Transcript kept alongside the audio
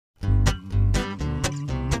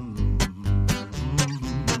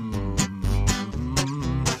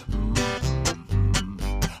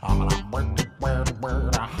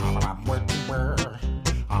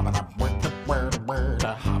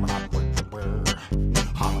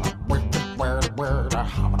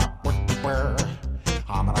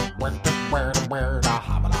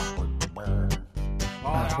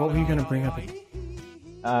What were you going to bring up?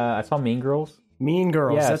 I saw Mean Girls. Mean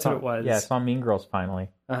Girls, Yeah, that's what it was. Yeah, I saw Mean Girls finally.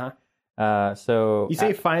 Uh-huh. So you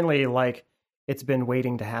say finally like it's been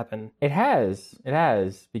waiting to happen. It has,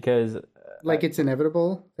 because like it's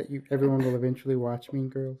inevitable that everyone will eventually watch Mean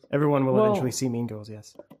Girls. Everyone will eventually see Mean Girls,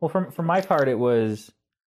 yes. Well, from my part, it was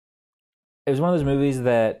one of those movies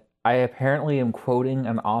that I apparently am quoting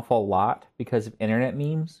an awful lot because of internet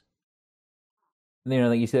memes. You know,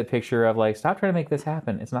 like you see that picture of like, stop trying to make this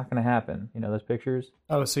happen. It's not going to happen. You know, those pictures.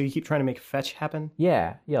 Oh, so you keep trying to make fetch happen?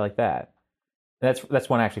 Yeah, like that. That's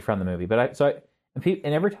one actually from the movie. But and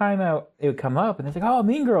every time it would come up, and it's like, oh,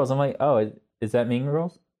 Mean Girls. I'm like, oh, is that Mean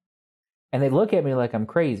Girls? And they look at me like I'm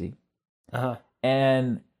crazy. Uh-huh.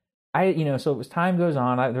 And so as time goes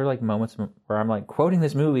on, there are like moments where I'm like quoting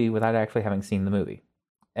this movie without actually having seen the movie.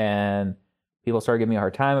 And people started giving me a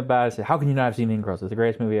hard time about it. Said, how can you not have seen Mean Girls? It's the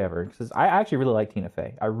greatest movie ever. Because I actually really like Tina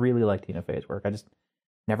Fey. I really like Tina Fey's work. I just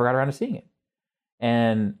never got around to seeing it.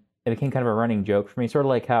 And it became kind of a running joke for me. Sort of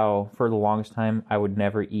like how for the longest time I would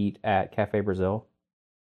never eat at Cafe Brazil.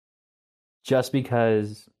 Just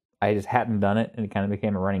because I just hadn't done it, and it kind of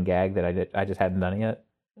became a running gag that I just hadn't done it yet.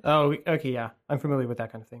 Oh, okay, yeah. I'm familiar with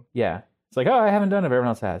that kind of thing. Yeah. It's like, oh, I haven't done it, but everyone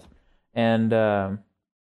else has. And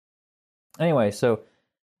anyway, so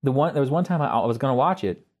there was one time I was going to watch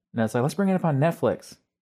it, and I was like, let's bring it up on Netflix.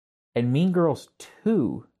 And Mean Girls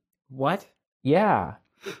 2. What? Yeah.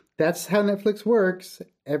 That's how Netflix works.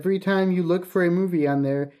 Every time you look for a movie on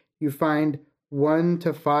there, you find 1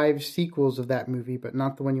 to 5 sequels of that movie, but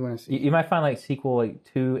not the one you want to see. You might find like sequel like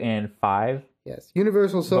 2 and 5. Yes.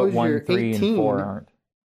 Universal Soldier 1, 3, 18. and 4 aren't.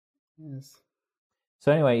 Yes.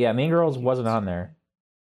 So anyway, yeah, Mean Girls wasn't on there.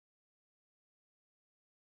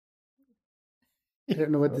 I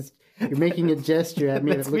don't know what this... You're making a gesture at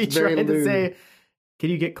me that looks very lewd. To say, can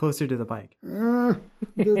you get closer to the mic?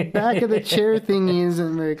 The back of the chair thingy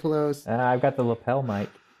isn't very close. I've got the lapel mic.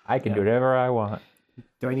 I can do whatever I want.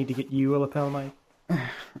 Do I need to get you a lapel mic?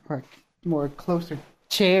 Or more closer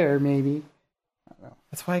chair, maybe. I don't know.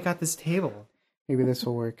 That's why I got this table. Maybe this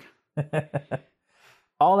will work.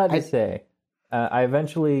 All that to say, I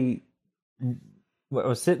eventually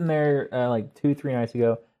was sitting there like 2-3 nights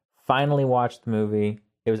ago, finally watched the movie.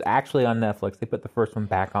 It was actually on Netflix. They put the first one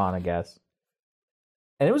back on, I guess.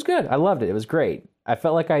 And it was good. I loved it. It was great. I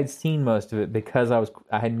felt like I'd seen most of it because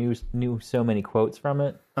I had knew so many quotes from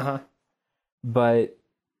it. Uh-huh. But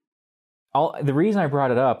the reason I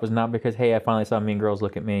brought it up was not because, hey, I finally saw Mean Girls,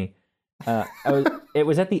 look at me. It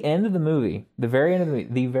was at the end of the movie, the very end of the movie,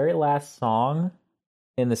 the very last song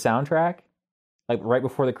in the soundtrack, like right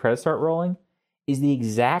before the credits start rolling, is the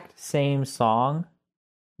exact same song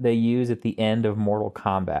they use at the end of Mortal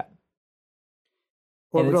Kombat.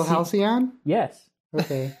 Orbital Halcyon? Yes.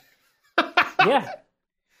 Okay. Yeah.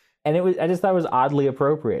 And I just thought it was oddly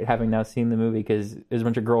appropriate, having now seen the movie, because there's a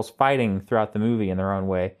bunch of girls fighting throughout the movie in their own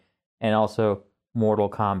way, and also Mortal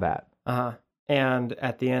Kombat. Uh-huh. And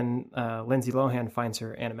at the end, Lindsay Lohan finds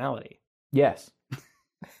her animality. Yes.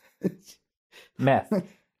 Meth.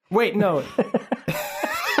 Wait, no.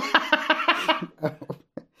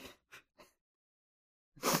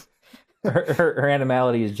 Her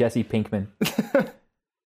animality is Jesse Pinkman.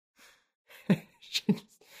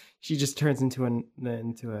 She just turns into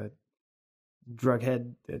a drug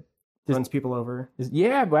head that runs people over.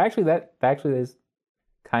 Yeah, but actually that is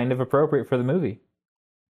kind of appropriate for the movie.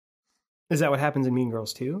 Is that what happens in Mean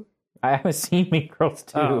Girls 2? I haven't seen Mean Girls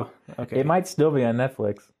 2. Oh, okay. It might still be on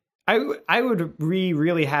Netflix. I would be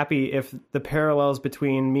really happy if the parallels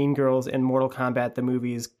between Mean Girls and Mortal Kombat, the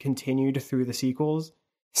movies, continued through the sequels,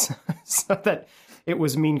 so that it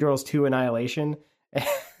was Mean Girls 2 Annihilation.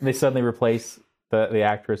 They suddenly replace the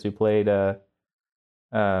actress who played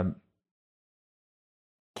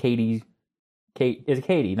Katie. Is it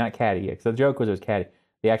Katie, not Caddy? Because the joke was it was Caddy.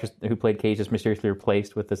 The actress who played Katie just mysteriously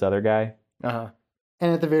replaced with this other guy. Uh-huh.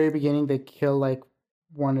 And at the very beginning, they kill like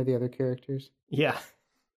one of the other characters. Yeah.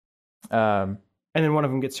 And then one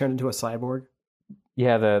of them gets turned into a cyborg.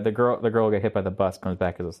 Yeah, the girl who got hit by the bus comes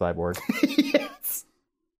back as a cyborg. Yes.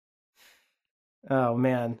 Oh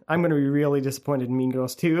man, I'm going to be really disappointed in Mean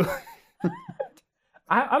Girls 2.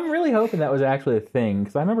 I'm really hoping that was actually a thing,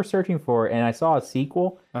 because I remember searching for it and I saw a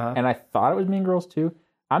sequel, and I thought it was Mean Girls 2.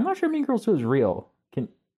 I'm not sure Mean Girls 2 is real.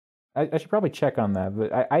 I should probably check on that,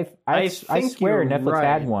 but I swear Netflix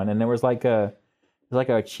had one, and there was like a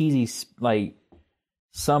cheesy, like,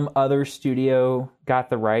 some other studio got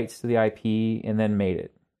the rights to the IP and then made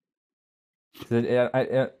it.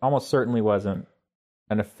 It almost certainly wasn't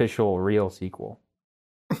an official real sequel.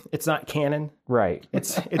 It's not canon. Right.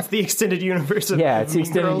 It's the extended universe of Yeah, it's the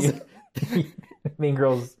Mean Girls. extended Mean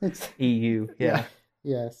Girls It's EU. Yeah.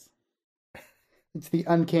 yes. It's the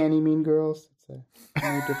uncanny Mean Girls. It's a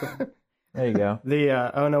very different. There you go. The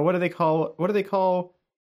oh no, what do they call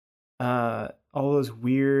all those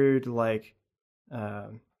weird like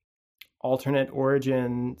alternate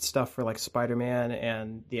origin stuff for like Spider-Man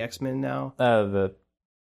and the X-Men now? I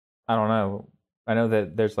don't know. I know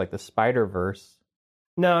that there's like the Spider-Verse.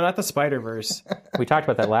 No, not the Spider-Verse. We talked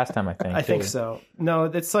about that last time, I think. I think so. No,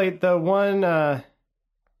 it's like the one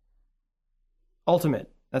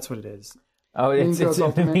Ultimate. That's what it is. Oh, Mean it's Girls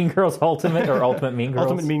Ultimate. Mean Girls Ultimate or Ultimate Mean Girls?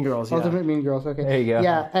 Ultimate Mean Girls, yeah. Ultimate Mean Girls. Okay. There you go.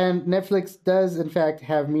 Yeah, and Netflix does in fact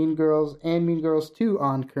have Mean Girls and Mean Girls 2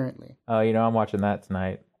 on currently. Oh, I'm watching that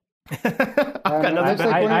tonight. I've got nothing looks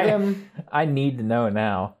like one of I- them. I need to know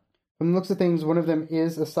now. From the looks of things, one of them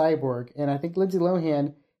is a cyborg, and I think Lindsay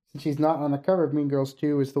Lohan, since she's not on the cover of Mean Girls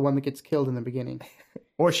 2, is the one that gets killed in the beginning.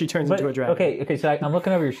 Or she turns into a dragon. Okay, so I'm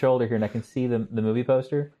looking over your shoulder here and I can see the movie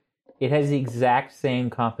poster. It has the exact same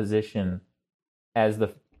composition as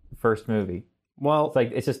the first movie. Well,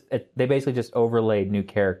 They basically just overlaid new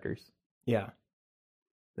characters. yeah.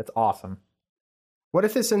 That's awesome. What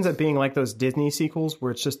if this ends up being like those Disney sequels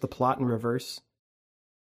where it's just the plot in reverse?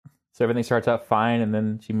 So everything starts out fine and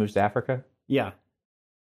then she moves to Africa? Yeah.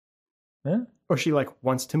 Yeah. Or she like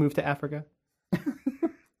wants to move to Africa.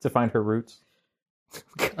 To find her roots.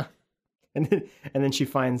 and then she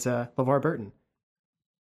finds LeVar Burton.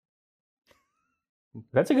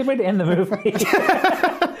 That's a good way to end the movie.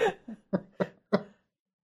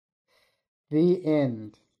 The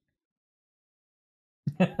end.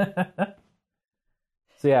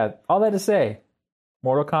 So yeah, all that to say,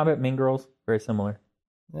 Mortal Kombat, Mean Girls, very similar.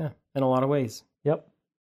 Yeah, in a lot of ways. Yep.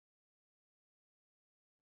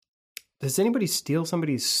 Does anybody steal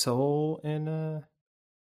somebody's soul in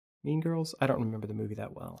Mean Girls? I don't remember the movie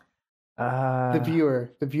that well. The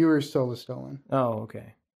viewer's soul is stolen. Oh,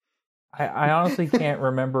 okay. I honestly can't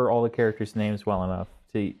remember all the characters' names well enough.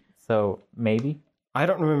 So maybe. I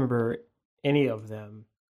don't remember any of them.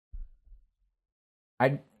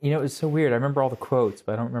 It's so weird. I remember all the quotes,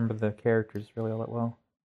 but I don't remember the characters really all that well.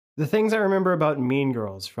 The things I remember about Mean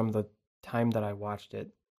Girls from the time that I watched it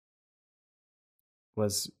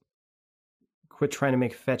was quit trying to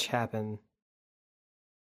make fetch happen.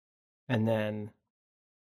 And then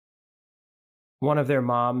one of their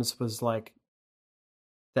moms was like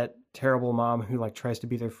that terrible mom who like tries to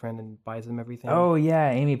be their friend and buys them everything. Oh yeah,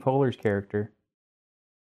 Amy Poehler's character.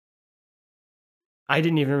 I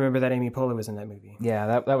didn't even remember that Amy Poehler was in that movie.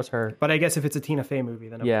 Yeah, that was her. But I guess if it's a Tina Fey movie,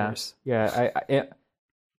 then of course. Yeah.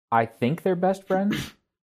 I think they're best friends,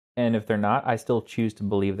 and if they're not, I still choose to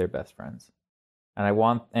believe they're best friends. And I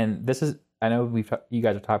know you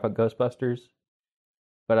guys have talked about Ghostbusters,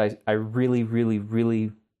 but I really, really,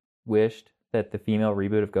 really wished that the female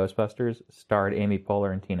reboot of Ghostbusters starred Amy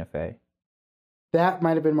Poehler and Tina Fey. That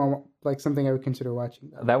might have been more like something I would consider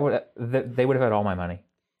watching. Though. They would have had all my money,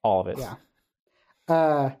 all of it. Yeah.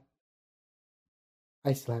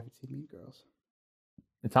 I still haven't seen Mean Girls.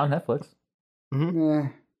 It's on Netflix. Mm-hmm.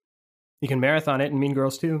 You can marathon it in Mean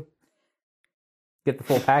Girls too. Get the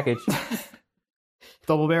full package.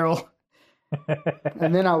 Double barrel.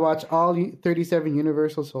 And then I'll watch all 37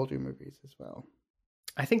 Universal Soldier movies as well.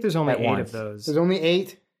 I think there's only At 8 once. of those. There's only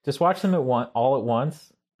 8. Just watch them all at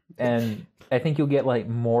once, and I think you'll get like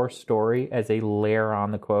more story as they layer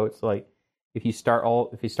on the quotes. Like if you start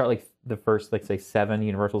like the first like say 7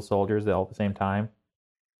 Universal Soldiers all at the same time,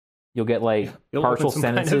 you'll get like You'll partial open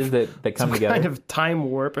some kind sentences of- that come some together. kind of time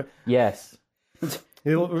warp. Yes,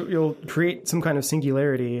 You'll create some kind of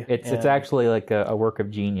singularity. it's actually like a work of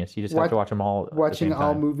genius. You just have to watch them all. Watching at the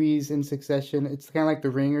all same time. movies in succession. It's kind of like The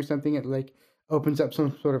Ring or something. It like opens up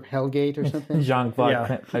some sort of hellgate or something.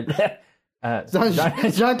 Jean-Claude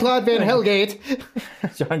Jean-Claude Van Hellgate.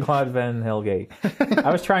 Jean-Claude Van Hellgate.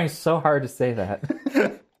 I was trying so hard to say that.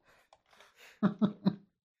 And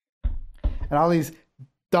all these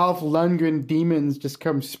Dolph Lundgren demons just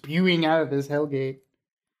come spewing out of this hellgate.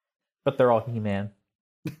 But they're all He-Man.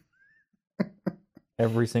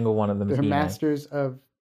 Every single one of them is They're He-Man. masters of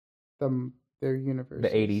their universe. The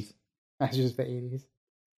 80s. Masters of the 80s.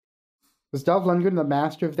 Was Dolph Lundgren the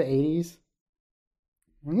master of the 80s?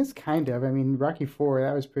 I guess kind of. I mean, Rocky IV,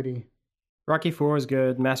 that was pretty... Rocky IV was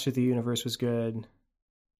good. Master of the Universe was good.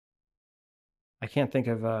 I can't think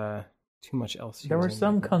of too much else. There was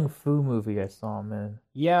some kung fu movie I saw him in.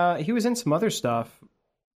 Yeah, he was in some other stuff.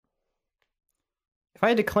 If I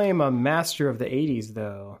had to claim a master of the 80s,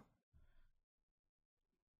 though,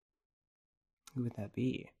 who would that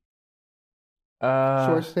be?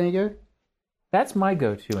 Schwarzenegger? That's my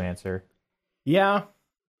go-to answer. Yeah.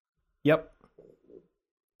 Yep.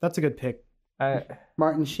 That's a good pick.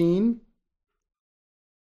 Martin Sheen?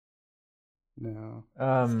 No.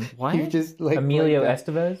 What? You just like Emilio like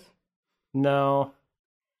that. Estevez? No.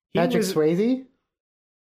 He Patrick was- Swayze?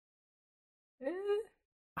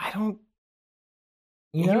 I don't.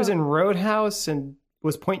 You He know, was in Roadhouse, and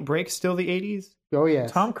was Point Break still the 80s? Oh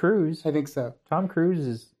yes. Tom Cruise. I think so. Tom Cruise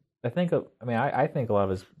is, I think a lot of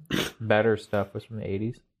his better stuff was from the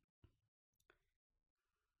 80s.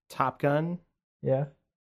 Top Gun. Yeah.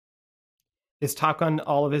 Is Top Gun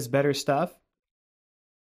all of his better stuff?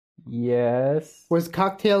 Yes. Was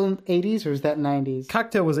Cocktail in 80s or was that 90s?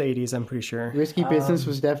 Cocktail was 80s, I'm pretty sure. Risky Business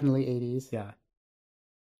was definitely 80s. Yeah.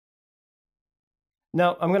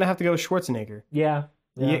 No, I'm gonna have to go with Schwarzenegger. Yeah.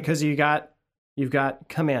 Yeah. Because you've got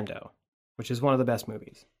Commando, which is one of the best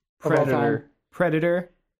movies. Of all time.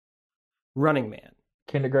 Predator, Running Man.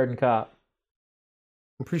 Kindergarten Cop.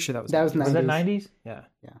 I'm pretty sure that was That was 90s. Was that 90s. 90s?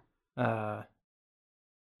 Yeah.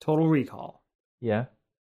 Total Recall, Yeah.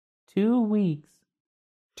 2 weeks.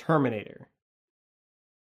 Terminator.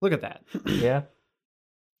 Look at that. Yeah.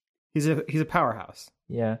 He's a powerhouse.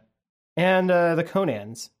 Yeah. And the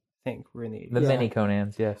Conans, I think, were in the 80s. The Yeah. mini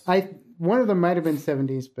Conans, yes. One of them might have been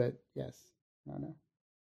 70s, but yes. I don't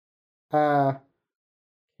know.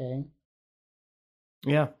 Okay.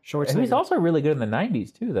 Yeah, And Schwarzenegger. he's also really good in the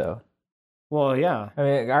 90s, too, though. Well, yeah. I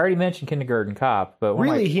mean, I already mentioned Kindergarten Cop, but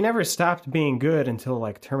Really, he never stopped being good until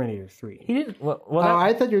like Terminator 3. he didn't. Well,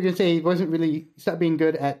 I thought you were going to say he wasn't really stopped being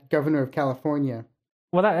good at Governor of California.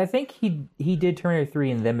 I think he did Terminator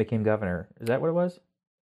 3 and then became governor. Is that what it was?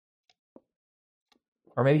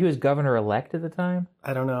 Or maybe he was governor-elect at the time?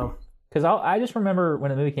 I don't know. Because I just remember when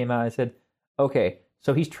the movie came out, I said, okay,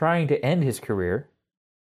 so he's trying to end his career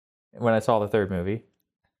when I saw the third movie.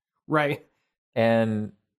 Right.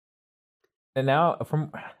 And now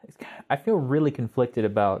I feel really conflicted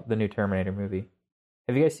about the new Terminator movie.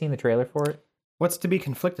 Have you guys seen the trailer for it? What's to be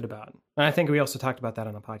conflicted about? And I think we also talked about that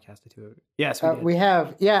on a podcast too. Yes, we did. We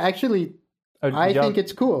have. Yeah, actually, I think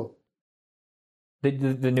it's cool. the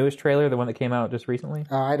newest trailer, the one that came out just recently.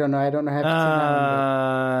 I don't know. I haven't seen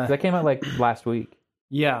that one. That came out like last week.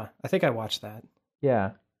 Yeah, I think I watched that.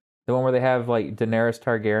 Yeah, the one where they have like Daenerys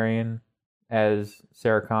Targaryen as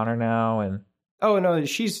Sarah Connor now, and Oh no,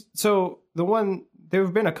 she's so the one. There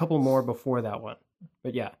have been a couple more before that one,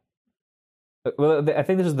 but yeah. well, I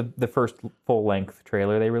think this is the first full length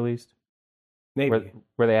trailer they released, Maybe.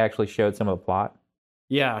 where they actually showed some of the plot.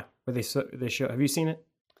 Yeah, where they show. Have you seen it?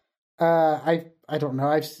 I don't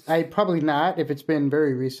know. I probably not if it's been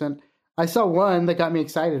very recent. I saw one that got me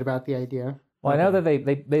excited about the idea. Well, I know that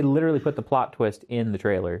they literally put the plot twist in the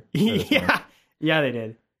trailer. for this one. Yeah, they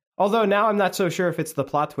did. Although now I'm not so sure if it's the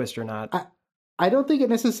plot twist or not. I don't think it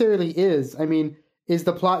necessarily is. I mean, is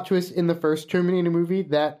the plot twist in the first Terminator movie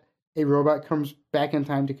that a robot comes back in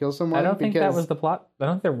time to kill someone? I don't think that was the plot. I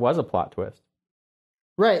don't think there was a plot twist.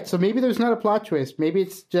 Right, so maybe there's not a plot twist. Maybe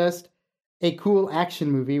it's just a cool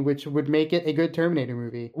action movie, which would make it a good Terminator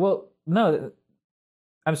movie. Well, no,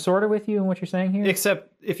 I'm sort of with you in what you're saying here.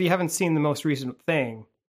 Except if you haven't seen the most recent thing,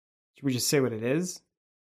 should we just say what it is?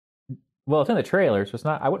 Well, it's in the trailer, so it's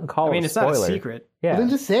not. I wouldn't call it. It's spoiler. not a secret. Yeah. Well, then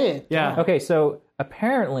just say it. Yeah. Okay, so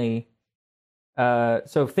apparently,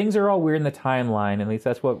 so things are all weird in the timeline. At least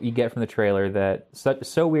that's what you get from the trailer. That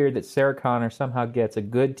so weird that Sarah Connor somehow gets a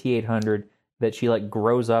good T-800 that she like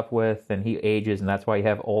grows up with, and he ages, and that's why you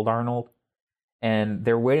have old Arnold. And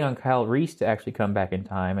they're waiting on Kyle Reese to actually come back in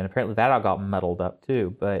time, and apparently that all got muddled up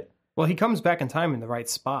too. But Well, he comes back in time in the right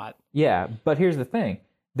spot. yeah, but here's the thing: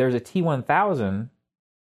 there's a T-1000.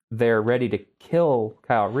 They're ready to kill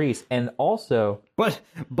Kyle Reese, and also,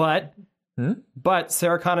 But Hmm?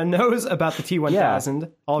 Sarah Connor knows about the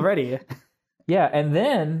T-1000 already. yeah, and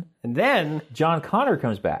then And then, John Connor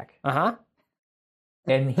comes back. uh-huh.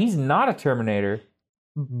 And he's not a Terminator,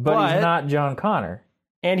 but he's not John Connor.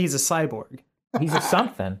 And he's a cyborg. He's a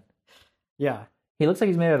something. Yeah. He looks like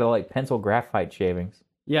he's made out of like pencil graphite shavings.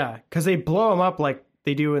 Yeah, because they blow him up like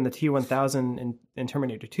they do in the T-1000 in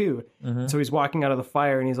Terminator 2. Mm-hmm. So he's walking out of the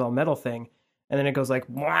fire and he's all metal thing. And then it goes like,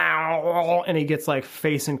 wow, and he gets like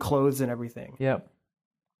face and clothes and everything. Yep.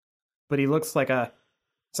 But he looks like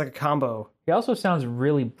it's like a combo. He also sounds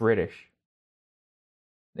really British.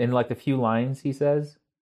 In like the few lines he says.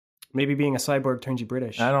 Maybe being a cyborg turns you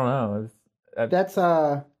British. I don't know. That's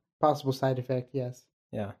a possible side effect, yes.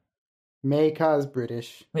 Yeah. May cause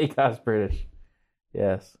British. He cause British.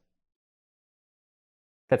 Yes.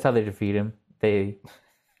 That's how they defeat him. They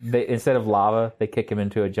instead of lava, they kick him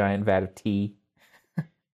into a giant vat of tea.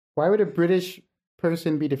 Why would a British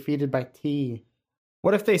person be defeated by tea?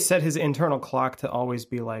 What if they set his internal clock to always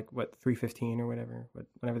be like, 3:15 or whatever,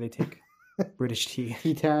 whenever they take British tea?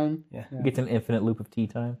 Tea time. Yeah. He gets an infinite loop of tea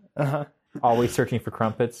time. Uh-huh. Always searching for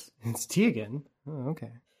crumpets. It's tea again. Oh, okay.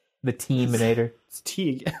 The Tea-minator. It's tea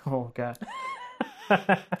again. Oh, God.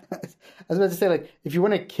 I was about to say, like, if you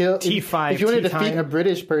want to kill... T5, if you want to tea defeat time. a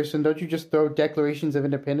British person, don't you just throw declarations of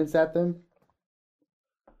independence at them?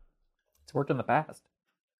 It's worked in the past.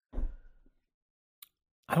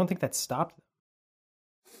 I don't think that stopped them.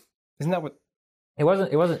 Isn't that what... It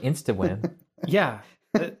wasn't instant win. Yeah.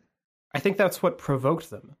 I think that's what provoked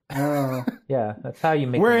them. Oh. Yeah, that's how you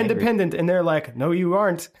make. We're them angry. independent, and they're like, no, you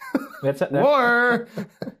aren't. That's War!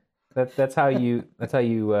 that's how you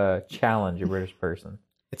challenge a British person.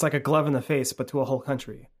 It's like a glove in the face, but to a whole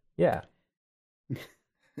country. Yeah,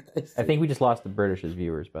 I think we just lost the British as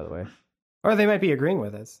viewers, by the way. Or they might be agreeing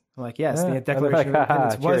with us. Like, yes, Yeah. the Declaration Like, of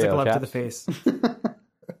Independence was a cheerio, glove to chaps. the face.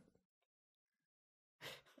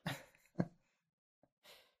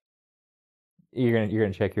 You're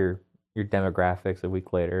gonna check your demographics a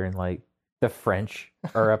week later, and like the French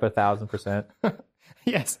are up 1,000%.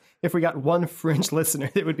 Yes, if we got one French listener,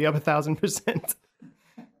 it would be up 1,000%.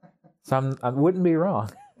 So I wouldn't be wrong.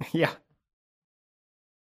 Yeah.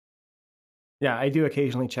 Yeah, I do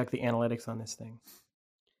occasionally check the analytics on this thing.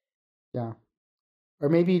 Yeah. Or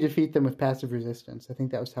maybe you defeat them with passive resistance. I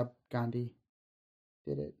think that was how Gandhi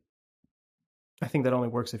did it. I think that only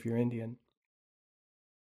works if you're Indian.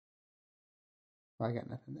 Well, I got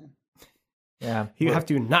nothing then. Yeah, You have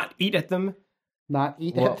to not eat at them. Not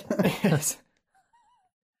eat Well- it. Yes.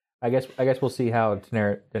 I guess we'll see how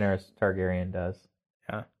Daenerys Targaryen does.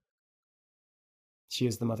 She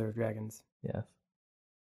is the mother of dragons. Yes,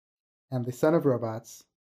 And the son of robots.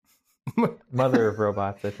 mother of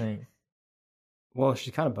robots, I think. Well,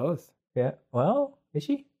 she's kind of both. Yeah. Well, is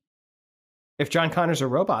she? If John Connor's a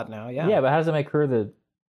robot now, yeah. Yeah, but how does that make her the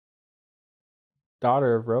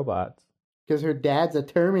daughter of robots? Because her dad's a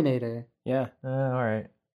Terminator. Yeah. All right.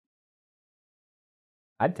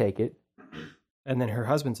 I'd take it. And then her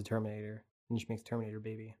husband's a Terminator. And she makes Terminator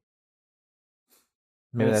baby.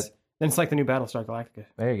 Maybe Then that. Then it's like the new Battlestar Galactica.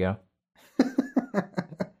 There you go.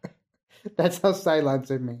 That's how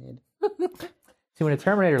Cylons are made. See, when a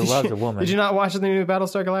Terminator loves a woman, Did you not watch the new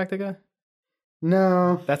Battlestar Galactica?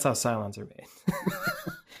 No. That's how Cylons are made.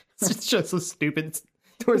 It's just so stupid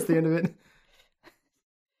towards the end of it.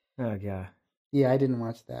 Oh, God. Yeah, I didn't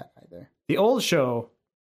watch that either. The old show,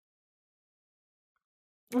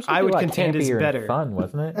 It was I a would lot contend is campier and better. Fun,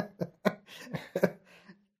 wasn't it?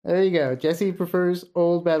 There you go. Jesse prefers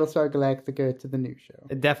old Battlestar Galactica to the new show.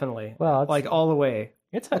 definitely. Well, it's, Like all the way.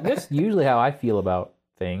 that's usually how I feel about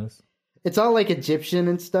things. It's all like Egyptian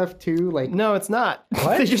and stuff too. Like No, it's not.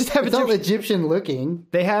 What? They just have it's all Egyptian. Egyptian looking.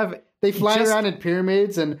 They have. They fly Just- around in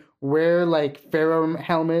pyramids and wear like pharaoh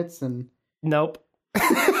helmets and Nope.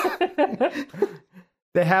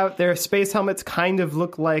 They have their space helmets kind of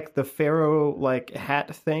look like the pharaoh like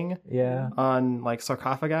hat thing Yeah. on like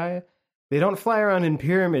sarcophagi. They don't fly around in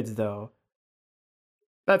pyramids though.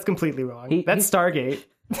 That's completely wrong. That's Stargate.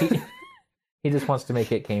 He just wants to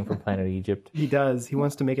make it came from planet Egypt. He does. He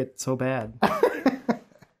wants to make it so bad.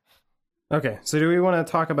 Okay, so do we want to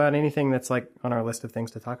talk about anything that's like on our list of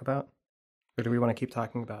things to talk about? Or do we want to keep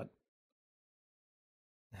talking about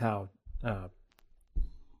how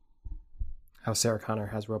Sarah Connor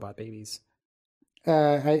has robot babies?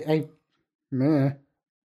 Meh.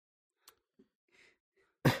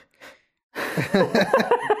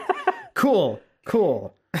 Cool.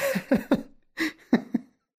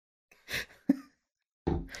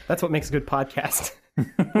 That's what makes a good podcast.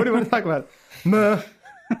 What do you want to talk about? Meh.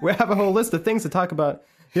 We have a whole list of things to talk about.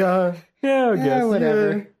 Yeah. Yeah, I Yeah,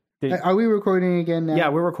 whatever. Did- Are we recording again now? Yeah,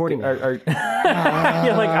 we're recording. You're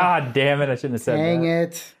like, damn it, I shouldn't have said Dang that.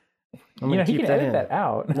 it. I'm You know, gonna he keep can that edit in. that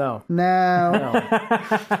out. No.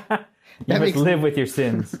 No. You must makes- live with your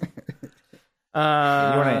sins. You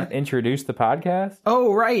want to introduce the podcast?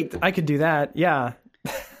 Oh, right. I could do that. Yeah.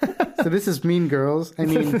 So this is Mean Girls. I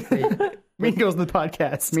mean, wait, Mean Girls the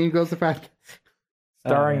podcast. Mean Girls the podcast.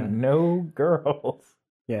 Starring yeah. no girls.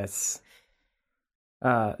 Yes.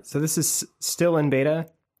 So this is still in beta.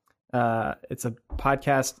 It's a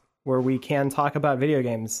podcast where we can talk about video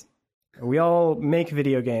games. We all make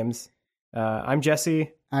video games. I'm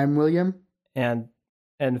Jesse, I'm William. and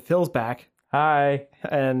Phil's back, Hi.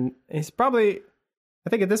 and he's probably, I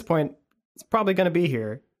think at this point, it's probably going to be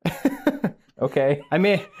here. Okay. I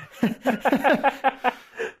may,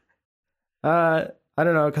 I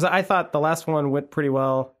don't know, because I thought the last one went pretty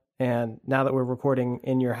well, and now that we're recording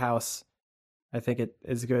in your house, I think it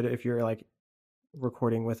is good if you're like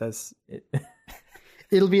recording with us.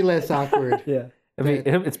 It'll be less awkward. Yeah.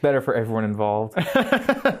 It's better for everyone involved.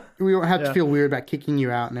 We won't have to feel weird about kicking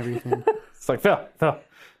you out and everything. It's like, Phil.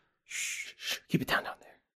 Shh, keep it down there.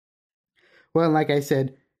 Well, like I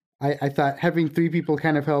said, I thought having 3 people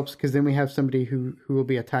kind of helps because then we have somebody who will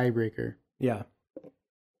be a tiebreaker. Yeah.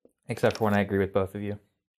 Except for when I agree with both of you.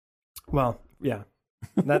 Well, yeah.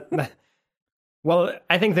 Well,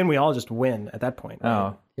 I think then we all just win at that point. Right?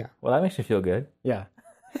 Oh. Yeah. Well, that makes me feel good. Yeah.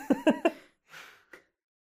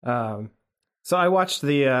 So I watched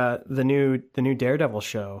the new Daredevil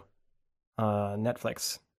show on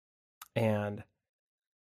Netflix, and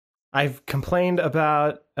I've complained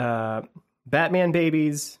about Batman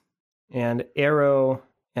babies and Arrow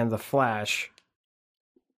and the Flash,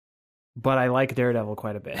 but I like Daredevil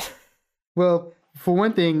quite a bit. Well, for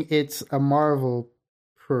one thing, it's a Marvel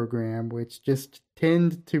program, which just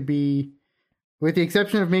tend to be, with the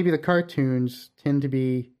exception of maybe the cartoons, tend to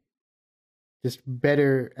be just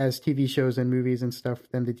better as TV shows and movies and stuff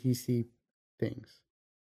than the DC things,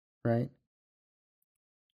 right?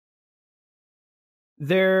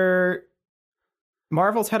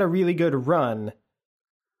 Marvel's had a really good run.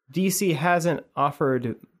 DC hasn't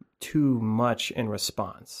offered too much in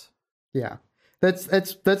response. Yeah.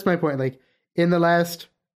 That's my point. Like, in the last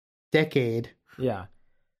decade, Yeah.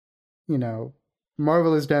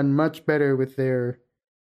 Marvel has done much better with their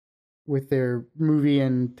movie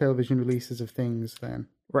and television releases of things than.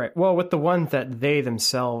 Right. Well, with the ones that they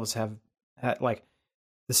themselves have had, like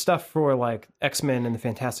the stuff for like X-Men and the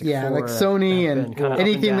Fantastic Four. Like Sony have and been kinda up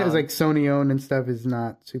anything that down. was like Sony owned and stuff is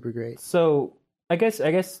not super great. So I guess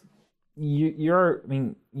you're. I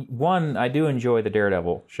mean, one, I do enjoy the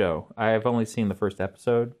Daredevil show. I have only seen the first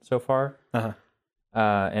episode so far,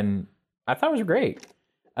 and I thought it was great.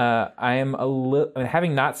 I am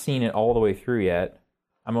having not seen it all the way through yet.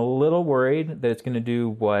 I'm a little worried that it's going to do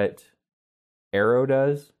what Arrow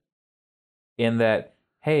does, in that,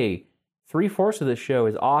 hey, 3/4 of the show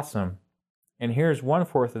is awesome, and here's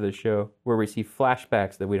 1/4 of the show where we see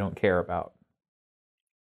flashbacks that we don't care about.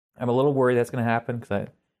 I'm a little worried that's going to happen because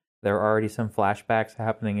there are already some flashbacks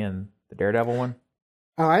happening in the Daredevil one.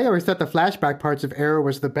 Oh, I always thought the flashback parts of Arrow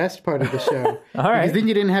was the best part of the show. All right. Because then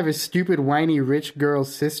you didn't have his stupid, whiny rich girl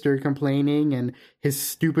sister complaining and his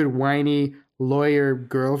stupid, whiny lawyer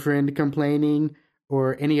girlfriend complaining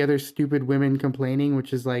or any other stupid women complaining,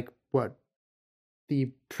 which is like, what?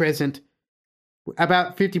 The present...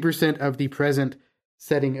 About 50% of the present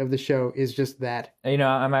setting of the show is just that.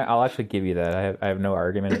 I'll actually give you that. I have no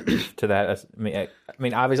argument to that. I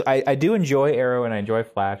mean, obviously, I do enjoy Arrow and I enjoy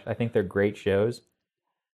Flash. I think they're great shows.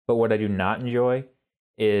 But what I do not enjoy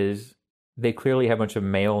is they clearly have a bunch of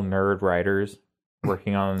male nerd writers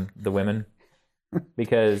working on the women,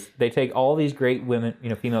 because they take all these great women,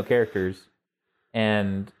 female characters,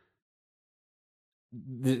 and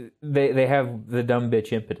they have the dumb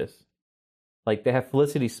bitch impetus. Like, they have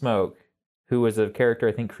Felicity Smoke, who was a character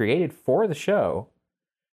I think created for the show,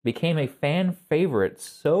 became a fan favorite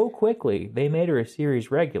so quickly they made her a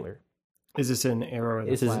series regular. Is this an Arrow or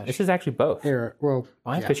the Flash? This is actually both. Arrow, well,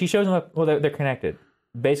 Because she shows them up. Well, they're connected.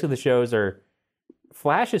 Basically, the shows are.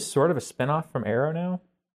 Flash is sort of a spinoff from Arrow now,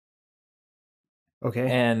 Okay.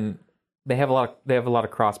 and they have a lot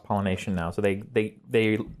of cross pollination now. So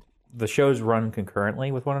the shows run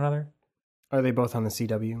concurrently with one another. Are they both on the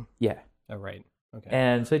CW? Yeah. Oh, right. Okay.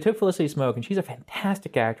 And so they took Felicity Smoke, and she's a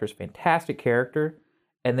fantastic actress, fantastic character.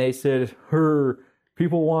 And they said,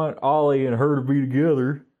 people want Ollie and her to be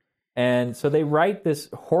together. And so they write this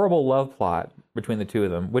horrible love plot between the two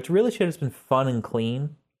of them, which really should have been fun and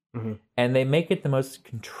clean. Mm-hmm. And they make it the most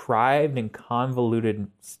contrived and convoluted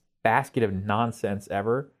basket of nonsense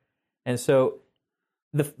ever. And so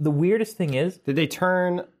the weirdest thing is, Did they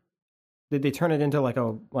turn it into like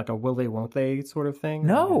a will they won't they sort of thing?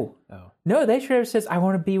 no. Oh. No, they straight up says, I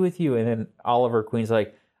want to be with you. And then Oliver Queen's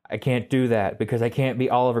like, I can't do that because I can't be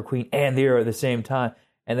Oliver Queen and the Arrow at the same time.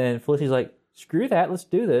 And then Felicity's like, screw that, let's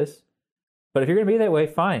do this. But if you're going to be that way,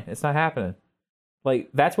 fine. It's not happening. Like,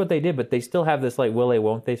 that's what they did, but they still have this, like, will they,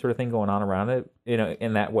 won't they sort of thing going on around it,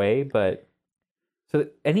 in that way. But, so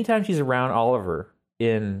anytime she's around Oliver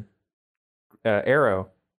in Arrow,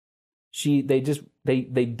 they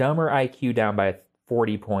dumb her IQ down by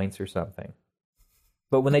 40 points or something.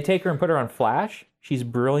 But when they take her and put her on Flash, she's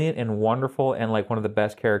brilliant and wonderful and, like, one of the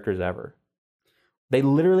best characters ever. They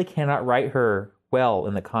literally cannot write her well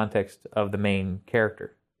in the context of the main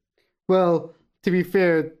character. Well, to be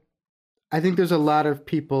fair, I think there's a lot of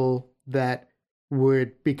people that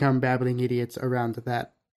would become babbling idiots around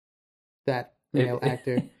that male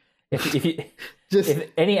actor.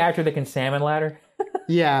 If any actor that can salmon ladder.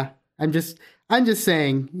 Yeah, I'm just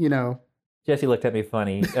saying, Jesse looked at me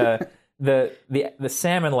funny. the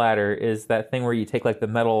salmon ladder is that thing where you take like the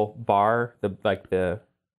metal bar, the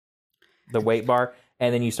weight bar,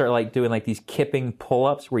 and then you start like doing like these kipping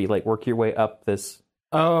pull-ups where you like work your way up this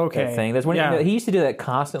that thing. That's when he used to do that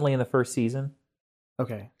constantly in the first season.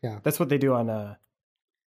 Okay. Yeah. That's what they do on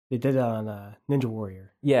they did it on Ninja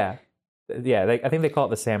Warrior. Yeah. Yeah, I think they call it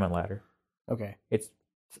the salmon ladder. Okay.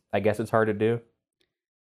 I guess it's hard to do.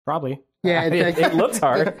 Probably. Yeah, in fact, it looks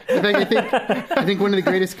hard. In fact, I think one of the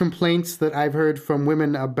greatest complaints that I've heard from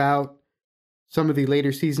women about some of the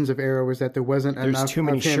later seasons of Arrow was that there wasn't There's enough too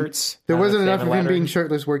many of him. shirts. There wasn't enough of salmon him ladder. being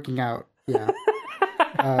shirtless working out. Yeah.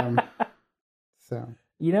 So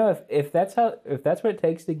You know, if that's what it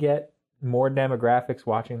takes to get more demographics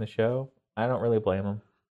watching the show, I don't really blame them.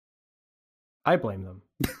 I blame them.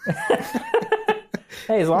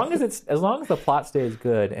 Hey, as long as the plot stays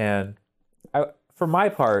good, and for my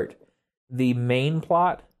part, the main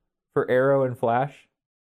plot for Arrow and Flash,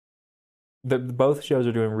 both shows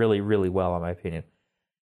are doing really, really well, in my opinion.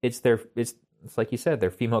 It's like you said,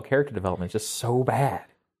 their female character development is just so bad.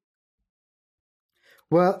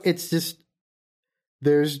 well, it's just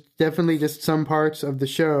there's definitely just some parts of the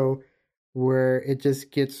show where it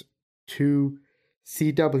just gets too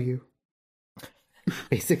CW.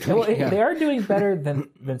 Basically, Well, they are doing better than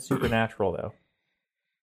Supernatural, though.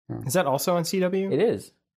 Is that also on CW? It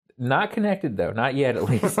is not connected, though, not yet, at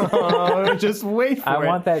least. Oh, just wait for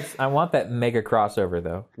it. I want that mega crossover,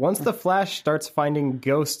 though. Once the Flash starts finding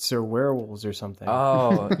ghosts or werewolves or something.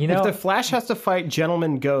 Oh, you know, If the Flash has to fight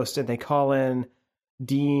Gentleman Ghost and they call in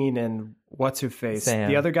Dean and what's her face, Sam.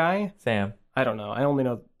 the other guy, Sam. I don't know. I only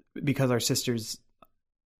know because our sisters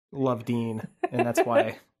love Dean, and that's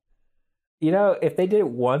why. You know, if they did it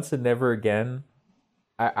once and never again,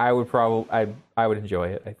 I would probably I would enjoy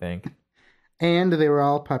it, I think. and they were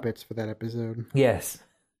all puppets for that episode. Yes.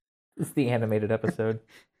 It's the animated episode.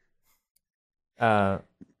 Of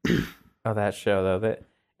that show, though.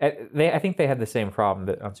 I think they had the same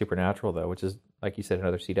problem on Supernatural, though, which is, like you said,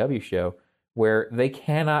 another CW show, where they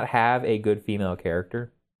cannot have a good female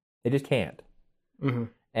character. They just can't. Mm-hmm.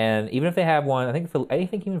 And even if they have one, I think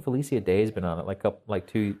even Felicia Day's been on it like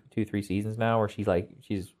 3 seasons now, where she's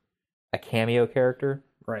a cameo character.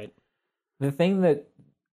 Right. The thing that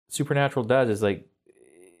Supernatural does is like,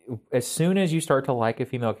 as soon as you start to like a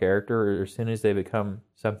female character, or as soon as they become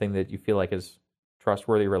something that you feel like is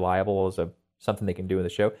trustworthy, reliable, as something they can do in the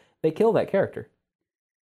show, they kill that character.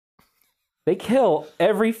 They kill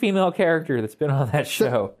every female character that's been on that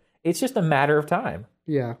show. It's just a matter of time.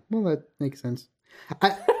 Yeah, well, that makes sense.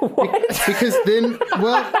 What? Because then,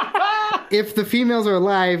 well, if the females are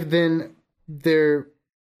alive, then they're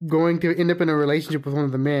going to end up in a relationship with one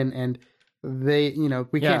of the men, and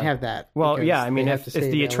we can't have that. Well, because yeah, I mean, they have if to stay the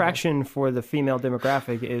that way. attraction for the female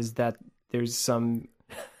demographic is that there's some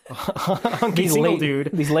hunky single dude.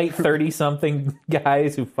 These late 30-something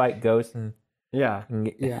guys who fight ghosts and Yeah.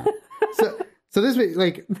 Yeah. So this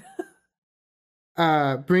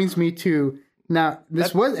brings me to now.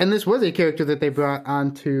 This was a character that they brought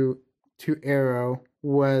onto Arrow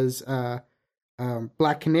was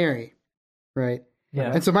Black Canary, right?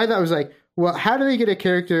 Yeah. And so my thought was like, well, how do they get a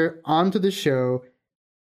character onto the show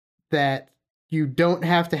that you don't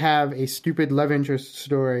have to have a stupid love interest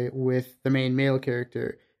story with the main male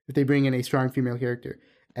character if they bring in a strong female character?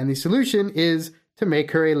 And the solution is to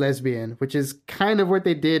make her a lesbian, which is kind of what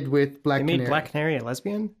they did with Black They Canary. made Black Canary a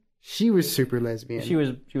lesbian? She was super lesbian. She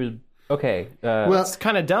was okay. well, It's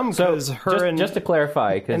kind of dumb so because just to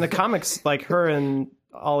clarify, 'cause in the comics, like her and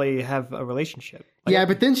Ollie have a relationship. yeah,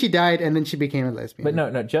 but then she died, and then she became a lesbian. But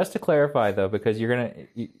no. Just to clarify, though, because you're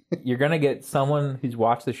gonna get someone who's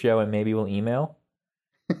watched the show and maybe will email,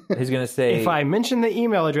 who's gonna say, If I mention the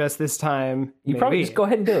email address this time, you probably just go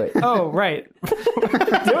ahead and do it. Oh, right. Do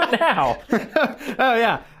it now. Oh,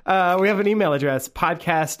 yeah. We have an email address,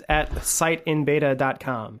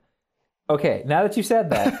 podcast@siteinbeta.com. Okay, now that you said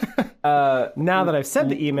that, Now that I've said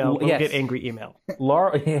the email, we'll Yes. get angry email.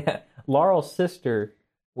 Laurel's sister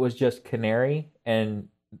was just Canary, and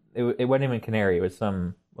it wasn't even Canary. It was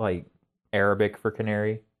some like Arabic for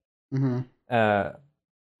canary. Mhm.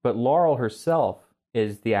 But Laurel herself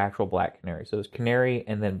is the actual Black Canary. So it's Canary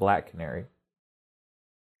and then Black Canary.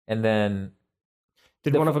 And then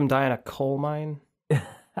Did one of them die in a coal mine?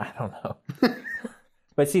 I don't know.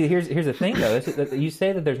 But see, here's the thing though. You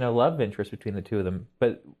say that there's no love interest between the two of them,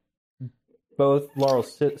 but both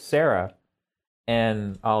Sarah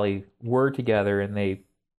and Ollie were together, and they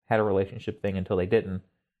had a relationship thing until they didn't.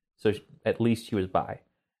 So at least she was bi.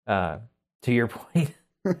 To your point,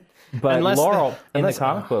 but Unless Laurel in the unless-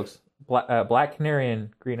 comic books, Black Canary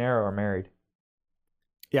and Green Arrow are married.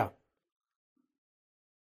 Yeah.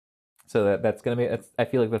 So that's gonna be. I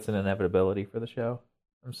feel like that's an inevitability for the show.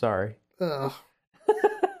 I'm sorry. Ugh.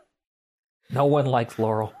 No one likes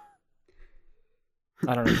Laurel.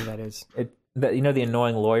 I don't know who that is. You know the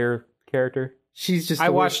annoying lawyer character. She's just. I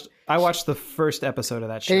watched the first episode of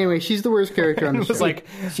that show. Anyway, she's the worst character on the It was show. like,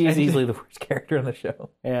 She is easily the worst character on the show.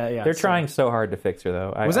 yeah. They're trying so hard to fix her,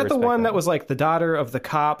 though. Was that the one that was like the daughter of the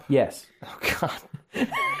cop? Yes. Oh God.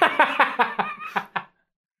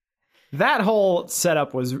 That whole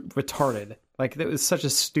setup was retarded. Like, it was such a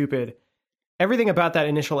stupid. Everything about that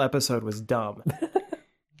initial episode was dumb.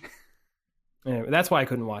 Anyway, that's why I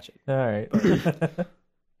couldn't watch it. All right.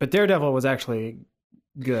 But Daredevil was actually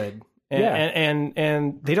good. And,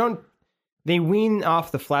 and they wean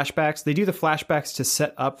off the flashbacks. They do the flashbacks to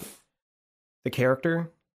set up the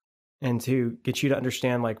character and to get you to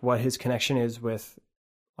understand like what his connection is with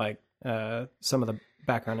like some of the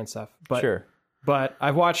background and stuff. But Sure. But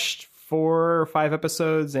I've watched 4 or 5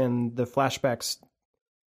 episodes and the flashbacks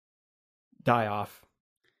die off.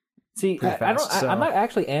 See, pretty fast, so- I'm not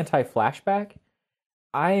actually anti-flashback.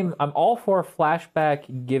 I'm all for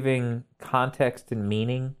flashback giving context and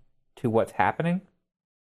meaning to what's happening.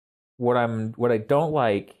 What I don't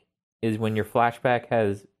like is when your flashback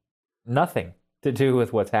has nothing to do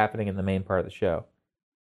with what's happening in the main part of the show.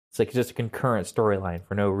 It's like just a concurrent storyline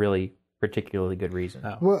for no really particularly good reason.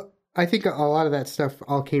 Oh. Well, I think a lot of that stuff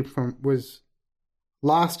all came from was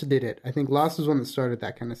Lost did it. I think Lost was one that started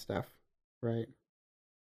that kind of stuff, right?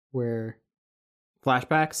 Where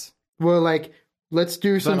Flashbacks? well, like let's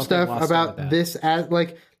do I some don't think stuff Lost about started that. this as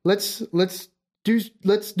like let's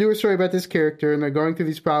do a story about this character and they're going through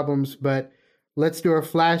these problems, but let's do a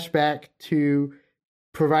flashback to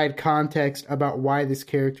provide context about why this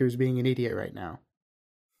character is being an idiot right now.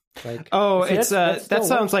 Like Oh, See, it's that still that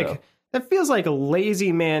sounds works, like though. that feels like a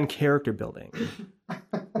lazy man character building.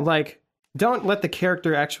 Like, don't let the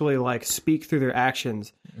character actually like speak through their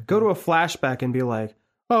actions. Go to a flashback and be like,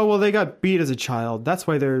 "Oh, well, they got beat as a child. That's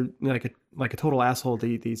why they're like a total asshole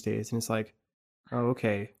these days." And it's like, "Oh,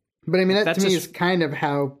 okay." But I mean, that That's to me just- is kind of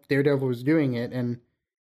how Daredevil was doing it, and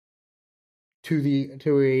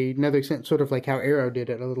to another extent, sort of like how Arrow did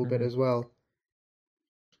it a little bit as well.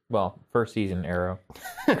 Well, first season Arrow.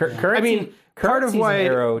 I mean, part of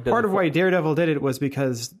Arrow why Daredevil did it was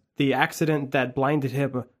because the accident that blinded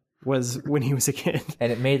him was when he was a kid,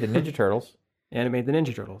 and it made the Ninja Turtles. and it made the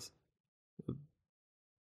Ninja Turtles.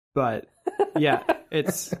 But yeah,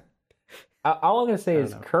 it's All I'm going to say I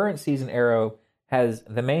is don't know. current season Arrow has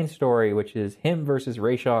the main story, which is him versus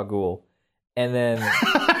Ra's al Ghul. And then,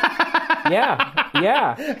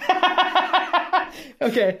 yeah.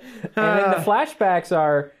 okay. And then the flashbacks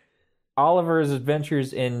are Oliver's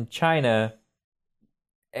adventures in China,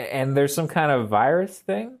 and there's some kind of virus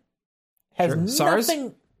thing. Has Sure. SARS?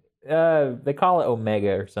 nothing. They call it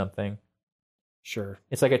Omega or something. Sure.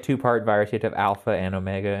 It's like a 2-part virus. You have to have Alpha and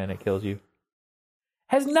Omega, and it kills you.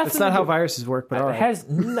 Has nothing. That's not to how do- viruses work, but all It right. has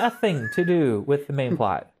nothing to do with the main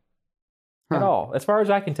plot at Huh. all, as far as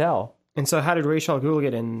I can tell. And so, how did Ra's al Ghul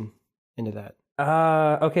get into that?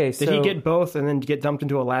 Okay. So Did he get both and then get dumped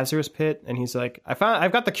into a Lazarus pit? And he's like, I've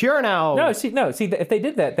got the cure now." No. See. If they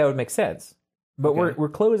did that, that would make sense. But Okay. we're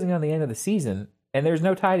closing on the end of the season, and there's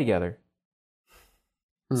no tie together.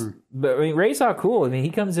 But I mean, Ra's al Ghul. I mean, he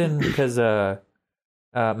comes in because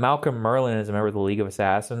Malcolm Merlyn is a member of the League of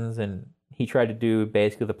Assassins, and he tried to do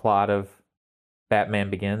basically the plot of Batman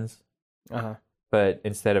Begins, Uh-huh. but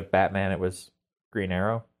instead of Batman, it was Green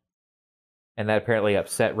Arrow, and that apparently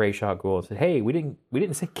upset Ra's al Ghul and said, "Hey, we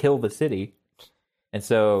didn't say kill the city," and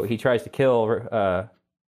so he tries to kill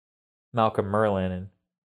Malcolm Merlyn, and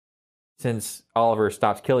since Oliver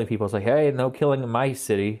stops killing people, it's like, "Hey, no killing in my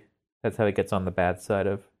city." That's how he gets on the bad side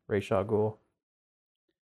of Ra's al Ghul.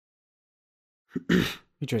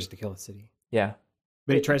 He tries to kill the city. Yeah.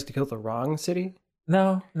 But he tries to kill the wrong city?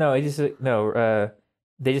 No. He just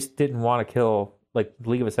they just didn't want to kill. Like the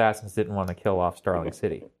League of Assassins didn't want to kill off Starling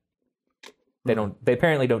City. They don't. They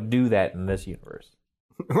apparently don't do that in this universe.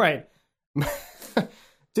 Right.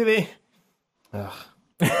 Do they? Ugh.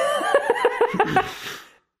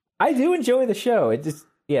 I do enjoy the show. It just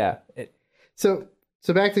So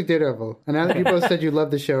back to Daredevil. And now that people have said you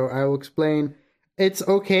love the show, I will explain. It's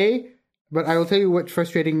okay, but I will tell you what's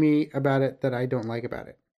frustrating me about it that I don't like about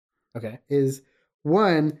it. Okay. Is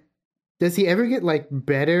one, does he ever get like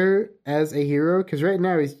better as a hero? Because right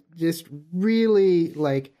now he's just really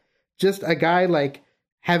like just a guy like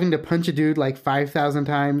having to punch a dude like 5,000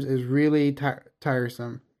 times is really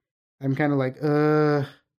tiresome. I'm kind of like,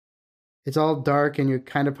 it's all dark and you're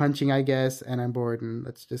kind of punching, I guess, and I'm bored and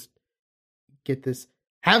let's just get this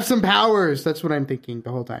have some powers. That's what I'm thinking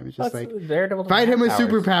the whole time. It's just Daredevil fight him with powers.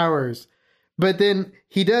 superpowers. But then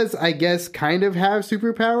he does, I guess, kind of have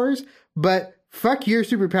superpowers. But fuck your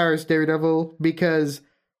superpowers, Daredevil, because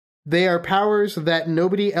they are powers that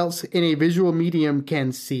nobody else in a visual medium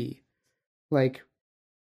can see. Like,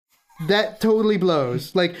 that totally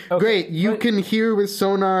blows. Like, great, you can hear with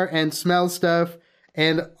sonar and smell stuff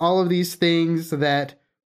and all of these things that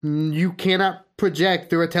you cannot project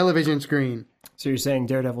through a television screen. So you're saying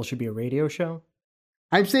Daredevil should be a radio show?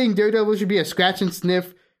 I'm saying Daredevil should be a scratch and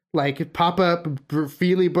sniff, like, pop-up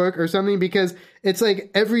Feely book or something, because it's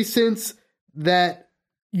like every sense that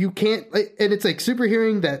you can't, like, and it's like super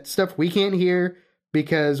hearing, that stuff we can't hear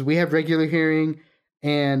because we have regular hearing,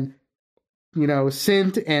 and, you know,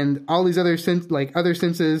 scent and all these other other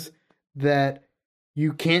senses that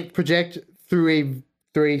you can't project through a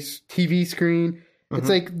TV screen. Mm-hmm. It's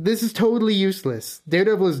like, this is totally useless.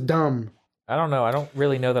 Daredevil is dumb. I don't know. I don't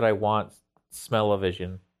really know that I want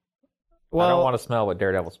smell-o-vision. Well, I don't want to smell what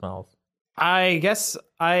Daredevil smells. I guess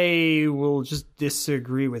I will just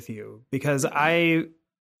disagree with you, because I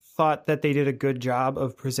thought that they did a good job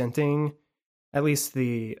of presenting at least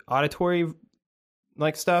the auditory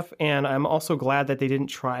like stuff, and I'm also glad that they didn't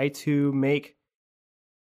try to make...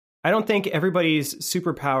 I don't think everybody's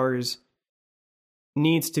superpowers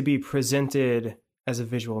needs to be presented as a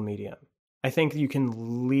visual medium. I think you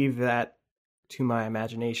can leave that to my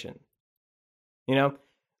imagination. You know?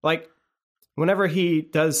 Like, whenever he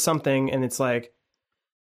does something and it's like,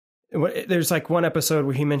 there's like one episode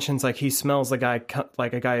where he mentions like he smells the guy,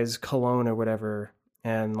 like a guy's cologne or whatever,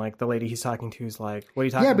 and like the lady he's talking to is like, what are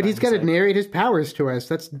you talking about? Yeah, but he's got to narrate his powers to us.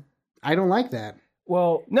 I don't like that.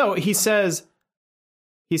 Well, no, he says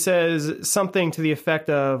something to the effect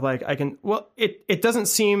of like, it doesn't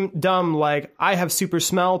seem dumb. Like, I have super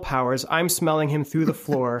smell powers. I'm smelling him through the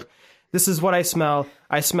floor. This is what I smell.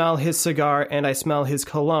 I smell his cigar and I smell his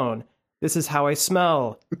cologne. This is how I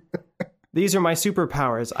smell. These are my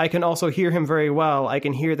superpowers. I can also hear him very well. I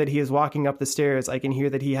can hear that he is walking up the stairs. I can hear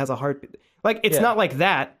that he has a heartbeat. Like, it's not like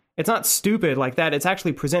that. It's not stupid like that. It's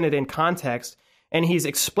actually presented in context. And he's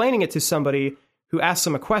explaining it to somebody who asks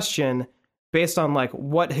him a question based on like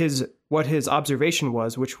what his observation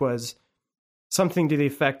was, which was something to the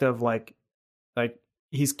effect of like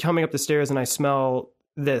he's coming up the stairs and I smell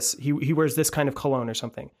this. He wears this kind of cologne or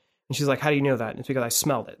something. And she's like, how do you know that? And it's because I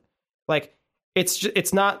smelled it. Like,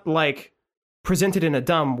 it's not like presented in a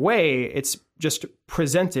dumb way. It's just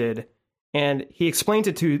presented, and he explains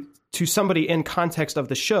it to somebody in context of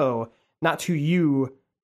the show, not to you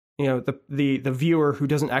know, the viewer who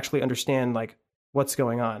doesn't actually understand like what's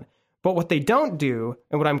going on. But what they don't do,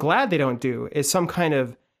 and what I'm glad they don't do, is some kind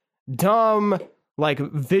of dumb like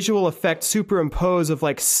visual effect superimpose of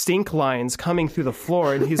like stink lines coming through the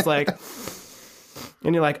floor, and he's like,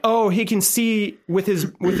 and you're like, oh, he can see with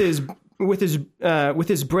his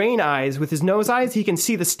brain eyes, with his nose eyes, he can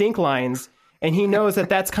see the stink lines, and he knows that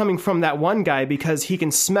that's coming from that one guy because he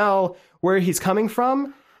can smell where he's coming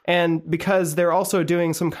from, and because they're also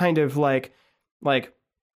doing some kind of like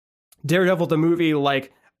Daredevil the movie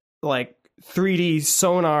like 3D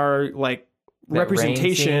sonar like that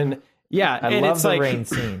representation. Yeah, I and love it's the like rain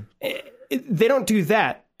scene. They don't do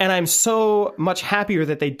that, and I'm so much happier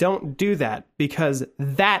that they don't do that, because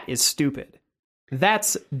that is stupid.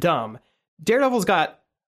 That's dumb. Daredevil's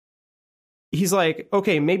he's like,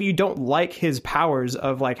 okay, maybe you don't like his powers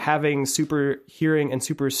of like having super hearing and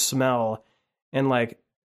super smell and like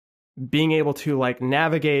being able to like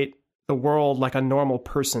navigate the world like a normal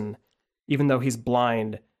person, even though he's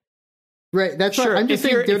blind. Right, that's sure. I'm just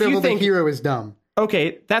saying Daredevil the hero is dumb.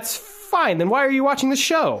 Okay, that's fine. Then why are you watching the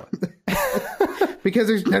show? Because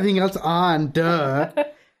there's nothing else on, duh.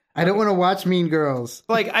 I don't want to watch Mean Girls.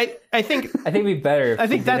 Like, I think it'd be better. I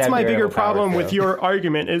think that's my bigger problem with your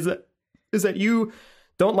argument is that you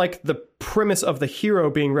don't like the premise of the hero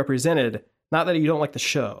being represented, not that you don't like the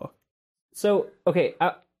show. So, okay,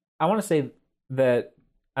 I want to say that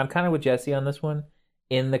I'm kind of with Jesse on this one,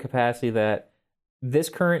 in the capacity that this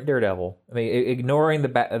current Daredevil, I mean, ignoring the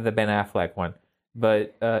Ben Affleck one,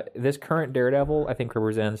 but this current Daredevil, I think,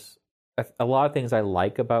 represents a lot of things I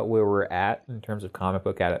like about where we're at in terms of comic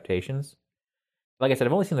book adaptations. Like I said,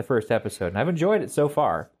 I've only seen the first episode, and I've enjoyed it so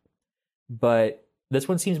far. But this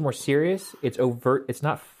one seems more serious. It's overt. It's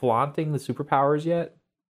not flaunting the superpowers yet.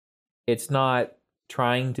 It's not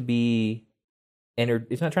trying to be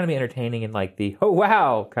it's not trying to be entertaining in like the oh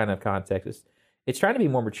wow kind of context. It's trying to be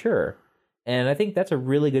more mature. And I think that's a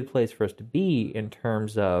really good place for us to be in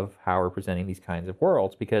terms of how we're presenting these kinds of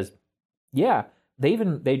worlds, because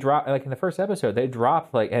they dropped, like in the first episode, they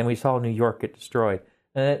dropped like, and we saw New York get destroyed.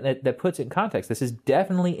 And that puts it in context. This is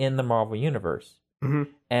definitely in the Marvel Universe.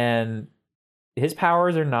 Mm-hmm. And his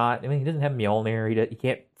powers are not, I mean, he doesn't have Mjolnir, he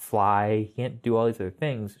can't fly, he can't do all these other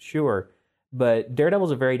things, sure. But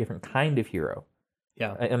Daredevil's a very different kind of hero.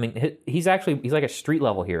 Yeah. I mean, he's like a street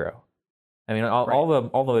level hero. I mean, all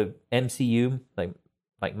the MCU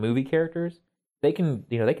like movie characters, they can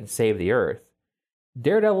save the Earth.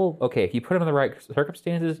 Daredevil, okay, if you put him in the right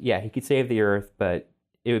circumstances, yeah, he could save the Earth, but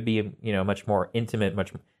it would be much more intimate,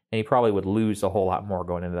 and he probably would lose a whole lot more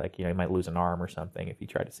going into he might lose an arm or something if he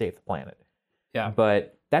tried to save the planet. Yeah,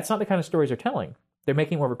 but that's not the kind of stories they're telling. They're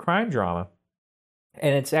making more of a crime drama,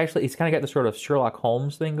 and it's kind of got this sort of Sherlock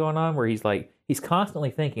Holmes thing going on where he's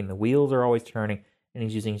constantly thinking, the wheels are always turning, and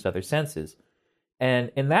he's using his other senses,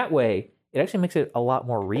 and in that way, it actually makes it a lot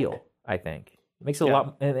more real. I think it makes it a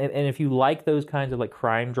lot. And if you like those kinds of like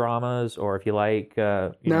crime dramas, or if you like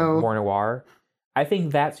more noir, I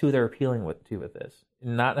think that's who they're appealing to with this,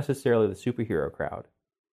 not necessarily the superhero crowd.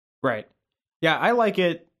 Right. Yeah, I like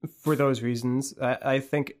it for those reasons. I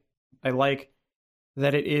think I like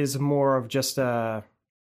that it is more of just it's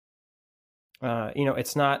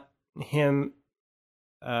not him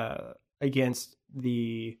against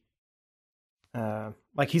the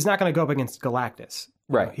he's not going to go up against Galactus.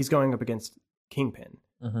 Right. He's going up against Kingpin.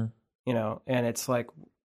 Mm-hmm. And it's like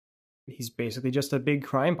he's basically just a big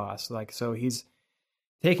crime boss. So he's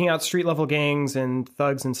taking out street level gangs and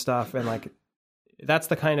thugs and stuff, and that's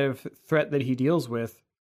the kind of threat that he deals with.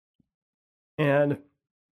 And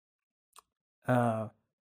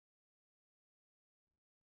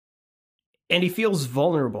he feels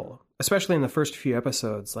vulnerable, especially in the first few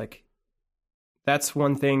episodes. That's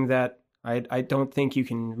one thing that I don't think you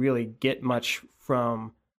can really get much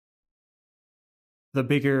from the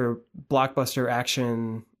bigger blockbuster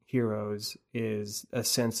action heroes, is a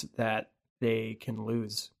sense that they can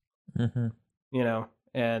lose. Mm-hmm.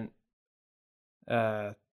 And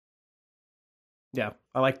yeah,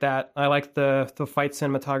 I like that. I like the fight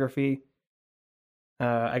cinematography.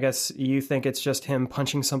 I guess you think it's just him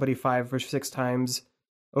punching somebody 5 or 6 times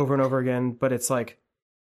over and over again, but it's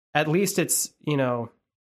at least it's,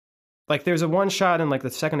 there's a one shot in the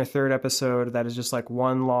second or third episode that is just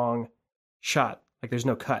one long shot. There's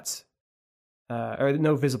no cuts, or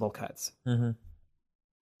no visible cuts. Mm-hmm.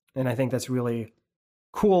 And I think that's really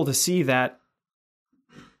cool to see that.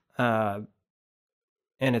 And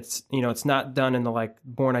it's, it's not done in the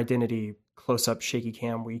Bourne Identity close-up shaky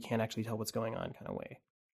cam where you can't actually tell what's going on kind of way.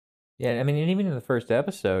 Yeah, I mean, and even in the first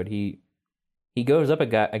episode, he goes up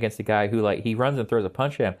against a guy who he runs and throws a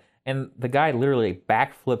punch at him, and the guy literally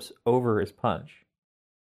backflips over his punch.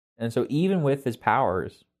 And so even with his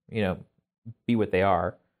powers, be what they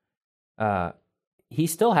are, he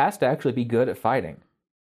still has to actually be good at fighting.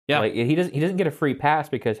 Yeah, he doesn't get a free pass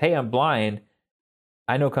because, hey, I'm blind,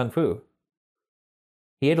 I know kung fu.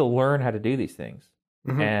 He had to learn how to do these things.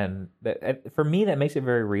 Mm-hmm. And that, for me, that makes it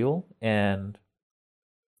very real. And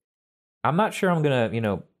I'm not sure I'm going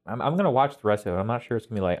to, I'm going to watch the rest of it. I'm not sure it's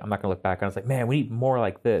going to be I'm not going to look back and it's man, we need more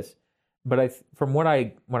like this. But from what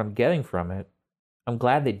I'm getting from it, I'm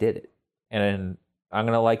glad they did it. And I'm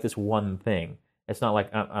going to like this one thing. It's not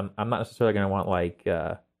I'm not necessarily going to want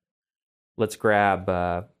let's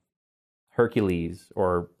grab Hercules,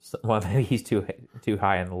 or maybe he's too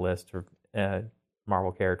high on the list for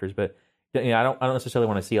Marvel characters, but I don't necessarily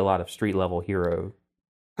want to see a lot of street level hero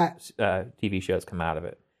TV shows come out of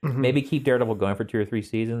it. Mm-hmm. Maybe keep Daredevil going for 2 or 3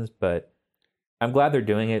 seasons, but I'm glad they're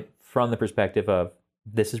doing it from the perspective of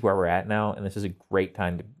this is where we're at now, and this is a great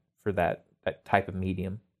time for that type of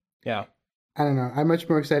medium. Yeah. I don't know. I'm much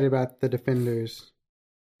more excited about The Defenders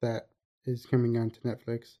that is coming on to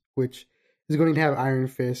Netflix, which is going to have Iron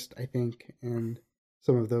Fist, I think, and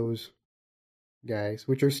some of those guys,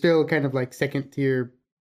 which are still kind of second tier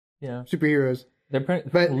superheroes. They're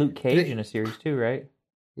putting Luke Cage in a series too, right?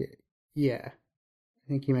 Yeah. I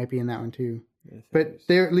think he might be in that one too. But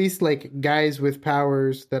they're at least guys with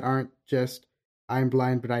powers that aren't just I'm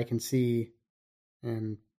blind but I can see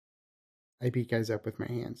and I beat guys up with my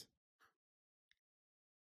hands.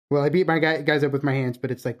 Well, I beat my guys up with my hands,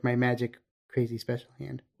 but it's my magic crazy special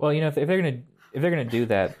hand. Well, if they're gonna do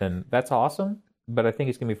that, then that's awesome. But I think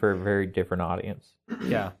it's gonna be for a very different audience.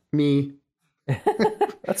 Yeah, me.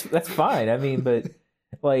 That's fine. I mean, but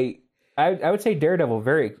I would say Daredevil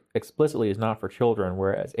very explicitly is not for children,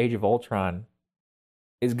 whereas Age of Ultron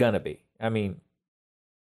is gonna be. I mean,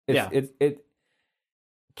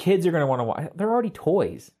 kids are gonna want to watch. They're already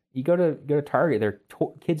toys. You go to Target, they're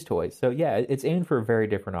kids' toys. So yeah, it's aimed for a very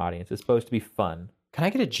different audience. It's supposed to be fun. Can I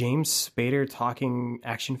get a James Spader talking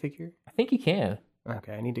action figure? I think you can.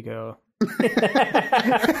 Okay, I need to go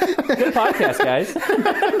Good podcast, guys.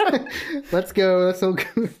 Let's go.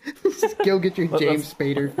 Let's go get your James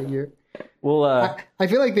Spader figure. We'll I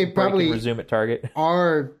feel like they break probably and resume at Target.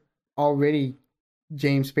 are already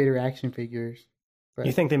James Spader action figures. But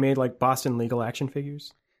You think they made like Boston Legal action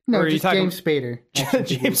figures? no, or are you just talking- James Spader. action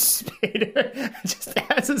figures. James Spader just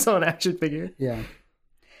has his own action figure. Yeah.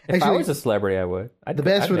 If I Actually, was a celebrity, I would. the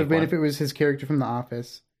best would have been if it was his character from The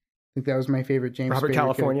Office. I think that was my favorite James Robert Spader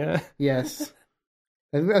California. character. Yes.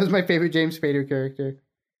 That was my favorite James Spader character.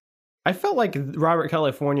 I felt like Robert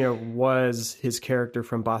California was his character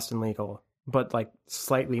from Boston Legal, but like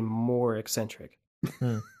slightly more eccentric.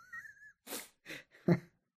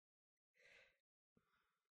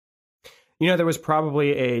 You know, there was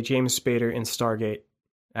probably a James Spader in Stargate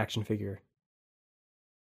action figure.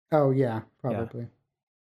 Oh, yeah, probably.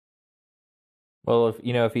 Well,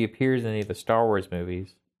 if he appears in any of the Star Wars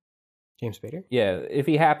movies, James Spader? yeah, if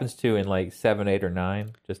he happens to in like 7, 8, or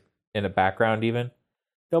 9, just in the background even,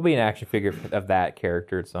 there'll be an action figure of that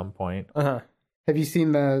character at some point. Uh-huh. Have you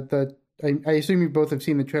seen I assume you both have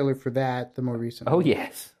seen the trailer for that, the more recent Oh one.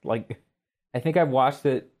 yes, like I think I've watched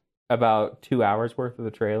it about 2 hours worth of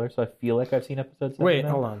the trailer, so I feel like I've seen episodes. Wait,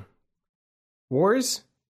 hold on. Wars?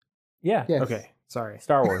 Yeah, Yes. Okay, sorry.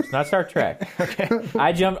 Star Wars, not Star Trek. Okay.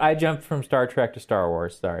 I jumped from Star Trek to Star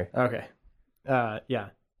Wars. Sorry. Okay. Yeah.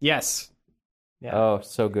 Yes. Yeah. Oh,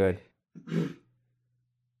 so good.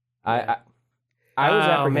 I was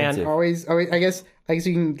Oh, man. apprehensive. Always, I guess you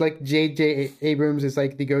can, like, J.J. Abrams is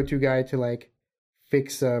like the go-to guy to like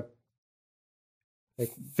fix a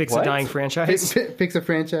Fix What? a dying franchise? fix a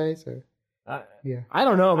franchise. Or, I, yeah, I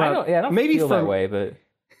don't know I about don't maybe feel that from way, but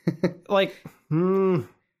like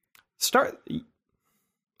start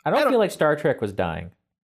I don't feel like Star Trek was dying.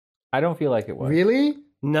 I don't feel like it was. really?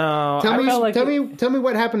 no. Tell me, felt like tell me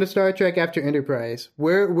what happened to Star Trek after Enterprise.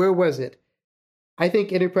 Where was it? I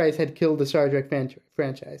think Enterprise had killed the Star Trek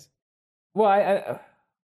franchise. Well,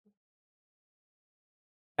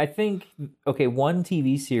 I think one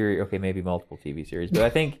TV series, maybe multiple TV series, but I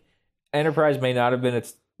think Enterprise may not have been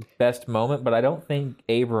its best moment, but I don't think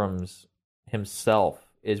Abrams himself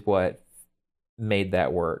is what made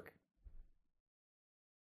that work.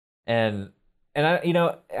 And he's not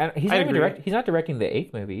agree. he's not directing the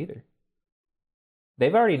 8th movie either.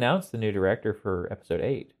 They've already announced the new director for episode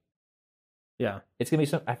 8. Yeah. It's gonna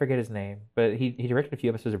be I forget his name, but he directed a few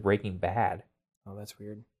episodes of Breaking Bad. Oh, that's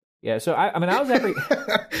weird. Yeah, so I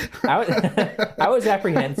was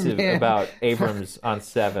apprehensive Man. about Abrams on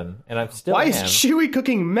 7, and I'm still Why am. is Chewie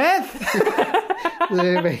cooking meth?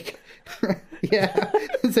 Yeah,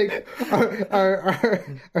 it's like are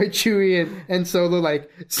Chewie and Solo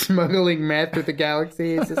like smuggling meth through the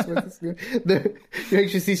galaxy? Is this what this you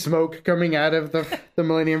actually see smoke coming out of the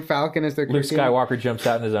Millennium Falcon as they're Luke cooking? Skywalker jumps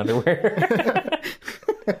out in his underwear.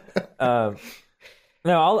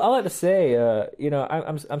 No, I'll have to say,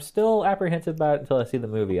 I'm still apprehensive about it until I see the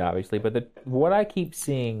movie, obviously. But what I keep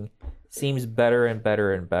seeing seems better and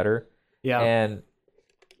better and better. Yeah. And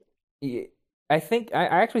I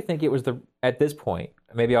actually think it was at this point.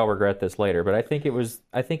 Maybe I'll regret this later, but I think it was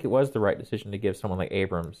the right decision to give someone like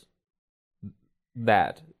Abrams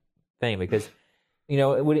that thing, because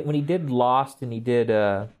when he did Lost and he did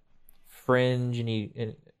Fringe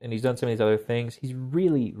and he's done some of these other things, he's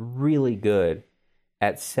really, really good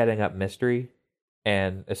at setting up mystery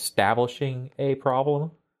and establishing a problem.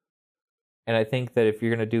 And I think that if you're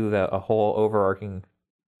going to do a whole overarching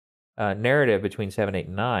narrative between 7, 8,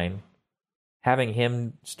 and 9, having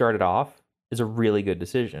him start it off is a really good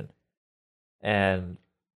decision. And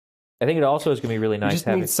I think it also is going to be really You nice just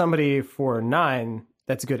having... need somebody for 9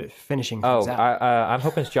 that's good at finishing things out. I'm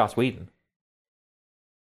hoping it's Joss Whedon.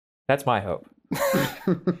 That's my hope.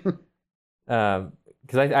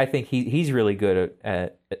 Because I think he's really good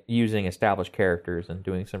at using established characters and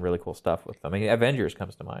doing some really cool stuff with them. I mean, Avengers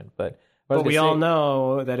comes to mind, but we all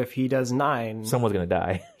know that if he does 9, someone's going to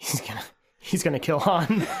die. he's gonna kill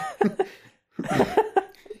Han.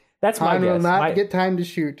 That's my Han guess. will not get time to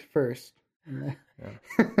shoot first.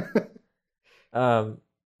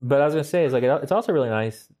 But I was going to say, it's also really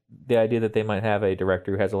nice, the idea that they might have a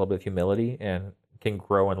director who has a little bit of humility and can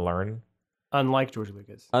grow and learn. Unlike George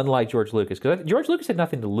Lucas. Unlike George Lucas. Because George Lucas had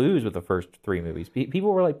nothing to lose with the first 3 movies.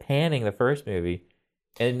 People were panning the first movie.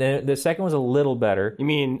 And then the second was a little better. You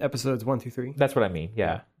mean episodes 1 through 3? That's what I mean,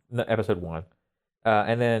 yeah. No, episode 1.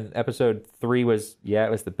 And then episode 3 was,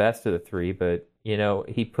 it was the best of the 3, but,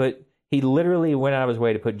 he literally went out of his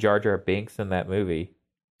way to put Jar Jar Binks in that movie.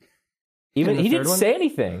 Even he didn't say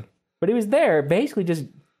anything, but he was there basically just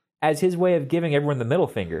as his way of giving everyone the middle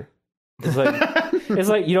finger. It's like, It's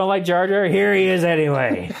like, you don't like Jar Jar? Here he is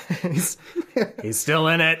anyway. He's still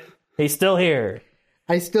in it. He's still here.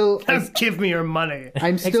 Give me your money.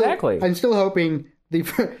 I'm still Exactly. I'm still hoping the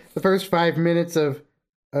first 5 minutes of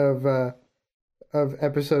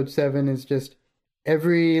episode 7 is just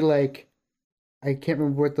every like I can't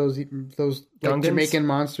remember what those like, Gungans? Jamaican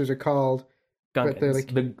monsters are called. But they're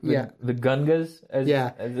Gungans. like The Gungas?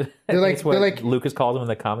 Yeah. They're like- what they're like- Lucas calls them in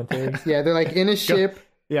the commentary. yeah, they're like in a ship.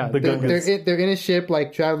 Yeah, The Gungans. They're in a ship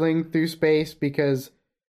like traveling through space because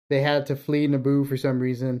they had to flee Naboo for some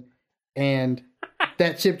reason, and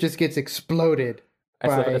that ship just gets exploded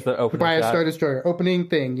That's the opening by a shot. Star Destroyer. Opening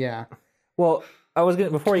thing, yeah. Well, I was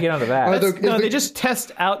gonna before you get onto that. Although- They just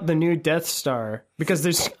test out the new Death Star because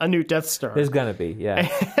there's a new Death Star. There's gonna be, yeah.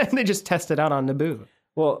 And they just test it out on Naboo.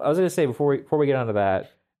 Well, I was gonna say before we get onto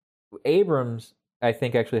that, Abrams, I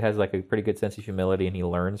think, actually has like a pretty good sense of humility, and he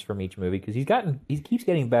learns from each movie because he keeps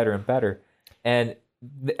getting better and better, and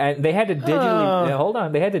they had to digitally hold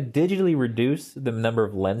on, they had to digitally reduce the number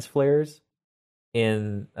of lens flares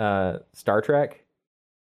in Star Trek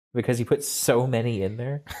because he put so many in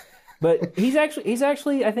there. But he's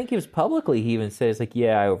actually I think he even says like,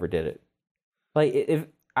 yeah, I overdid it. Like, if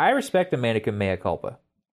I respect a man who can mea culpa.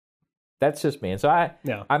 That's just me, and so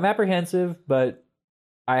I'm apprehensive, but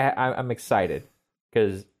I'm excited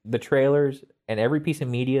because the trailers and every piece of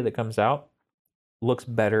media that comes out looks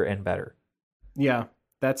better and better. Yeah,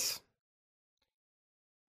 that's.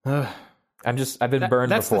 I've been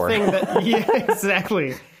burned that's before. That's the thing that. Yeah,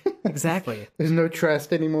 exactly. There's no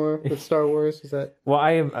trust anymore with Star Wars. Is that? Well,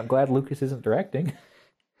 I'm glad Lucas isn't directing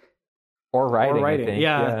or writing. I think.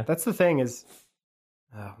 Yeah, that's the thing. Is,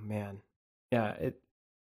 oh man, yeah.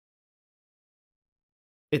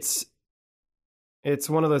 It's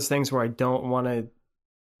one of those things where I don't want to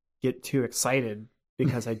get too excited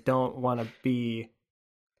because I don't want to be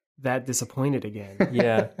that disappointed again.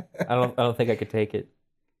 Yeah. I don't think I could take it.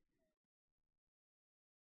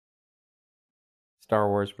 Star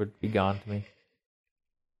Wars would be gone to me. I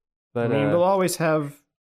But mean, we'll always have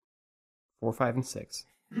 4, 5, and 6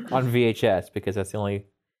 on VHS because that's the only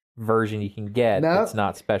version you can get No. that's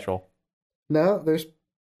not special. No, there's.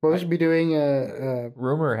 Well, we should be doing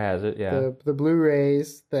Rumor has it, yeah. the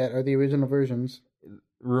Blu-rays that are the original versions.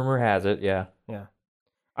 Rumor has it, yeah. Yeah,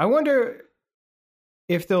 I wonder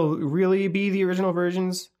if they'll really be the original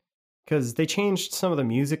versions because they changed some of the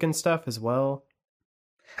music and stuff as well.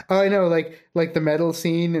 Oh, I know, like the metal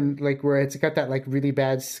scene and like where it's got that like really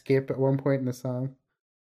bad skip at one point in the song.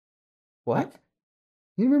 What?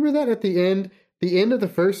 You remember that at the end of the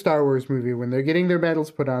first Star Wars movie when they're getting their medals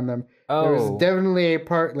put on them? Oh. There was definitely a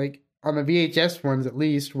part, like on the VHS ones at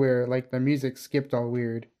least, where like the music skipped all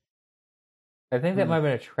weird. I think that might have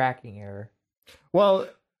been a tracking error. Well,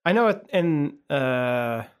 I know at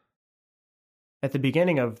the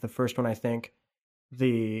beginning of the first one, I think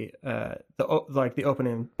the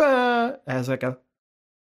opening has like a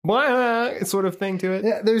sort of thing to it.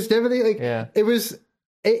 Yeah, there's definitely like Yeah. it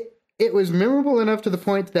was memorable enough to the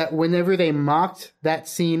point that whenever they mocked that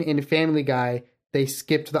scene in Family Guy, they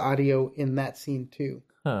skipped the audio in that scene too.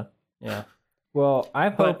 Huh. Yeah. Well,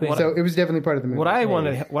 I'm But hoping. So it was definitely part of the movie.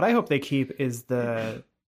 What I hope they keep is the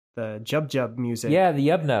Jub Jub music. Yeah, the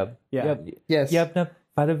Yub Nub. Yeah. Yes. Yub Nub.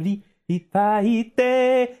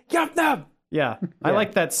 Yub Nub. Yeah. I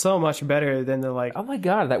like that so much better than the like. Oh my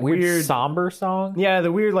god, that weird somber song. Yeah,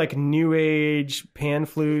 the weird like new age pan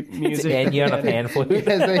flute It's music. Enya on a pan flute.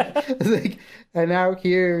 It's like, and now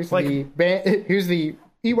here's Like- the band. Here's the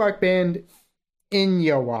Ewok band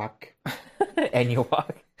Inyawak.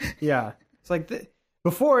 Enya. Yeah, it's like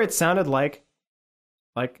before it sounded like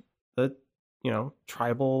the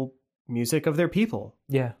tribal music of their people,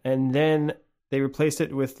 Yeah. and then they replaced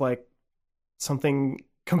it with like something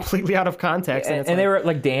completely out of context, And, it's they like- were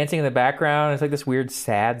like dancing in the background. It's like this weird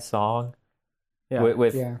sad song yeah,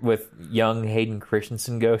 with young Hayden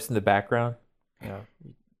Christensen ghost in the background. yeah.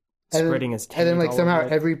 And Spreading his taint And then like all somehow over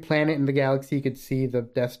it. every planet in the galaxy could see the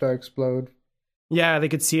Death Star explode. Yeah, they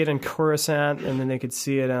could see it in Coruscant, and then they could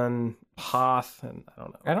see it on Hoth, and I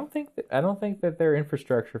don't know. I don't think that their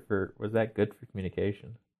infrastructure was that good for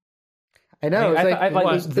communication. I know. It's I like, thought,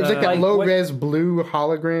 like, there's like that like, low what- res blue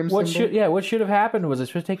hologram What symbol. should have happened was it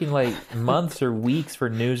should have taken like months or weeks for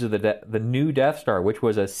news of the new Death Star, which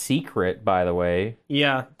was a secret, by the way,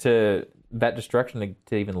 Yeah, to that destruction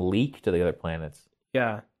to even leak to the other planets.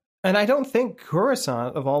 yeah. And I don't think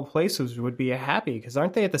Coruscant, of all places, would be happy, because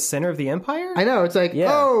aren't they at the center of the Empire? I know. It's like,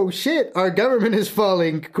 Yeah. oh shit, our government is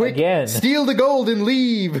falling. Quick, Again. steal the gold and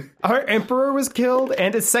leave. Our Emperor was killed,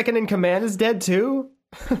 and his second in command is dead too.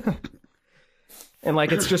 And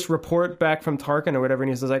like it's just report back from Tarkin or whatever,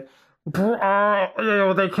 and he's just like,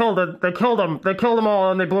 They killed it. They killed them. They killed them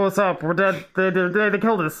all, and they blew us up. We're dead. They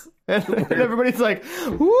killed us. And everybody's like,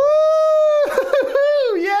 woo!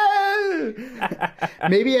 Yeah!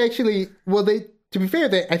 Maybe actually, well, to be fair,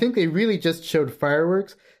 I think they really just showed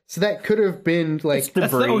fireworks, so that could have been like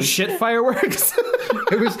That's the Debris. oh shit fireworks.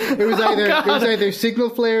 it was either signal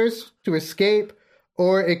flares to escape,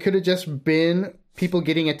 or it could have just been people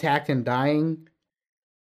getting attacked and dying.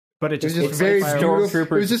 But it It was just just very like beautiful.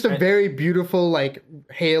 Stormtroopers. It was just a very beautiful like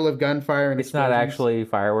hail of gunfire and It's not explosions. actually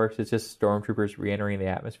fireworks. It's just stormtroopers re-entering the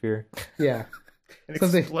atmosphere. Yeah. and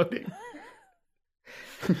something- exploding.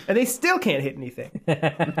 And they still can't hit anything.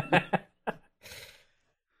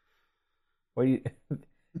 What do you?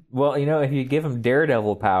 Well, if you give them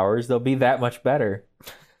Daredevil powers, they'll be that much better.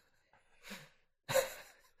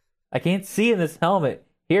 I can't see in this helmet.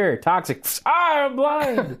 Here, toxic. Ah, I'm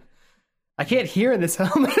blind. I can't hear in this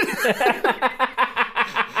helmet.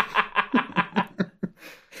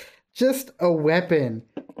 Just a weapon.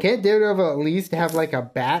 Can't Daredevil at least have like a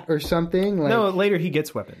bat or something? Like, No, later he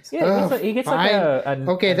gets weapons. Yeah, he gets like fine.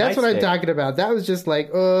 a Okay, that's what I'm nightstick. talking about. That was just like,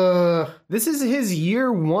 ugh. This is his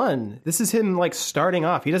year one. This is him like starting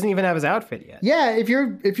off. He doesn't even have his outfit yet. Yeah, if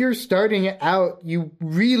you're starting out, you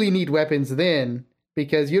really need weapons then,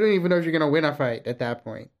 because you don't even know if you're gonna win a fight at that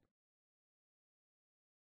point.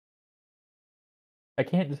 I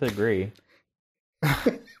can't disagree.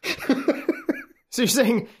 So you're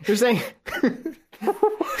saying you're saying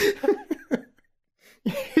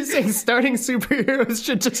starting superheroes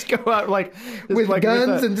should just go out like With like,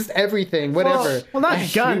 guns a- and just everything, whatever. Well,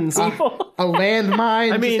 not guns. People. A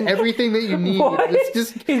landmine, I mean- just everything that you need. What? It's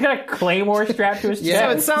just He's got a claymore strapped to his Yeah.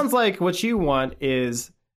 So chest. it sounds like what you want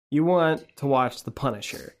is you want to watch The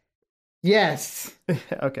Punisher. yes.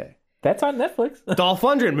 Okay. That's on Netflix. Dolph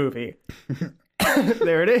Lundgren movie.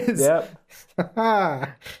 There it is. Yep.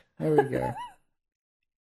 Ah, there we go.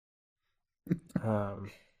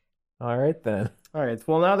 All right then. All right.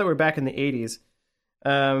 Well, now that we're back in the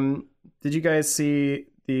 80s, did you guys see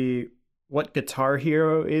what Guitar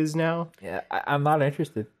Hero is now? Yeah, I'm not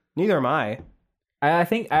interested. Neither am I. I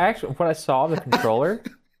think when I saw the controller,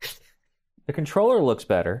 the controller looks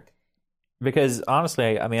better because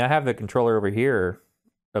honestly, I mean, I have the controller over here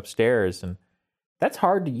upstairs, and that's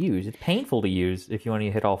hard to use. It's painful to use if you want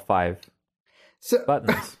to hit all 5 So,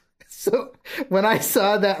 buttons. so when I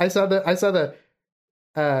saw that, I saw the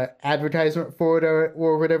advertisement for it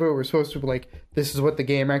or whatever. It was supposed to be like, this is what the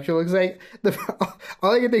game actually looks like.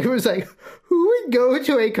 All I could think of was like, who would go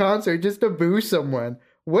to a concert just to boo someone?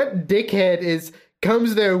 What dickhead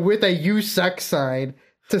comes there with a "you suck" sign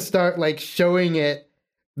to start like showing it?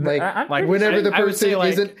 Like I'm Like, whenever the I would say, person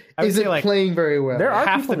like- isn't I would say, like, playing very well. there are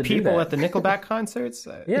Half people the that do people that. at the Nickelback concerts.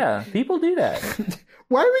 Yeah, people do that.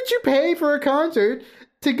 Why would you pay for a concert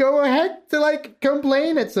to go ahead to like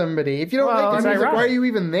complain at somebody if you don't Well, like it's the music? Why are ironic. you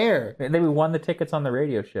even there? They won the tickets on the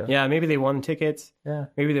radio show. Yeah, maybe they won tickets. Yeah.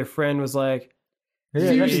 Maybe their friend was like,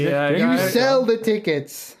 Yeah, You- that's- yeah, that's- You Yeah. sell the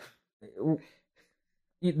tickets.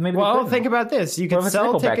 Maybe they well, couldn't. think about this. You What could if it's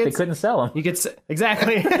sell Nickelback? They tickets. couldn't sell them. You could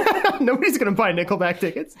exactly. Nobody's gonna buy Nickelback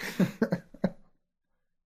tickets.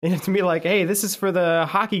 You have to be like, "Hey, this is for the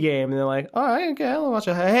hockey game," and they're like, "Oh, okay, I'll watch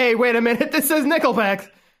it." Hey, wait a minute, this says Nickelback.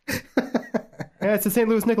 Yeah, it's the St.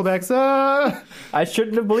 Louis Nickelbacks. I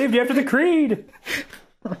shouldn't have believed you after the Creed.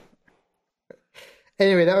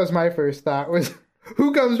 Anyway, that was my first thought. Was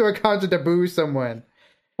who comes to a concert to boo someone?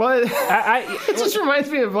 What? I It just reminds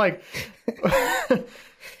me of like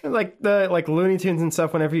like Looney Tunes and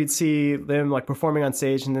stuff. Whenever you'd see them like performing on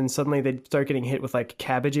stage, and then suddenly they'd start getting hit with like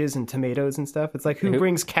cabbages and tomatoes and stuff. It's like who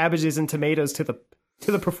brings cabbages and tomatoes to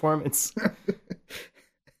the performance?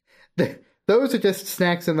 Those are just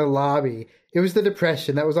snacks in the lobby. It was the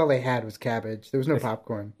Depression. That was all they had was cabbage. There was no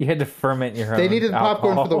popcorn. you had to ferment your own. They needed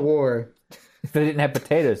popcorn for the alcohol. war. They didn't have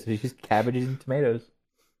potatoes. It's just cabbages and tomatoes.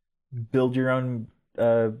 Build your own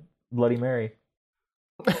Bloody Mary.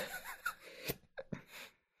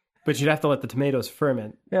 But you'd have to let the tomatoes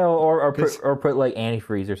ferment. Yeah, or put like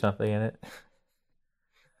antifreeze or something in it.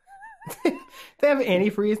 They have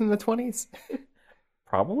antifreeze in the 20s.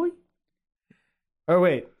 Probably. Oh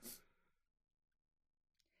wait,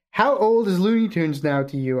 How old is Looney Tunes now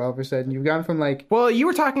to you? All of a sudden, you've gone from like well, you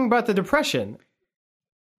were talking about the Depression,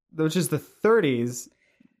 which is the 30s.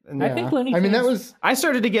 And I think Looney I mean, that Tunes- was I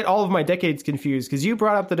started to get all of my decades confused because you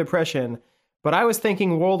brought up the Depression, but I was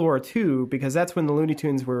thinking World War II because that's when the Looney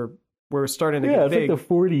Tunes were starting to get big.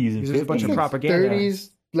 40s and There's a bunch of 50s. propaganda. 30s,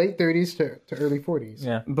 late 30s to early 40s.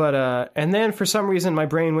 Yeah. But and then for some reason my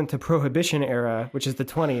brain went to Prohibition era, which is the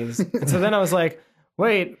 20s, and so then I was like,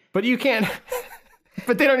 wait, but you can't.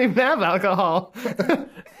 But they don't even have alcohol.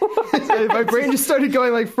 My brain just started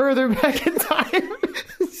going like further back in time.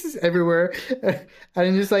 It's just everywhere. And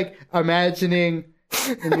I'm just like imagining,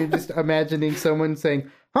 and you're just imagining someone saying,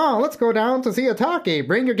 "Oh, let's go down to see a talkie.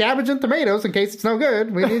 Bring your cabbage and tomatoes in case it's no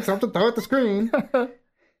good. We need something to throw at the screen."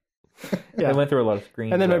 I went through a lot of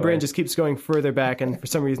screens. And then my that brain way. just keeps going further back, and for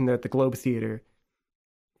some reason they're at the Globe Theater,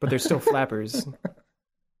 but they're still flappers.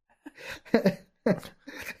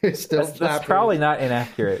 It's still That's probably not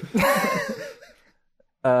inaccurate.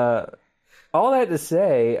 All that to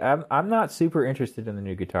say, I'm not super interested in the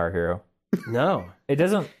new Guitar Hero. No, It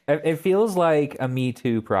doesn't. It feels like a Me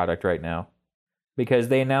Too product right now, because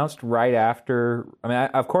they announced right after. I mean,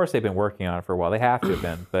 of course they've been working on it for a while. They have to have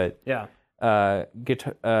been, but yeah,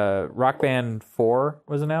 Rock Band 4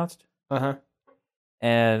 was announced,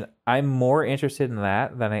 and I'm more interested in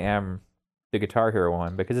that than I am the Guitar Hero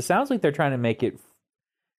one, because it sounds like they're trying to make it.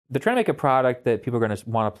 They're trying to make a product that people are going to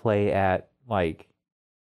want to play at like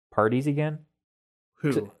parties again.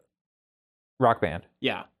 Who? Rock Band.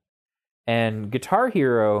 Yeah, And Guitar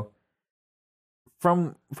Hero,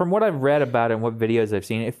 from what I've read about it and what videos I've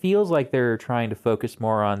seen, it feels like they're trying to focus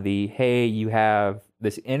more on the, hey, you have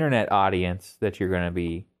this internet audience that you're going to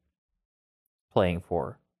be playing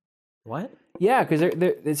for. what? Yeah, because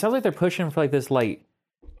it sounds like they're pushing for like this like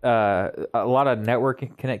a lot of network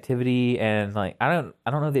connectivity, and like I don't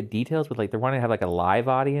know the details, but like they're wanting to have like a live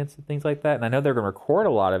audience and things like that. And I know they're going to record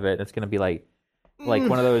a lot of it. And it's going to be like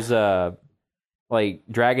one of those like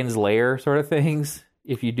Dragon's Lair sort of things.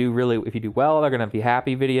 If you do well, they're going to be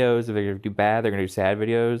happy videos. If they do bad, they're going to do sad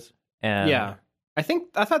videos. And Yeah,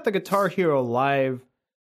 I thought the Guitar Hero live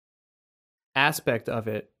aspect of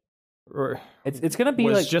it, or it's going to be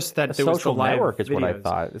was like just that a there was the social live network is what I videos.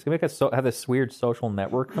 thought. It's going to have this weird social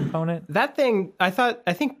network component. That thing, I thought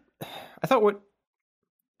the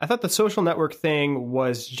social network thing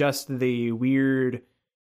was just the weird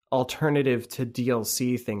alternative to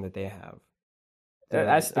DLC thing that they have. I'm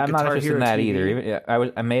not Guitar interested Hero in that TV.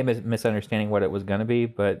 either. I may be misunderstanding what it was going to be,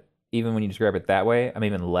 but even when you describe it that way, I'm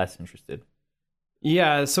even less interested.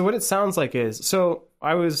 Yeah, so what it sounds like is, so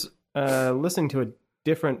I was listening to a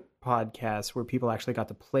different podcast where people actually got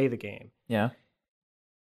to play the game. Yeah.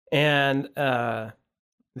 And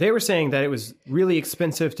they were saying that it was really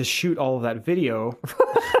expensive to shoot all of that video,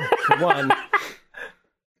 for one,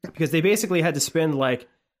 because they basically had to spend like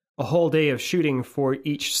a whole day of shooting for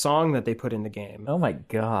each song that they put in the game. Oh my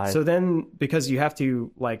god. So then, because you have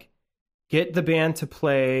to like get the band to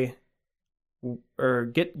play, or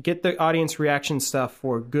get the audience reaction stuff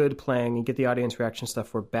for good playing and get the audience reaction stuff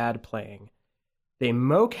for bad playing, they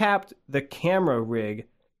mocapped the camera rig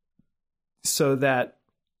so that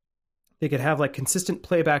they could have like consistent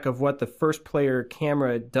playback of what the first player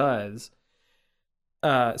camera does,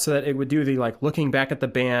 so that it would do the like looking back at the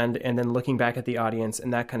band and then looking back at the audience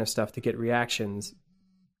and that kind of stuff to get reactions.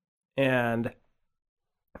 And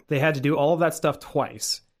they had to do all of that stuff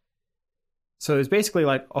twice. So it was basically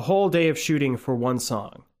like a whole day of shooting for one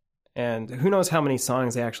song. And who knows how many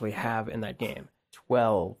songs they actually have in that game.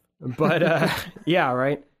 12. But yeah,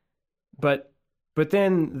 right. But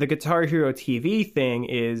then the Guitar Hero TV thing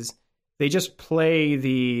is they just play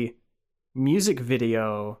the music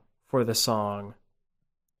video for the song,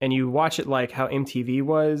 and you watch it like how MTV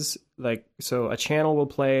was. Like, so a channel will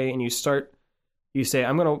play, and you say,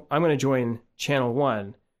 I'm gonna join channel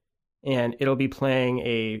 1, and it'll be playing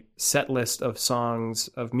a set list of songs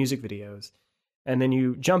of music videos, and then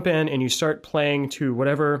you jump in and you start playing to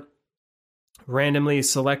whatever randomly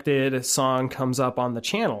selected song comes up on the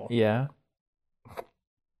channel. Yeah.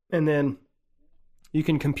 And then you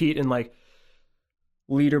can compete in like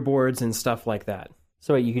leaderboards and stuff like that.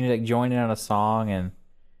 So you can like join in on a song, and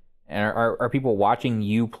are people watching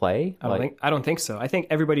you play? I don't think so. I think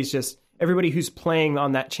everybody who's playing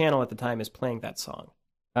on that channel at the time is playing that song.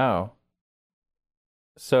 Oh.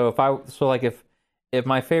 So if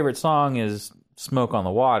my favorite song is Smoke on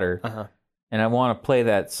the Water, and I want to play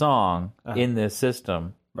that song in this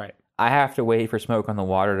system, Right. I have to wait for Smoke on the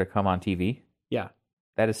Water to come on TV? Yeah.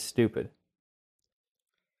 That is stupid.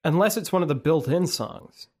 Unless it's one of the built-in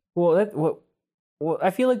songs. Well, I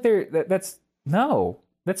feel like that still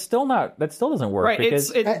doesn't work. Right.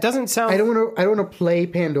 Because It doesn't sound. I don't want to play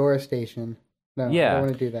Pandora Station. No, Yeah. I don't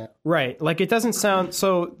want to do that. Right. Like, it doesn't sound...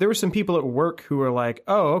 So there were some people at work who were like,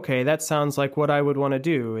 oh, okay, that sounds like what I would want to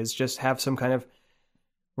do, is just have some kind of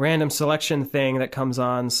random selection thing that comes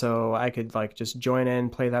on so I could, like, just join in,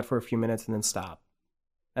 play that for a few minutes, and then stop.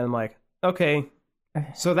 And I'm like, okay,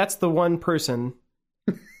 so that's the one person.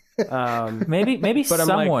 maybe But I'm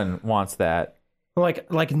someone wants that.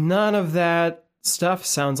 Like none of that stuff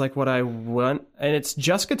sounds like what I want. And it's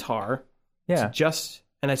just guitar. Yeah. It's just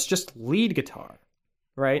and it's just lead guitar,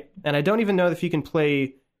 right? And I don't even know if you can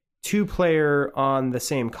play 2-player on the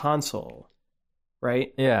same console,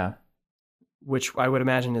 right? Yeah. Which I would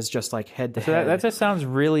imagine is just like head to So head. that just sounds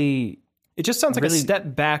really. It just sounds like really- a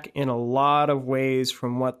step back in a lot of ways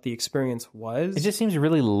from what the experience was. It just seems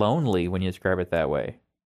really lonely when you describe it that way.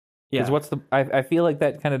 yeah. Because I feel like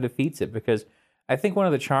that kind of defeats it, because I think one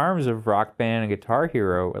of the charms of Rock Band and Guitar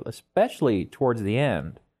Hero, especially towards the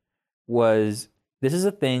end, was this is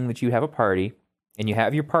a thing that you have a party and you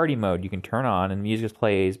have your party mode you can turn on and music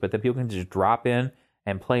plays, but then people can just drop in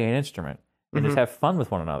and play an instrument and just have fun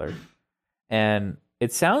with one another. And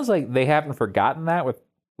it sounds like they haven't forgotten that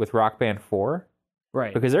with Rock Band 4,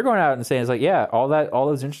 right. because they're going out and saying, it's like, yeah, all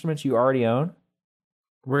those instruments you already own,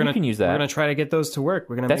 you can use that. We're gonna try to get those to work.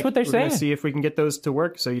 That's what they're We're gonna saying. see if we can get those to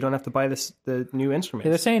work, so you don't have to buy the new instruments.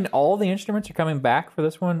 They're saying all the instruments are coming back for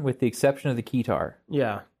this one, with the exception of the keytar.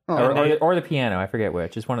 Yeah, Oh, Or the piano. I forget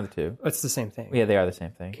which. It's one of the two. it's the same thing. Yeah, they are the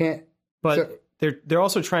same thing. can't. But So- they're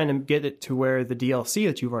also trying to get it to where the DLC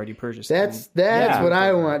that you've already purchased. That's Yeah. what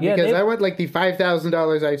I want, Yeah, because they- I want like the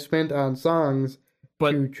 $5,000 I spent on songs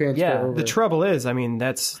But to transfer yeah, over. the trouble is, I mean,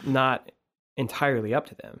 that's not entirely up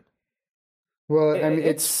to them. Well, I mean,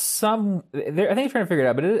 It's some. I think they're trying to figure it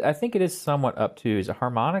out, but I think it is somewhat up to. Is it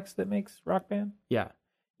Harmonix that makes Rock Band? Yeah,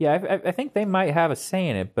 Yeah, I think they might have a say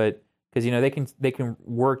in it, but because they can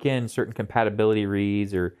work in certain compatibility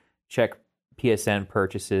reads or check PSN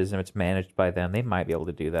purchases, and if it's managed by them, they might be able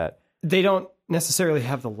to do that. they don't necessarily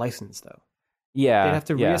have the license though. Yeah, They'd have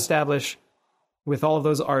to yeah. reestablish with all of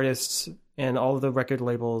those artists and all of the record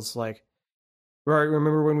labels. Like, right?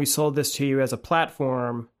 Remember when we sold this to you as a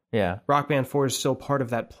platform? Yeah, Rock Band 4 is still part of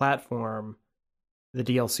that platform. The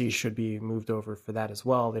DLC should be moved over for that as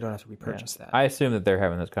well. They don't have to repurchase that. I assume that they're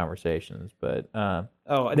having those conversations, but oh,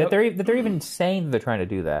 that they're even saying that they're trying to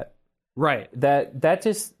do that. right. That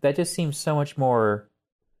just seems so much more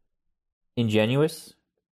ingenuous,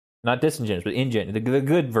 not disingenuous, but the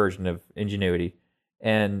good version of ingenuity.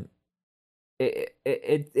 And it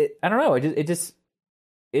I don't know.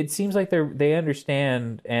 It seems like they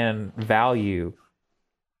understand and value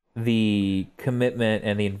the commitment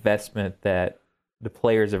and the investment that the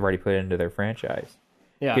players have already put into their franchise.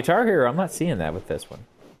 Yeah. Guitar Hero, I'm not seeing that with this one.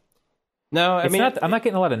 No, I mean, I'm not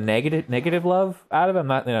getting a lot of negative love out of it. I'm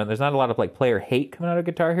not, there's not a lot of like player hate coming out of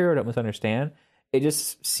Guitar Hero. I don't misunderstand. It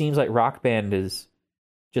just seems like Rock Band is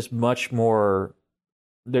just much more.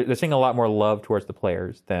 They're seeing a lot more love towards the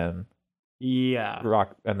players than yeah.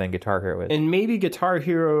 than Guitar Hero is. And maybe Guitar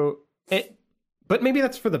Hero, but maybe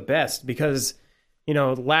that's for the best, because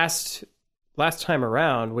last time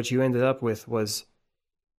around, what you ended up with was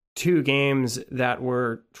 2 games that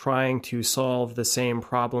were trying to solve the same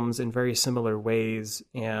problems in very similar ways,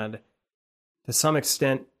 and to some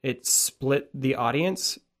extent, it split the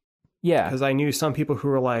audience. Yeah, Because I knew some people who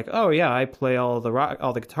were like, "Oh yeah, I play all the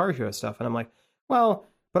Guitar Hero stuff," and I'm like, "Well,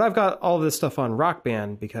 but I've got all this stuff on Rock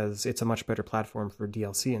Band because it's a much better platform for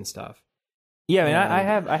DLC and stuff." yeah. I mean,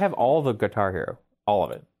 and- I have all the Guitar Hero, all of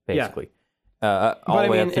it, basically. All But the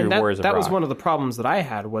way up through and Warriors of that was Rock. one of the problems that I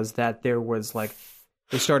had, was that there was like,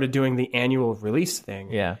 they started doing the annual release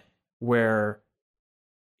thing, Yeah, where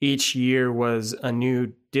each year was a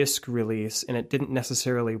new disc release, and it didn't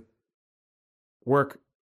necessarily work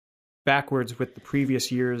backwards with the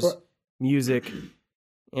previous year's Well- music.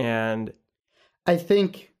 And I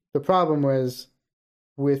think the problem was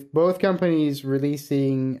with both companies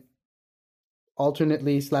releasing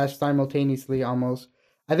alternately / simultaneously almost.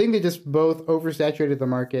 I think they just both oversaturated the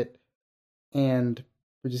market, and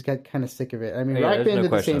we just got kind of sick of it. I mean, Yeah, Rock there's Band no did the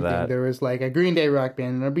question same of thing. that. There was like a Green Day Rock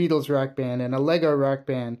Band and a Beatles Rock Band and a Lego Rock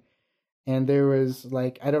Band, and there was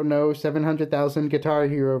like, I don't know, 700,000 Guitar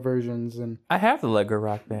Hero versions, and I have the Lego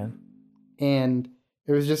Rock Band. it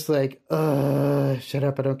was just like, shut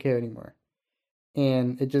up, I don't care anymore.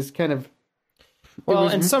 And it just kind of well,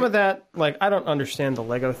 was- and some of that, like, I don't understand the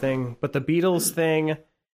Lego thing, but the Beatles thing,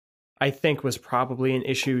 I think, was probably an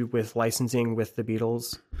issue with licensing with the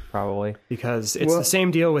Beatles, Probably. because it's Well- the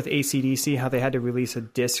same deal with AC/DC, how they had to release a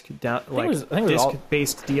disc down, like I think it was all-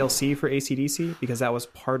 disc-based DLC for AC/DC, because that was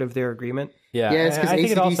part of their agreement. Yeah, yeah, it's I because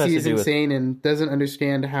think it also has AC/DC to is do with insane and doesn't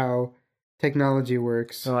understand how technology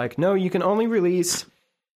works. So like, no, you can only release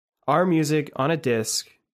our music on a disc,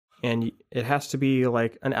 and it has to be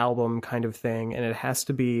like an album kind of thing, and it has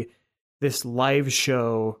to be this live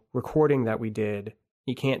show recording that we did.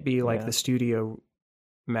 You can't be like Yeah. the studio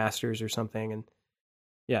masters or something. And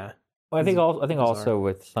yeah, Well, I think Bizarre. also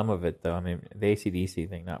with some of it though. I mean, the AC/DC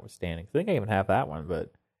thing notwithstanding, 'cause I think I even have that one.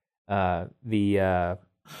 But the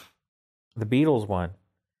Beatles one.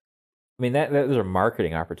 I mean, that was a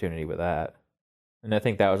marketing opportunity with that. And I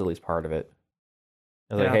think that was at least part of it.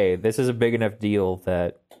 I was Yeah. like, hey, this is a big enough deal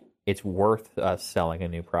that it's worth us selling a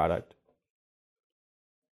new product.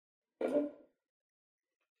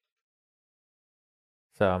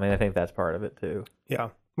 So, I mean, I think that's part of it too. Yeah.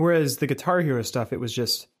 Whereas the Guitar Hero stuff, it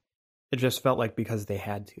just felt like because they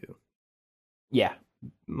had to, Yeah.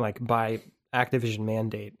 like by Activision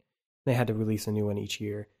mandate, they had to release a new one each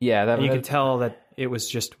year. Yeah. And you could tell that it was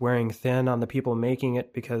just wearing thin on the people making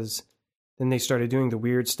it, because then they started doing the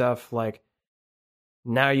weird stuff like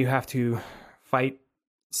now you have to fight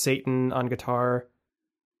Satan on guitar,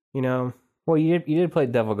 you know? Well, you did play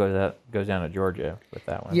Devil Goes Down to Georgia with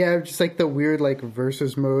that one. Yeah, just like the weird like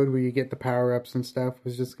versus mode where you get the power ups and stuff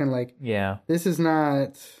was just kind of like, Yeah. this is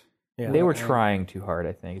not. Yeah. They were trying too hard,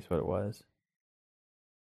 I think, is what it was.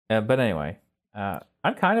 But anyway, I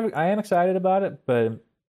am excited about it, but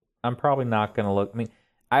I'm probably not going to look. I mean,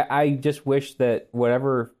 I just wish that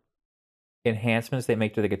whatever enhancements they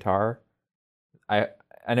make to the guitar,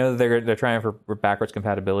 I know that they're trying for backwards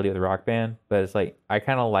compatibility with the Rock Band, but it's like I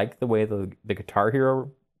kind of like the way the Guitar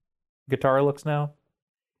Hero guitar looks now,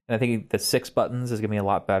 and I think the 6 buttons is going to be a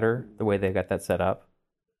lot better the way they got that set up.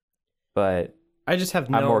 But I just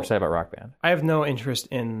have I'm more excited about Rock Band. I have no interest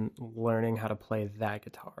in learning how to play that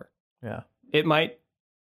guitar. Yeah. It might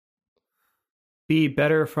be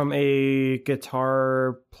better from a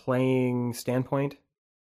guitar playing standpoint.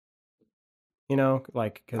 You know,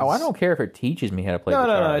 like... Oh, I don't care if it teaches me how to play No,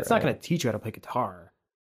 guitar. no, it's not going to teach you how to play guitar.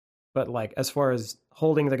 But like, as far as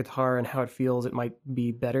holding the guitar and how it feels, it might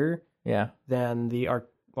be better Yeah. than the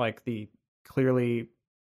clearly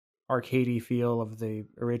arcadey feel of the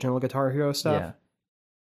original Guitar Hero stuff. Yeah.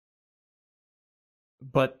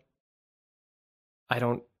 But I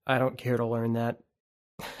don't care to learn that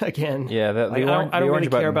again. Yeah, Like, I don't really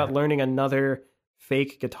care about learning another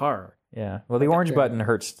fake guitar. Yeah, well, the orange button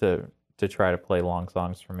hurts to try to play long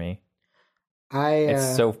songs for me.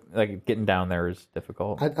 It's so like getting down there is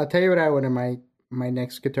difficult. I'll tell you what I want in my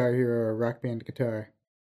next Guitar Hero or Rock Band guitar,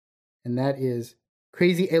 and that is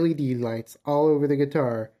crazy LED lights all over the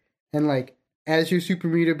guitar, and like as your super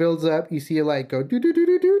meter builds up, you see a light go do do do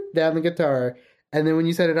do do down the guitar. And then when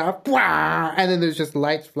you set it off, wah, and then there's just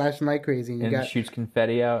lights flashing like crazy. And it shoots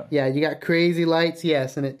confetti out. Yeah, you got crazy lights,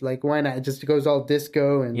 yes, and it like why not? It just goes all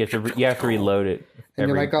disco and You have to reload it. and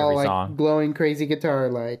you're like all like song. glowing crazy guitar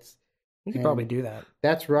lights. You could And probably do that.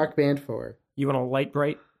 That's Rock Band 4. You want a light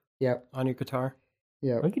bright Yep, on your guitar?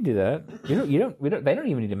 yep. We could do that. They don't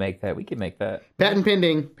even need to make that. We could make that. Patent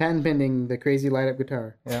pending. The crazy light up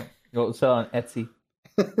guitar. Yeah, we'll sell on Etsy.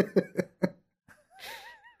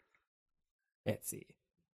 Etsy.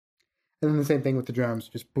 And then the same thing with the drums.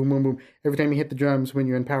 Just boom, boom, boom. Every time you hit the drums when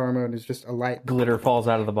you're in power mode, it's just a light. Glitter falls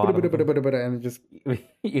out of the bottom. And it just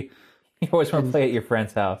You always want to play at your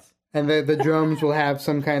friend's house. and the drums will have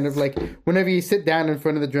some kind of like whenever you sit down in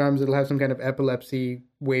front of the drums, it'll have some kind of epilepsy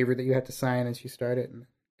waiver that you have to sign as you start it, and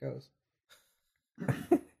it goes.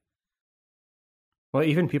 Well,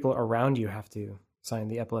 even people around you have to sign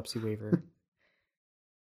the epilepsy waiver.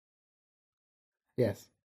 Yes.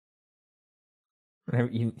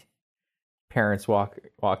 Whenever parents walk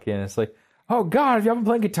in, it's like, oh God, have you been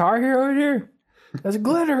playing Guitar Hero in here? There's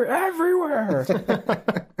glitter everywhere.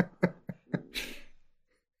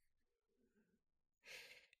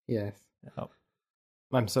 Yes. Oh.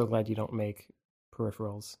 I'm so glad you don't make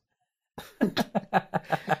peripherals.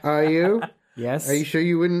 Are you? Yes. Are you sure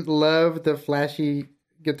you wouldn't love the flashy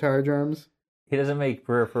guitar drums? He doesn't make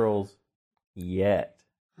peripherals yet.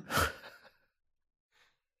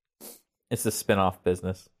 It's a spin-off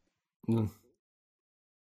business. Mm.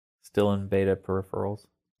 Still in beta peripherals.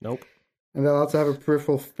 Nope. And they'll also have a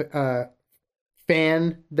peripheral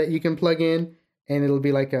fan that you can plug in, and it'll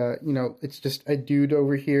be like it's just a dude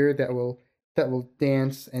over here that will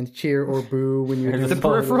dance and cheer or boo when you're doing The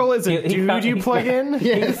peripheral is a dude you plug in?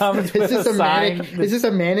 Yes, comes with it's just a sign It's just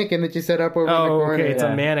a mannequin that you set up over in the Oh, corner. okay. It's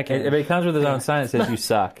a mannequin. It comes with his own sign that says you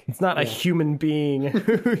suck. It's not a human being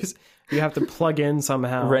who's you have to plug in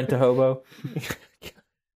somehow. Rent a hobo.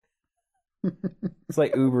 It's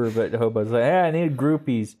like Uber, but hobo's like, hey, I need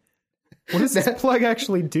groupies. What does this plug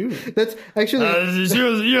actually do? That's actually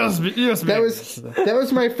yes, that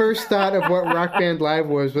was my first thought of what Rock Band Live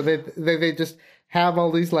was, where they just have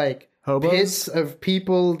all these like Hobos? pits of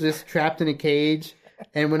people just trapped in a cage,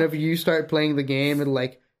 and whenever you start playing the game, it'll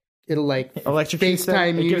electrocute them.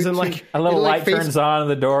 FaceTime It you. gives them to- like A little it'll, light turns on and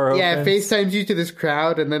the door opens. Yeah, FaceTimes you to this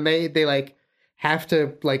crowd, and then they like have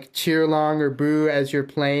to like cheer along or boo as you're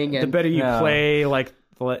playing. And the better you No. play, like,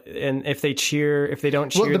 and if they don't cheer, the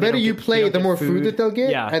they better don't you get- play, they don't the get more food that they'll get.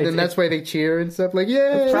 Yeah, and then that's why they cheer and stuff like,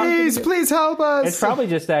 yeah, please help us. It's probably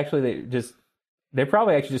just actually they just They're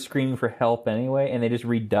probably actually just screaming for help anyway, and they just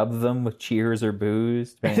redub them with cheers or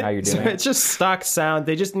boos, depending on how you're So doing it. it's just stock sound.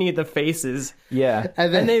 They just need the faces. Yeah.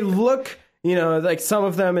 And then And they look, like some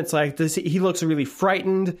of them, it's like this. He looks really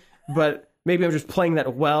frightened, but maybe I'm just playing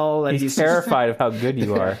that well. That He's terrified of how good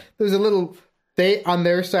you are. there's a little on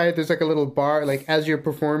their side. There's like a little bar. Like as you're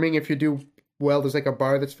performing, if you do well, there's like a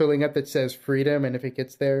bar that's filling up that says freedom, and if it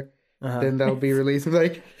gets there, then that'll be released.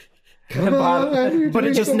 Like, come on, you're But it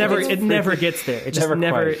doing just so never, well. it never gets there. It just Never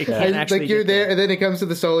never, quite, it yeah. can't And, actually like you're get there, and then it comes to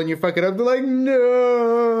the solo, and you fuck it up. They're like,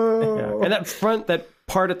 no. And that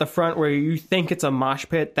part at the front where you think it's a mosh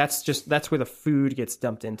pit, that's where the food gets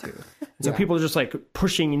dumped into. So people are just like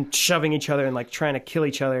pushing and shoving each other and like trying to kill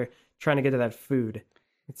each other, trying to get to that food.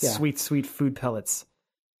 It's Yeah. sweet, sweet food pellets.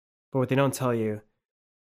 But what they don't tell you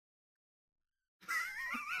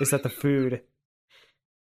is that the food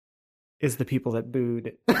is the people that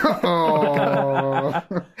booed. Oh.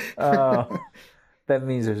 Oh, that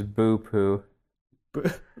means there's boo poo.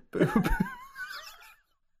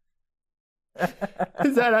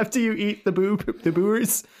 Is that after you eat the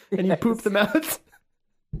booers and you poop them out?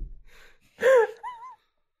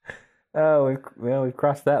 Oh, we've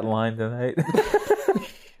crossed that line tonight.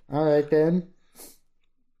 All right then.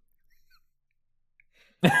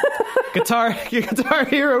 Guitar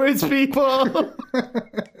Hero is people.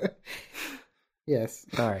 Yes.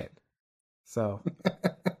 All right. So,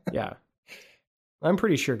 yeah. I'm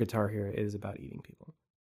pretty sure Guitar Hero is about eating people,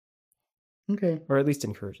 Okay. or at least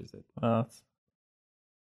encourages it, Well,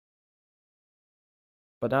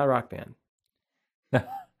 but not Rock Band.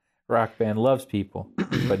 Rock Band loves people,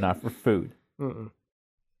 but not for food. Mm-mm.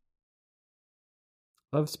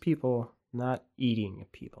 Loves people, not eating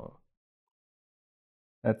people.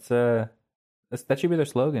 That should be their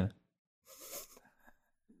slogan.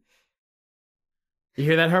 You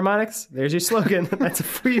hear that, Harmonix? There's your slogan. That's a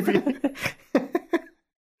freebie.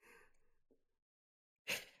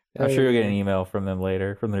 I'm sure you'll get an email from them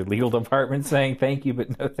later, from their legal department saying thank you,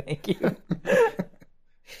 but no thank you.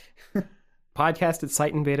 Podcast at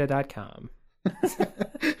siteandbeta.com.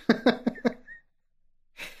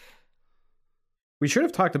 We should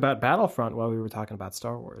have talked about Battlefront while we were talking about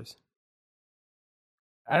Star Wars.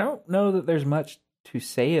 I don't know that there's much to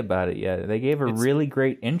say about it yet. They gave a really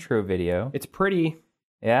great intro video. It's pretty.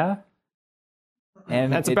 Yeah?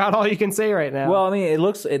 And That's about all you can say right now. Well, I mean, it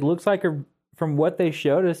looks like from what they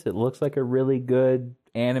showed us, it looks like a really good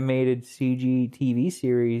animated CG TV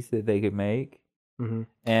series that they could make. Mm-hmm.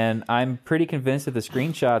 And I'm pretty convinced that the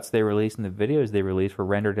screenshots they released and the videos they released were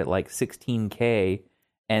rendered at like 16K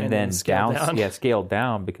and then scaled down. Yeah, scaled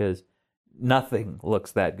down because nothing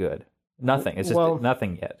looks that good. Nothing. It's just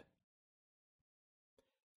nothing yet.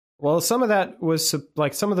 Well, some of that was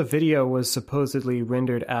some of the video was supposedly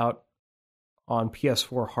rendered out on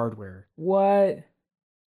PS4 hardware. What?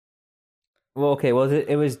 Well, okay. Well,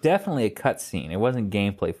 it was definitely a cutscene. It wasn't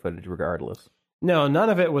gameplay footage, regardless. No, none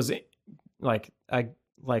of it was like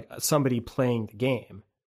somebody playing the game.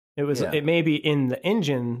 It was. Yeah. It may be in the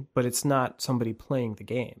engine, but it's not somebody playing the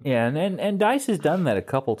game. Yeah, and DICE has done that a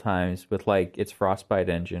couple times with like its Frostbite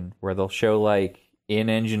engine, where they'll show like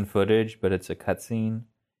in-engine footage, but it's a cutscene.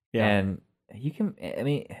 Yeah. And you can. I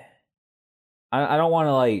mean, I don't want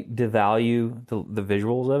to like devalue the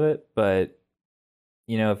visuals of it, but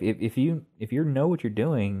you know, if you know what you're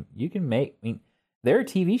doing, you can make. I mean, there are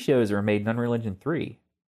TV shows that are made in Unreal Engine 3.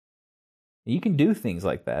 You can do things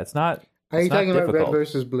like that. It's not. Are you talking about Red difficult.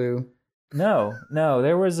 versus Blue? No.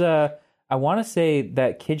 There was I want to say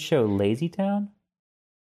that kid show Lazy Town.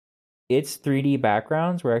 Its 3D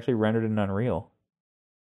backgrounds were actually rendered in Unreal.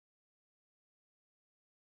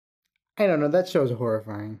 I don't know. That show's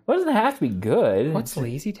horrifying. Well, it doesn't have to be good. What's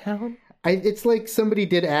Lazy Town? It's like somebody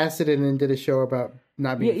did acid and then did a show about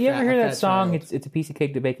not being. You ever hear a that fat song? child. It's a piece of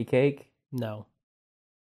cake to bake a cake, No.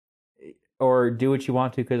 or do what you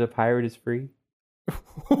want to because a pirate is free.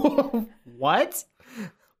 What?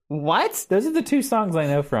 What? Those are the two songs I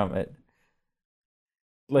know from it.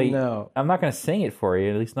 Like, No. I'm not going to sing it for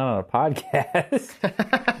you, at least not on a podcast.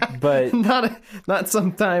 But not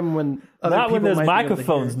sometime when other not when people there's might be able to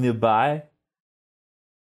microphones hear. nearby.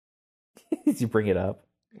 You bring it up.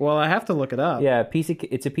 Well, I have to look it up. Yeah,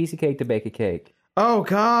 it's a piece of cake to bake a cake. Oh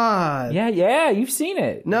God. Yeah, you've seen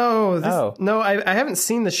it. No. Oh. No. I haven't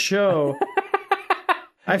seen the show.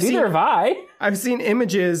 Neither have I. I've seen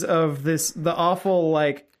images of the awful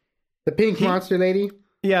like The pink monster lady.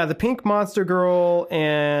 Yeah, the pink monster girl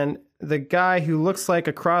and the guy who looks like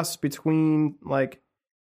a cross between like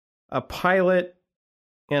a pilot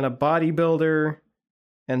and a bodybuilder.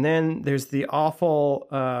 And then there's the awful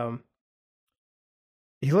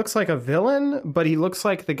he looks like a villain, but he looks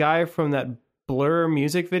like the guy from that Blur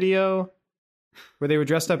music video where they were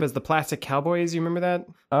dressed up as the Plastic Cowboys. You remember that?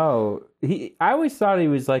 Oh, I always thought he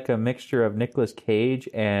was like a mixture of Nicolas Cage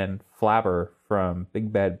and Flabber from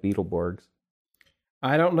Big Bad Beetleborgs.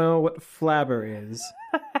 I don't know what Flabber is.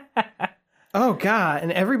 Oh God!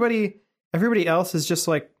 And everybody else is just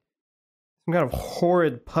like some kind of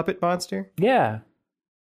horrid puppet monster. Yeah.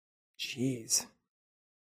 Jeez.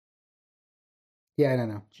 Yeah, I don't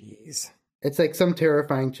know. Jeez. It's like some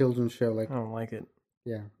terrifying children's show. Like, I don't like it.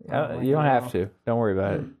 yeah. You don't have to. Don't worry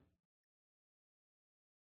about it.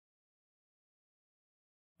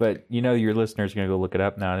 But you know your listeners are going to go look it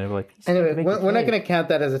up now, and they're like, Anyway, we're not going to count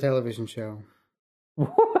that as a television show.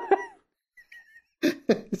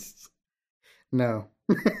 No.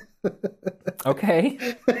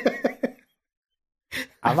 Okay.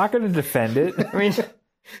 I'm not going to defend it. I mean,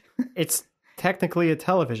 it's technically a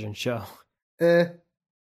television show.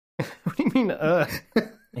 What do you mean,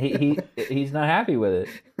 He's not happy with it.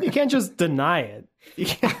 You can't just deny it. You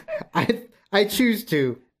can't... I choose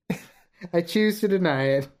to. I choose to deny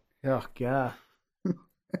it. Oh, God.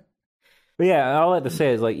 But yeah, all I have to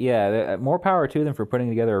say is, like, yeah, more power to them for putting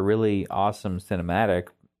together a really awesome cinematic,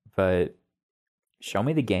 but show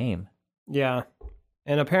me the game. Yeah.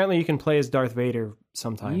 And apparently you can play as Darth Vader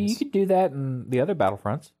sometimes. You could do that in the other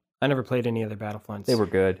Battlefronts. I never played any other Battlefronts. They were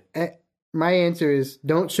good. My answer is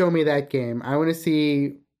don't show me that game. I want to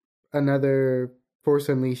see another Force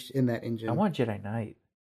Unleashed in that engine. I want Jedi Knight.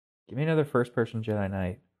 Give me another first-person Jedi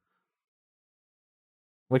Knight.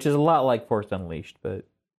 Which is a lot like Force Unleashed, but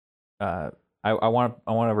I want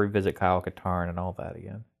to revisit Kyle Katarn and all that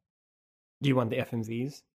again. Do you want the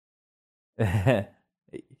FMVs?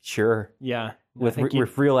 Sure. Yeah. With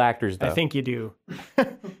real actors, though. I think you do.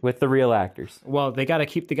 With the real actors. Well, they got to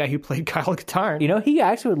keep the guy who played Kyle Katarn. You know, he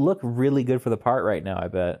actually would look really good for the part right now, I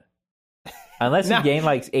bet. Unless he gained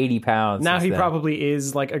like 80 pounds. Now he probably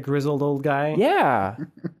is like a grizzled old guy. Yeah.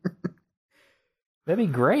 That'd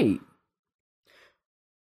be great.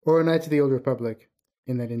 Or Knights of the Old Republic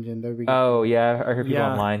in that engine. That would be good. Oh, yeah. I heard people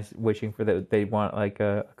online wishing for that. They want like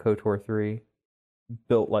a KOTOR 3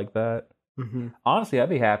 built like that. Mm-hmm. Honestly, I'd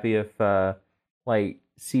be happy if like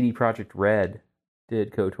CD Projekt Red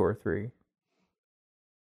did KOTOR 3.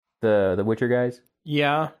 The Witcher guys?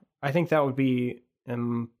 Yeah, I think that would be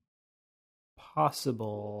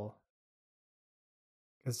impossible.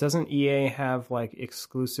 Because doesn't EA have like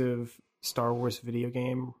exclusive Star Wars video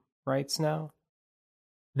game rights now?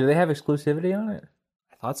 Do they have exclusivity on it?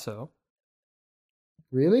 I thought so.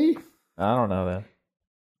 Really? I don't know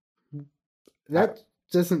that. That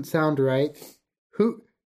doesn't sound right. Who?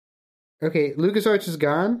 Okay, LucasArts is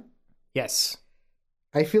gone. Yes.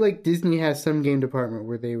 I feel like Disney has some game department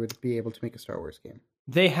where they would be able to make a Star Wars game.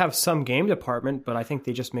 They have some game department, but I think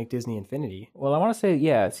they just make Disney Infinity. Well, I want to say,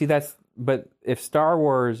 yeah. See, but if Star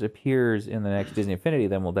Wars appears in the next Disney Infinity,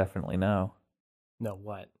 then we'll definitely know. No,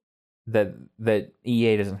 what? That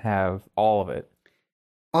EA doesn't have all of it.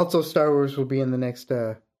 Also, Star Wars will be in the next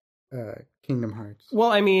Kingdom Hearts.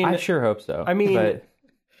 Well, I mean, I sure hope so. I mean, but,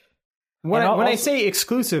 when I say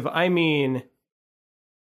exclusive, I mean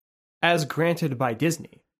as granted by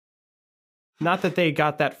Disney. Not that they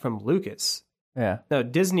got that from Lucas. yeah. No,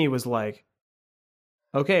 Disney was like,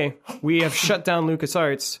 okay, we have shut down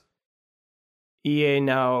LucasArts. EA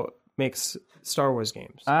now makes Star Wars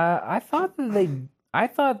games. I thought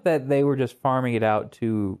that they were just farming it out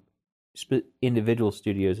to individual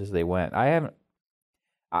studios as they went. I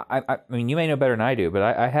mean, you may know better than I do, but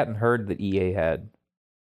I hadn't heard that EA had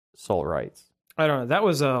sole rights. I don't know. That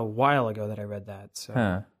was a while ago that I read that. So.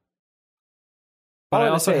 Huh. But I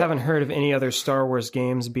also haven't heard of any other Star Wars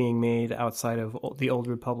games being made outside of the Old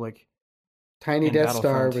Republic. Tiny and Death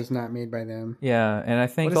Star Battlefront. was not made by them. Yeah, and I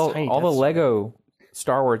think What is Tiny all the Death Star? Lego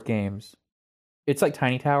Star Wars games, it's like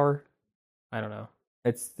Tiny Tower. I don't know.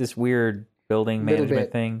 It's this weird building Little management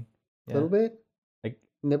bit. thing. A little bit? Like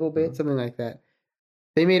Nibble bit? Something like that.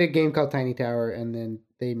 They made a game called Tiny Tower, and then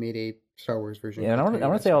they made a Star Wars version. Yeah, and I called want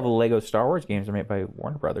Tiny to Death say all the Star. Lego Star Wars games are made by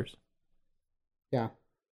Warner Brothers. Yeah.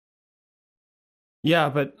 Yeah,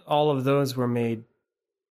 but all of those were made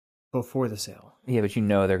before the sale. Yeah, but you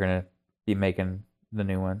know they're gonna be making the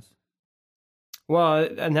new ones. Well,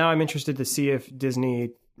 now I'm interested to see if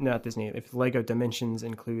if Lego Dimensions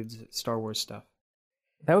includes Star Wars stuff.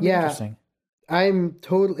 That would be Yeah. interesting. I'm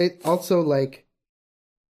totally. It also, like,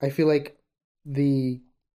 I feel like the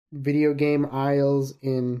video game aisles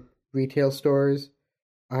in retail stores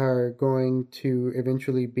are going to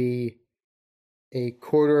eventually be a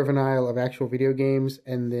quarter of an aisle of actual video games,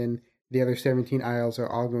 and then the other 17 aisles are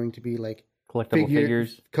all going to be like Collectible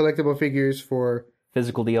figures, collectible figures for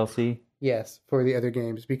physical DLC. yes, for the other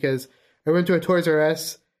games, because I went to a Toys R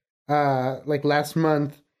Us like last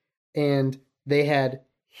month, and they had,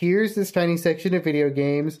 here's this tiny section of video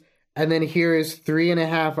games, and then here is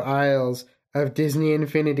 3.5 aisles of Disney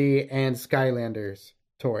Infinity and Skylanders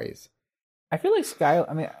toys. I feel like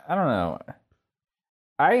I mean, I don't know.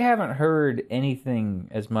 I haven't heard anything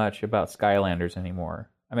as much about Skylanders anymore.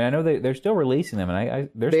 I mean, I know they're still releasing them, and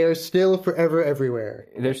They are still forever everywhere.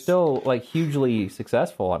 they're still like hugely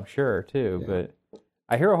successful, I'm sure too. Yeah. But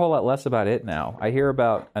I hear a whole lot less about it now. I hear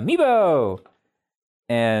about Amiibo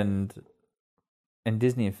and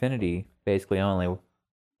Disney Infinity basically only,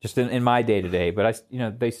 just in my day to day. But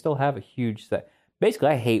they still have a huge set. Basically,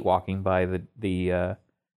 I hate walking by the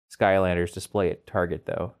Skylanders display at Target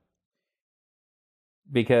though,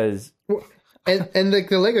 because. And like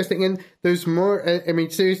the Legos thing, and there's more. I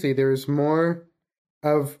mean, seriously, there's more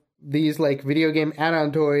of these like video game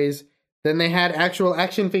add-on toys than they had actual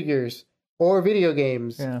action figures or video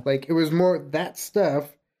games. Yeah. Like it was more that stuff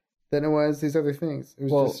than it was these other things.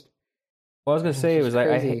 It was just. What I was gonna say just was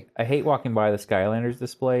crazy. I hate walking by the Skylanders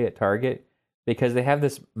display at Target because they have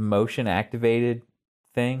this motion activated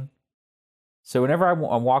thing. So whenever I'm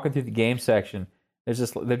walking through the game section,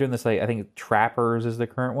 they're doing this, like, I think Trappers is the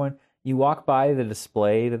current one. You walk by the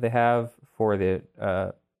display that they have for the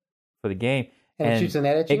game, And it shoots a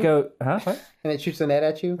net at you? It go, huh? What? And it shoots a net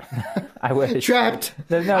at you? I wish. Trapped!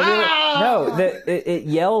 It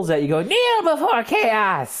yells at you, go, kneel before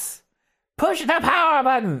chaos! Push the power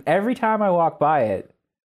button! Every time I walk by it.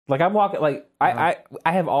 Like, I'm walking, like, I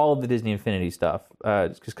have all of the Disney Infinity stuff,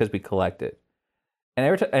 just because we collect it. And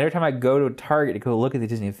every time I go to a Target to go look at the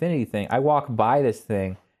Disney Infinity thing, I walk by this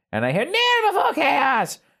thing, and I hear, kneel before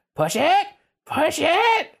chaos! Push it! Push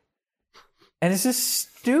it! And it's this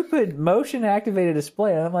stupid motion-activated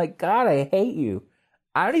display. And I'm like, God, I hate you.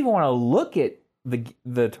 I don't even want to look at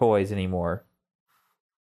the toys anymore.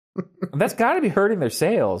 That's got to be hurting their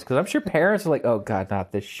sales, because I'm sure parents are like, oh, God,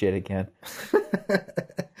 not this shit again.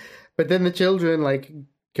 But then the children, like,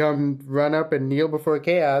 come run up and kneel before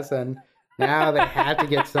chaos, and now they have to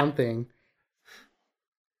get something.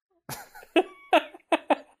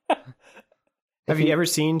 Have you ever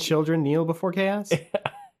seen children kneel before chaos?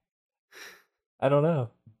 I don't know.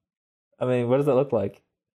 I mean, what does that look like?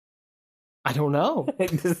 I don't know.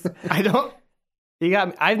 I don't. You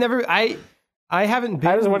got. I've never. I haven't been.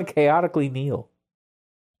 How does one chaotically kneel?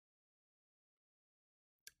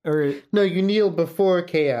 Or No, you kneel before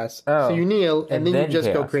chaos. Oh. So you kneel, and then you just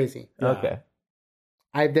go chaos. crazy. Yeah. Okay.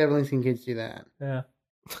 I've definitely seen kids do that. Yeah.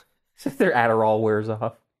 Their Adderall wears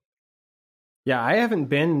off. yeah, I haven't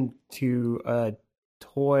been to a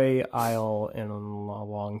toy aisle in a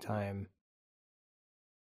long time.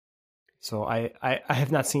 So I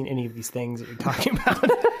have not seen any of these things that you're talking about.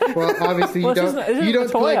 Well, obviously Well, you this don't isn't you the don't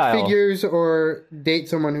toy collect aisle. figures or date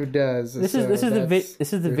someone who does. This so is the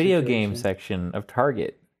that's video their game situation. section of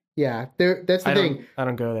Target. Yeah, that's the thing. I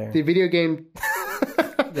don't go there. The video game.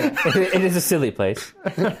 Yeah. It is a silly place.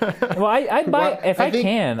 Well, I buy Well, if I I think-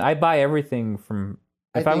 can. I buy everything from.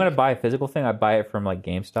 If I'm think- going to buy a physical thing, I buy it from like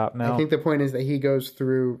GameStop now. I think the point is that he goes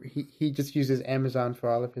through. He just uses Amazon for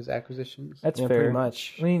all of his acquisitions. That's Yeah, fair. pretty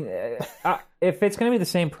much. I mean, if it's going to be the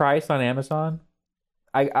same price on Amazon,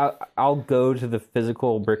 I'll go to the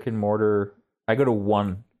physical brick and mortar. I go to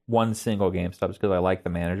one single GameStop just because I like the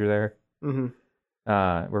manager there. Mm-hmm.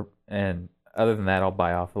 And other than that, I'll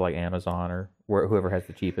buy off of like Amazon or whoever has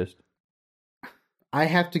the cheapest. I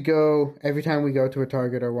have to go every time we go to a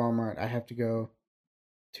Target or Walmart. I have to go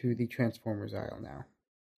to the Transformers aisle now.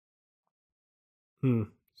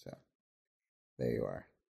 So there you are.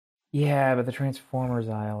 Yeah, but the Transformers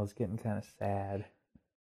aisle is getting kind of sad.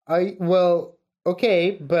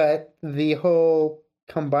 Okay, but the whole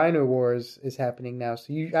Combiner Wars is happening now,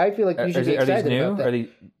 so I feel like you should be Are these excited new? about that. Are these?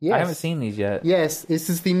 Yes. I haven't seen these yet. Yes, this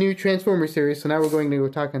is the new Transformers series. So now we're going to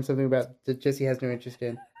talk on something about that Jesse has no interest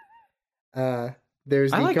in.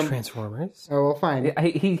 There's the I like Transformers. Oh well, fine.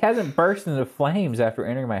 He hasn't burst into flames after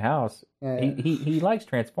entering my house. Yeah. He likes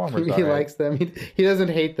Transformers. He all right. likes them. He doesn't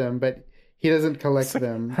hate them, but he doesn't collect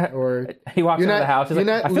them. Or He walks into the house. He's like,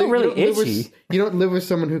 I feel really itchy. You don't live with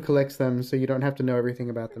someone who collects them, so you don't have to know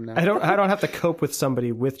everything about them now. I don't have to cope with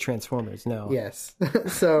somebody with Transformers. No. Yes.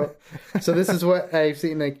 so this is what I've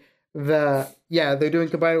seen. Like they're doing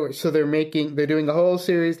Combiner Wars. So they're doing a whole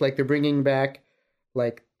series. Like they're bringing back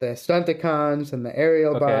like the Stunticons and the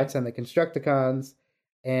Aerial Bots and the Constructicons,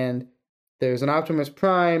 and there's an Optimus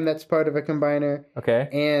Prime that's part of a Combiner. Okay.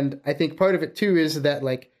 And I think part of it too is that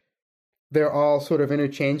like they're all sort of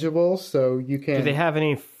interchangeable, so you can. Do they have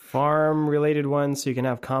any farm related ones so you can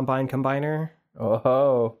have Combiner?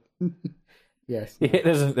 Oh. Yes. Yeah,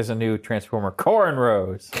 there's a new Transformer,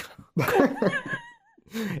 Cornrows.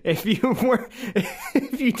 If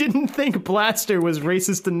you didn't think Blaster was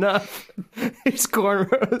racist enough, it's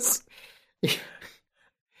cornrows.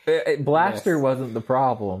 Blaster Yes. wasn't the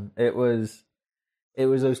problem. It was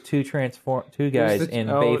those two guys in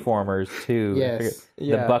Bayformers too. Yes.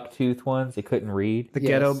 Yeah. The buck-toothed ones. They couldn't read. The Yes.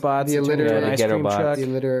 ghetto bots, The that turn into illiterate- an the ice ghetto cream bots. truck. The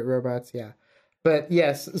illiterate robots, yeah. But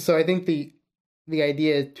yes, so I think the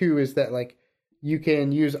idea too is that like you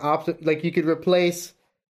can use like you could replace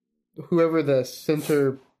whoever the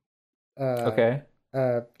center Okay.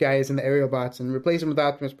 guy is in the aerial bots and replace him with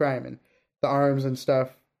Optimus Prime, and the arms and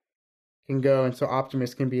stuff can go, and so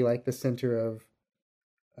Optimus can be like the center of.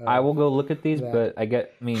 I will go look at these, that.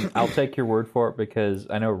 but I'll take your word for it because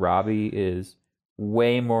I know Robbie is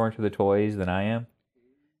way more into the toys than I am.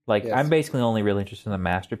 Like Yes. I'm basically only really interested in the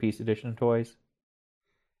Masterpiece Edition toys.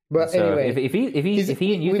 But So anyway, if you we've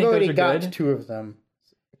think those already are got good, 2 of them.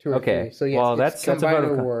 2 or Okay. 3. So yes, Well, it's that's a vote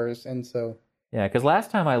Combiner of Wars, and so yeah. Because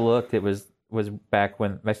last time I looked, it was back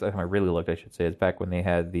when. Last time I really looked, I should say, is back when they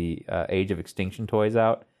had the Age of Extinction toys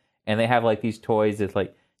out, and they have like these toys that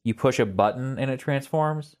like you push a button and it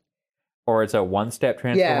transforms, or it's a one-step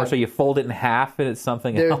transformer, Yeah. so you fold it in half and it's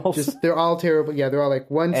something they're else. they're all terrible. Yeah, they're all like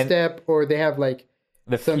one And- step, or they have like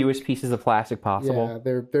The fewest pieces of plastic possible.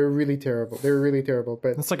 yeah, they're really terrible. They're really terrible.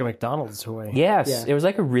 But That's like a McDonald's toy. Yes, Yeah. it was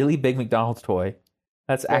like a really big McDonald's toy.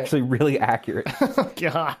 That's actually really accurate. Oh,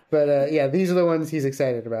 God. but yeah, these are the ones he's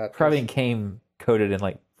excited about. Probably came coated in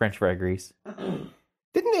like French fry grease.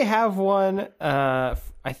 Didn't they have one? I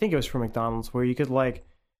think it was from McDonald's where you could like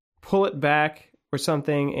pull it back or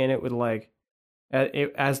something, and it would like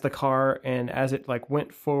as the car and as it like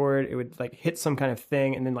went forward, it would like hit some kind of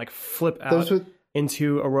thing and then like flip out Those were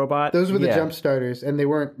into a robot. those were the Yeah. jump starters, and they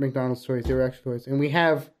weren't McDonald's toys. They were actual toys, and we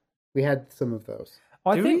had some of those.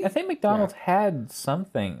 Oh, Do we? I think McDonald's had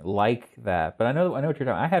something like that, but I know what you're talking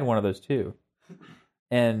about. I had one of those too,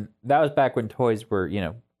 and that was back when toys were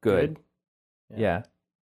good. Yeah,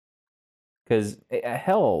 because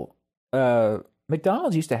hell,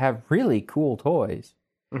 McDonald's used to have really cool toys.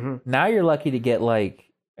 hmm Now you're lucky to get like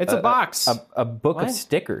It's a box. a book What? of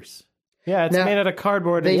stickers. Yeah, it's Now, made out of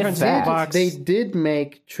cardboard. They It turns did, into a box. they did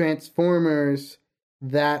make Transformers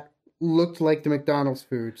that looked like the McDonald's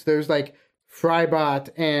foods. There's like Frybot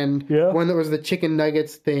and Yeah. one that was the chicken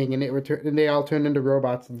nuggets thing, and and they all turned into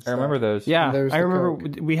robots and I stuff. remember those. Yeah, There's I the remember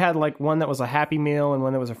Coke. we had like one that was a Happy Meal and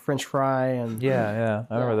one that was a French fry, and yeah,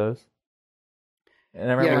 I remember those. And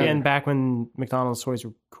I remember, Yeah. again back when McDonald's toys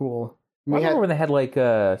were cool. I We remember had when they had like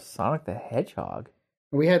Sonic the Hedgehog.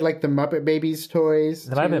 like the Muppet Babies toys.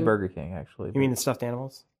 That might have been too. Burger King, actually. You mean the stuffed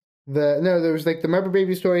animals? No, there was like the Muppet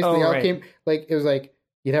Babies toys. Oh, They all right. came like it was like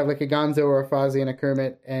you'd have like a Gonzo or a Fozzie and a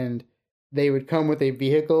Kermit, and they would come with a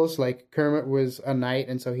vehicles. Like Kermit was a knight,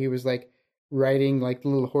 and so he was like riding like the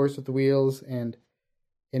little horse with the wheels, and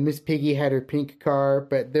Miss Piggy had her pink car.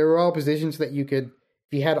 But they were all positions that you could,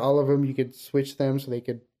 if you had all of them, you could switch them so they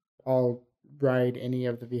could all ride any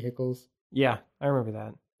of the vehicles. Yeah, I remember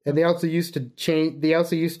that. And they also used to change. They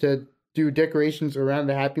also used to do decorations around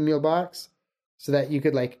the Happy Meal box, so that you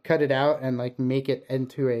could like cut it out and like make it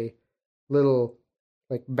into a little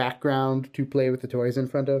like background to play with the toys in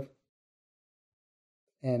front of.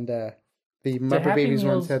 And the Do Muppet Happy Babies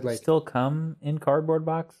Meals ones had like still come in cardboard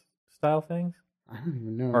box style things, I don't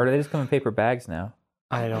even know. or do they just come in paper bags now?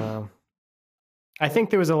 I don't know. I think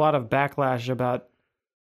there was a lot of backlash about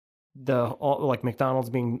like McDonald's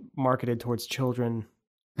being marketed towards children.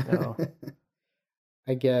 So.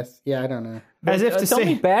 I guess. Yeah, I don't know. As if to it's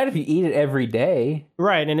only say, bad if you eat it every day.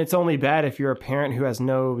 right, and it's only bad if you're a parent who has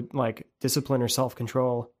no like discipline or self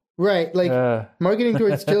control. Right, like marketing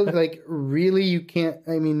towards children. Like really, you can't.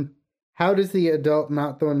 I mean, how does the adult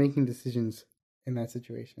not the one making decisions in that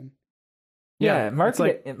situation? Yeah, it's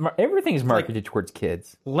market. Everything is marketed towards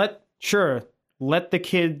kids. Let the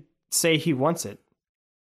kid say he wants it.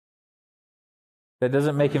 That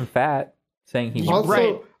doesn't make him fat. Saying he wants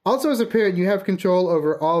Right. Also, as a parent, you have control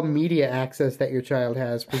over all media access that your child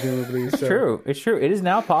has, presumably. It's So. true. It's true. It is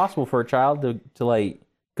now possible for a child to like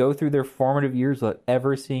go through their formative years without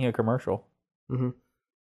ever seeing a commercial. Mm-hmm.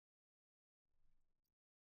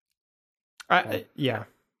 Yeah.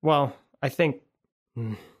 Well, I think.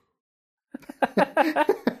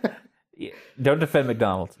 Yeah. Don't defend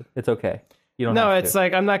McDonald's. It's okay. You don't. No, have it's to.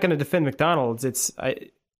 like I'm not going to defend McDonald's.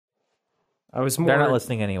 I was more They're not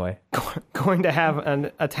listening anyway. going to have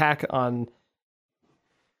an attack on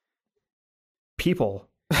people.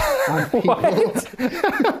 On people.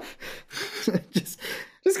 just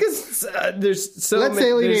because there's so Let's many,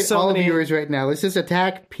 alienate there's so all many, viewers right now. Let's just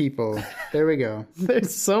attack people. There we go.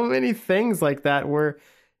 There's so many things like that where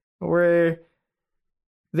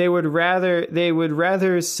they would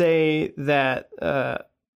rather say that a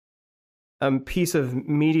piece of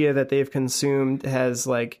media that they've consumed has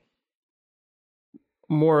like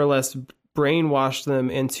more or less brainwashed them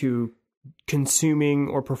into consuming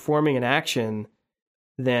or performing an action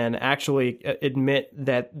than actually admit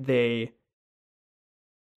that they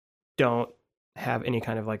don't have any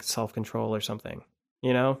kind of like self-control or something,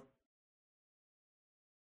 you know?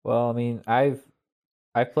 Well, I mean, I've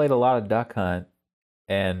played a lot of Duck Hunt,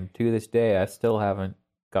 and to this day, I still haven't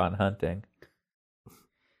gone hunting.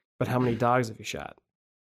 But how many dogs have you shot?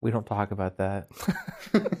 We don't talk about that.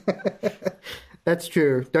 That's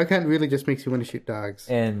true. Duck Hunt really just makes you want to shoot dogs.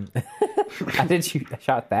 And I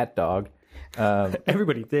shot that dog.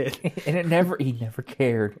 Everybody did. And he never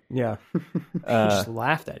cared. Yeah. He just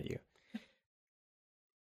laughed at you.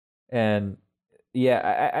 And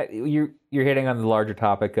yeah, you're hitting on the larger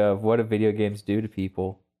topic of what do video games do to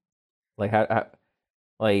people? Like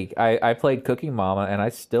I played Cooking Mama and I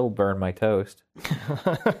still burn my toast.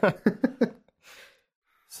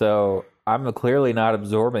 So I'm clearly not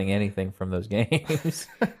absorbing anything from those games.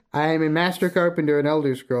 I'm a master carpenter in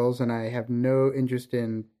Elder Scrolls, and I have no interest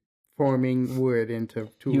in forming wood into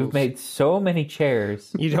tools. You've made so many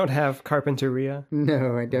chairs. You don't have carpinteria?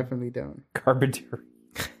 No, I definitely don't. Carpenter.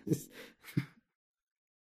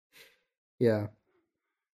 Yeah.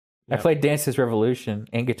 I played Dance's Revolution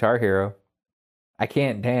and Guitar Hero. I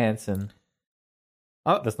can't dance, and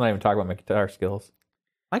let's not even talk about my guitar skills.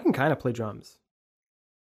 I can kind of play drums.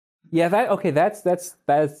 Yeah, that's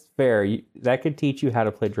fair. That could teach you how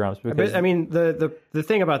to play drums. Because But, I mean, the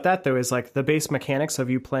thing about that though is like the base mechanics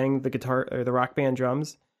of you playing the guitar or the Rock Band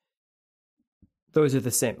drums. Those are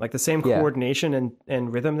the same, like the same coordination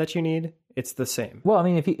and rhythm that you need. It's the same. Well, I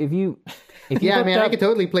mean, if you yeah, I mean, I could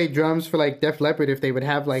totally play drums for like Def Leppard if they would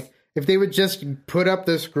have like if they would just put up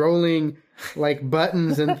the scrolling like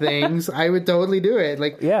buttons and things. I would totally do it.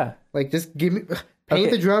 Like like just give me.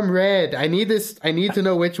 Paint the drum red. I need this. I need to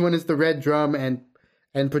know which one is the red drum and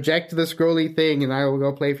project the scrolly thing, and I will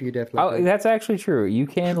go play for you, Def Leppard. Oh, that's actually true. You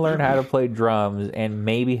can learn how to play drums and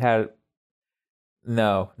maybe how.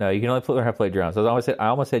 No, you can only learn how to play drums. I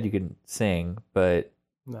almost said you can sing, but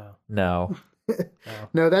no.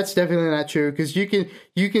 No, that's definitely not true because you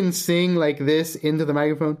can sing like this into the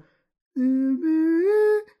microphone.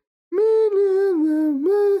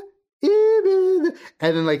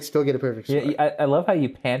 And then, like, still get a perfect score. Yeah, I love how you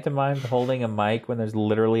pantomime holding a mic when the's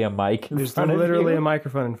literally a mic in front of you. There's literally a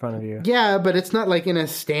microphone in front of you. Yeah, but it's not like in a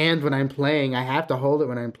stand when I'm playing. I have to hold it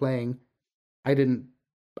when I'm playing. I don't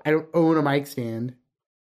own a mic stand.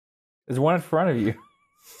 There's one in front of you.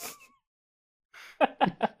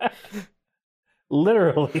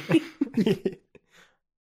 Literally.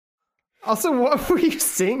 Also, what were you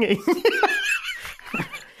singing?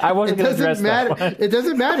 I wasn't going to address that one. It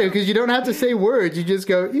doesn't matter because you don't have to say words. You just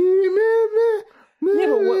go. Yeah,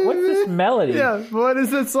 but what's this melody? Yeah, what is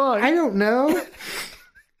that song? I don't know.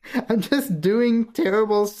 I'm just doing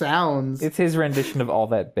terrible sounds. It's his rendition of All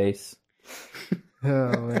That Bass.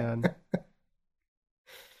 Oh man.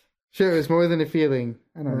 Sure, it's more than a feeling.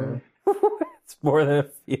 I don't know. It's more than a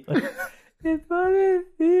feeling. It's more than a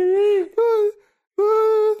feeling.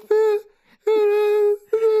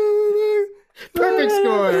 Perfect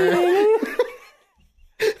score.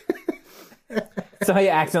 So you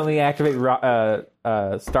accidentally activate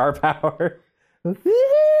star power.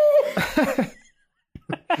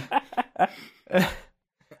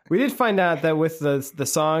 We did find out that with the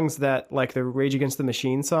songs that like the Rage Against the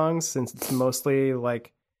Machine songs, since it's mostly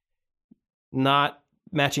like not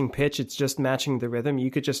matching pitch, it's just matching the rhythm.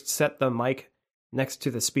 You could just set the mic next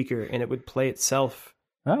to the speaker and it would play itself.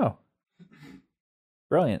 Oh,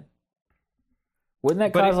 brilliant. Wouldn't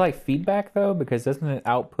that cause like feedback though? Because doesn't it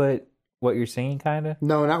output what you're singing kind of?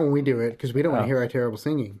 No, not when we do it because we don't want to hear our terrible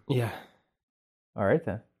singing. Yeah. All right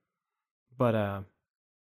then. But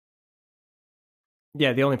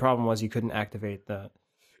yeah, the only problem was you couldn't activate the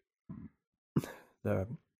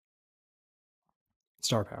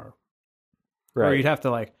star power. Right. Or you'd have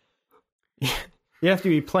to like you have to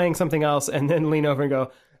be playing something else and then lean over and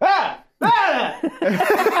go, ah! Ah!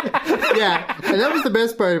 Yeah, and that was the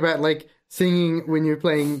best part about like singing when you're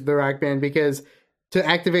playing the Rock Band because to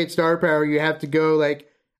activate star power you have to go like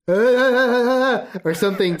or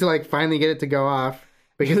something to like finally get it to go off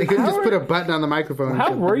because they couldn't just put a button on the microphone.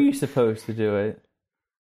 How were you supposed to do it?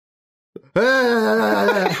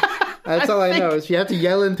 That's all I know is you have to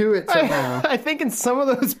yell into it somehow. I think in some of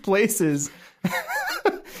those places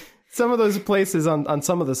some of those places on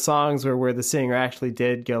some of the songs where the singer actually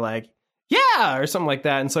did go like, yeah, or something like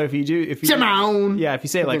that. And so if you Shimon! yeah, if you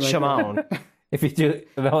say it like Something like Shimon, If you do, it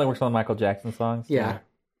only works on the Michael Jackson songs. Yeah.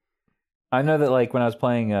 I know that like when I was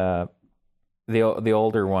playing the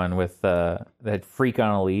older one with that Freak on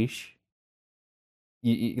a Leash,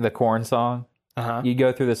 the Korn song. You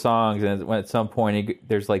go through the songs, and when at some point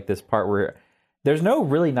there's like this part where there's no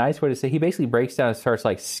really nice way to say. He basically breaks down and starts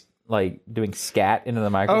like doing scat into the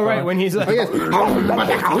microphone. Oh right, when he's like, yeah,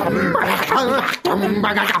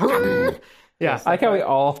 I like how we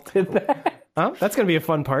all did that. oh, that's gonna be a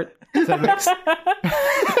fun part. To mix.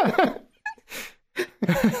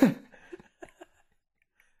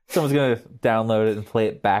 Someone's gonna download it and play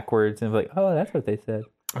it backwards and be like, "Oh, that's what they said."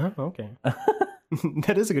 Oh, okay.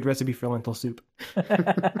 That is a good recipe for lentil soup.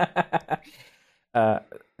 That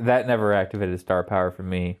never activated star power for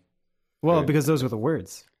me. Well, because those were the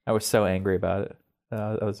words. I was so angry about it.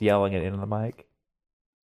 I was yelling it into the mic.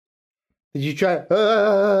 Did you try?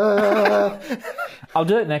 I'll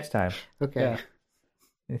do it next time. Okay.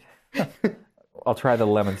 Yeah. I'll try the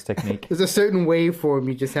lemons technique. There's a certain waveform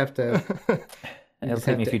you just have to. It'll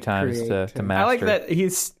take me a few times to master. I like that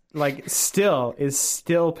he's like still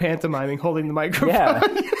pantomiming holding the microphone. Yeah.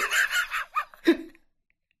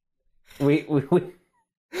 we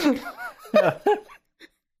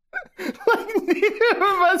Like neither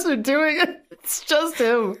of us are doing it. It's just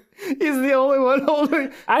him. He's the only one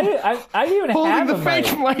holding. I didn't even holding have the a fake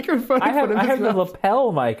mic. microphone. I have in front of his the mouth.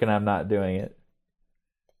 lapel mic, and I'm not doing it.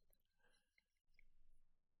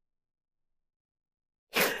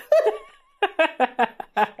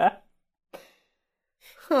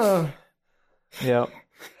 Huh. Yep.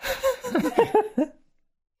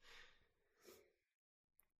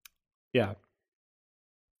 Yeah.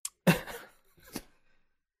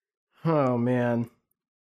 Oh man.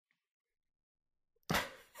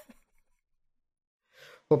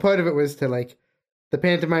 Well, part of it was to like the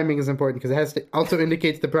pantomiming is important because it has to also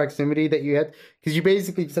indicates the proximity that you had because you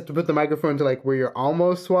basically just have to put the microphone to like where you're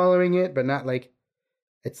almost swallowing it, but not like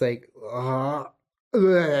it's like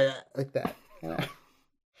like that.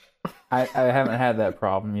 I haven't had that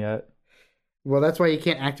problem yet. Well, that's why you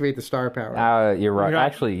can't activate the star power. You're right. You're not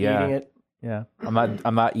Actually, yeah, eating it. yeah.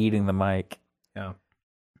 I'm not eating the mic. Yeah.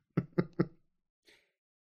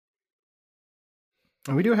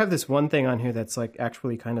 And we do have this one thing on here that's like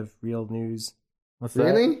actually kind of real news. What's that?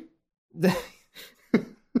 Really?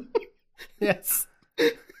 Yes.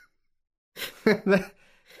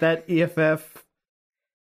 that EFF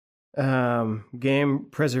game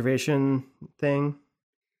preservation thing.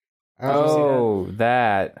 Oh,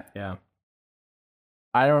 that. Yeah.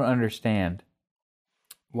 I don't understand.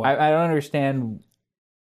 What? I don't understand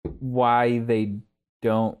why they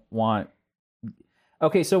don't want.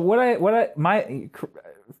 Okay, so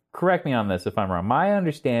correct me on this if I'm wrong. My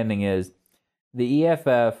understanding is the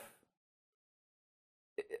EFF.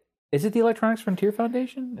 Is it the Electronics Frontier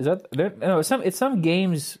Foundation? Is that no? It's some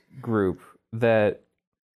games group that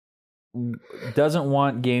doesn't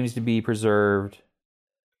want games to be preserved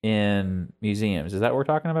in museums. Is that what we're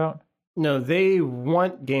talking about? No, they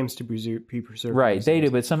want games to be preserved. Right, they do,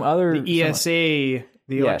 but some other the ESA, the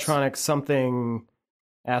Yes. electronic something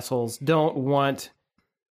assholes don't want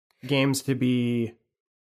games to be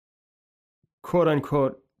quote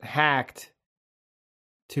unquote hacked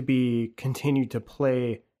to be continued to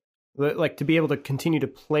play, like to be able to continue to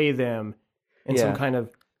play them in some kind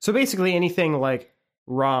of. So basically, anything like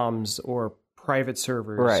ROMs or private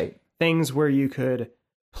servers, right? Things where you could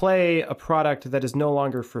play a product that is no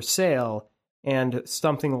longer for sale, and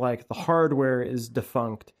something like the hardware is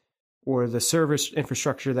defunct, or the service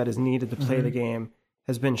infrastructure that is needed to play the game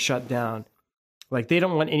has been shut down. Like they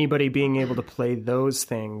don't want anybody being able to play those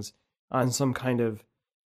things on some kind of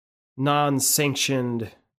non-sanctioned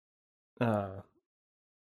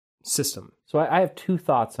system. So I have two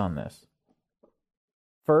thoughts on this.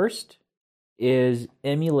 First is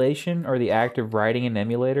emulation, or the act of writing an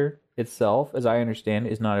emulator itself, as I understand,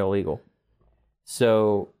 is not illegal.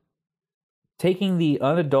 So taking the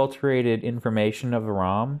unadulterated information of the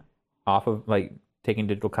ROM off of, like, taking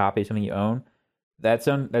digital copy of something you own, as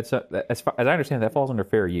far as I understand, that falls under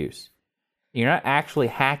fair use. You're not actually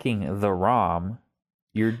hacking the ROM.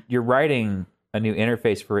 You're writing a new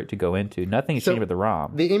interface for it to go into. Nothing's changed with the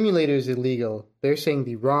ROM. The emulator is illegal. They're saying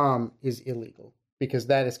the ROM is illegal because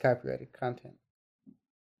that is copyrighted content.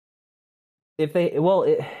 If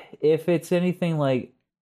it's anything like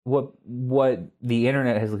what the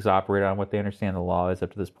internet has operated on, what they understand the law is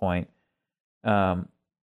up to this point,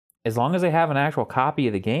 as long as they have an actual copy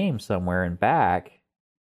of the game somewhere and back,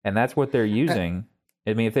 and that's what they're using.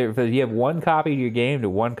 I mean, if you have one copy of your game to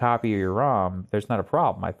one copy of your ROM, there's not a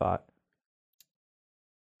problem, I thought.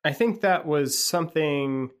 I think that was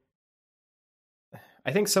something.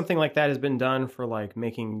 I think something like that has been done for like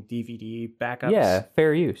making DVD backups. Yeah,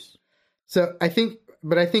 fair use. So I think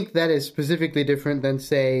that is specifically different than,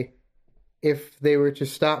 say, if they were to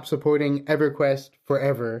stop supporting EverQuest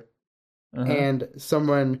forever, and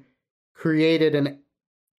someone who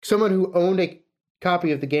owned a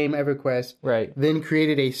copy of the game EverQuest, right, then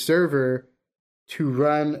created a server to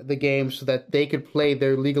run the game so that they could play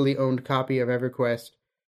their legally owned copy of EverQuest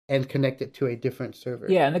and connect it to a different server.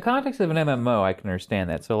 Yeah, in the context of an MMO, I can understand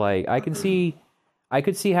that. So, like, I could see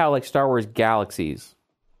how, like, Star Wars Galaxies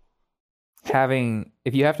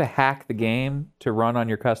if you have to hack the game to run on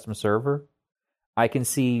your custom server, I can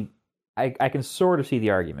sort of see the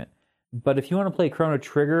argument. But if you want to play Chrono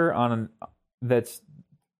Trigger that's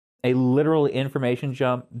a literal information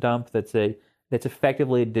dump that's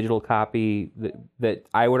effectively a digital copy that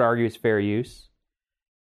I would argue is fair use,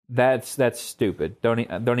 that's stupid. Let's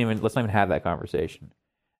not even have that conversation.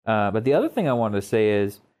 But the other thing I wanted to say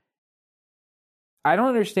is, I don't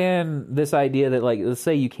understand this idea that, like, let's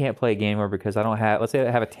say you can't play a game or because let's say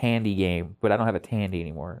I have a Tandy game, but I don't have a Tandy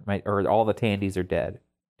anymore. Or all the Tandys are dead.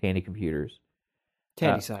 Tandy computers.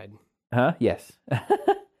 Tandy side. Huh? Yes.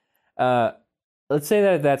 Let's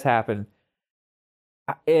say that's happened.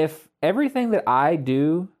 If everything that I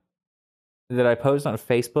do, that I post on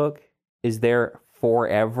Facebook, is there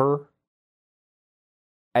forever,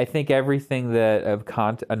 I think everything that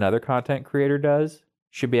another content creator does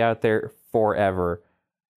should be out there forever.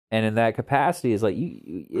 And in that capacity, is like,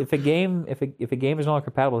 if a game is no longer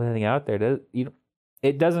compatible with anything out there,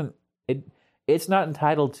 it's not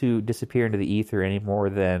entitled to disappear into the ether any more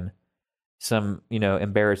than some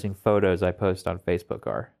embarrassing photos I post on Facebook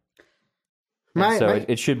are.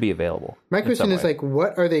 It should be available. My question is, like,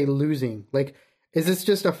 what are they losing? Like, is this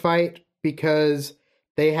just a fight because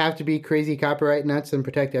they have to be crazy copyright nuts and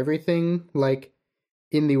protect everything? Like,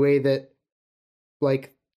 in the way that,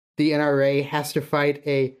 like, the NRA has to fight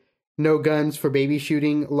a no guns for baby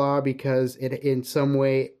shooting law because it in some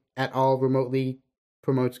way at all remotely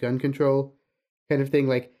promotes gun control kind of thing.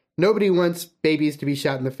 Like, nobody wants babies to be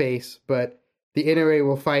shot in the face, but the NRA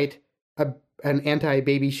will fight an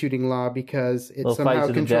anti-baby shooting law because it somehow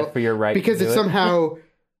for your right because it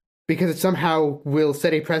somehow will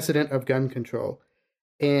set a precedent of gun control.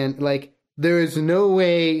 And, like, there is no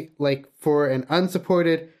way, like, for an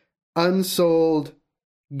unsupported, unsold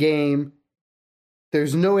game,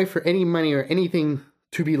 there's no way for any money or anything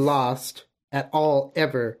to be lost at all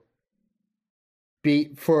ever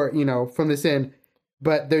from this end,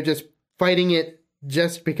 but they're just fighting it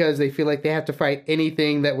just because they feel like they have to fight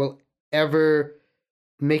anything that will ever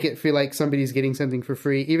make it feel like somebody's getting something for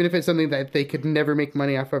free, even if it's something that they could never make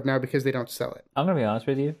money off of now because they don't sell it. I'm going to be honest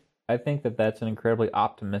with you. I think that that's an incredibly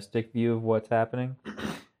optimistic view of what's happening.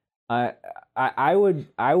 I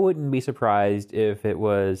wouldn't be surprised if it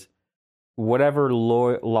was whatever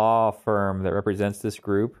law firm that represents this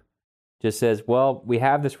group just says, well, we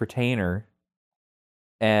have this retainer,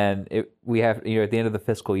 and we have at the end of the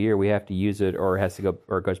fiscal year we have to use it, or it has to go,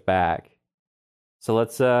 or it goes back. So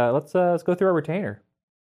let's go through our retainer.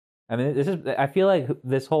 I mean, I feel like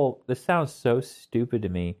this sounds so stupid to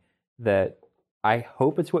me that I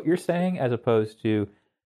hope it's what you're saying, as opposed to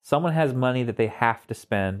someone has money that they have to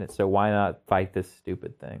spend, so why not fight this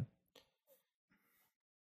stupid thing?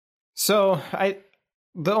 So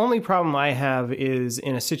the only problem I have is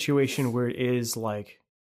in a situation where it is like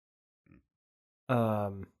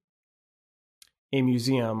a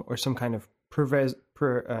museum or some kind of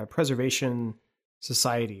preservation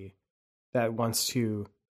society that wants to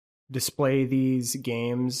display these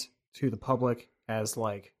games to the public as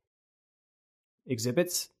like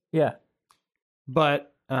exhibits. Yeah.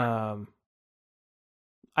 But I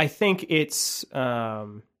think it's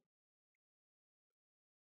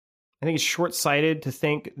short-sighted to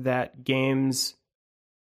think that games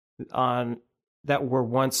that were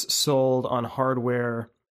once sold on hardware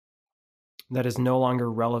that is no longer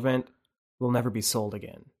relevant will never be sold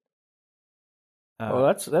again. Well,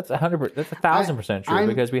 that's 100%. That's 1,000% true,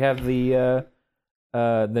 because we have the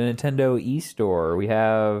Nintendo eStore. We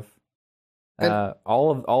have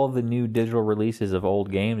all of the new digital releases of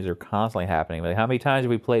old games are constantly happening. Like, how many times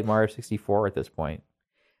have we played Mario 64 at this point?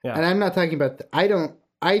 Yeah. And I'm not talking about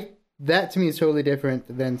that to me is totally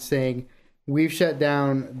different than saying we've shut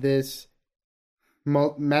down this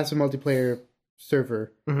massive multiplayer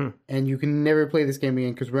server, and you can never play this game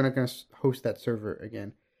again because we're not going to host that server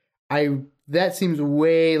again. That seems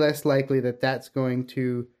way less likely that that's going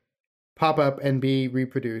to pop up and be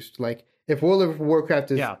reproduced. Like, If World of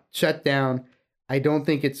Warcraft is Yeah. shut down, I don't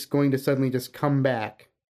think it's going to suddenly just come back.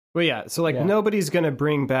 Well, yeah. So like Yeah. nobody's going to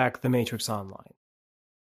bring back the Matrix Online.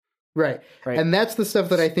 Right. Right. And that's the stuff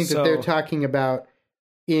that I think that they're So- talking about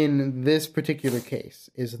in this particular case,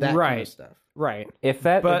 is that kind Right. of stuff. Right. If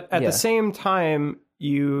that, But at yeah. the same time,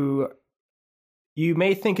 you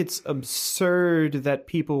may think it's absurd that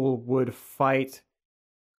people would fight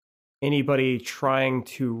anybody trying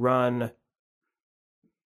to run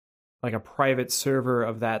like a private server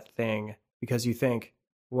of that thing because you think,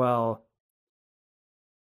 well,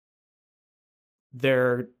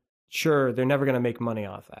 they're never going to make money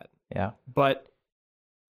off that. yeah, But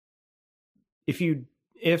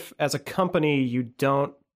if as a company you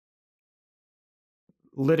don't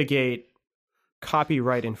litigate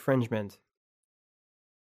copyright infringement,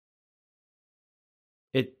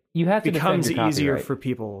 it you have to defend becomes your easier copyright. for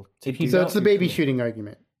people to If you do So don't- it's the baby shooting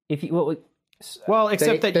argument. If you well,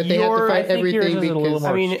 except They- that, that they have to your fight I think yours everything is a little because-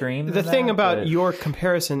 more I mean, extreme the than thing that, about but- your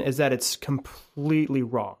comparison is that it's completely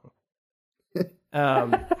wrong.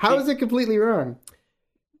 How is it completely wrong?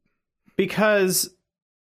 Because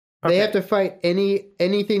They have to fight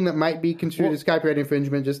anything that might be construed Well- as copyright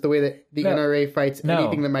infringement, just the way that the No. NRA fights No.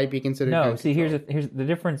 anything that might be considered. No, gun see, control. here's the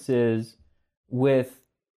difference is with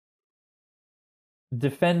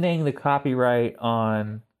defending the copyright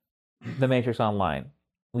on the Matrix Online.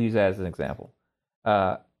 We'll use that as an example.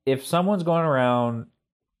 If someone's going around,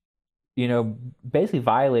 basically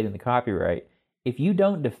violating the copyright, if you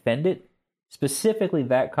don't defend it, specifically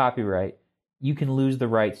that copyright, you can lose the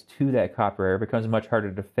rights to that copyright. It becomes much harder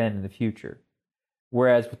to defend in the future.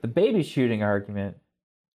 Whereas with the baby shooting argument,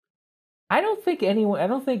 I don't think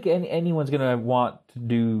anyone's going to want to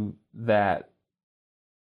do that.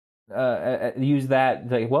 Use that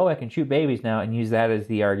like, well, I can shoot babies now, and use that as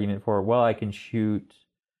the argument for, well, I can shoot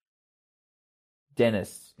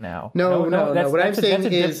dentists now. No. What I'm saying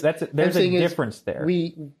is, there's a difference there.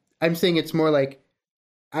 I'm saying it's more like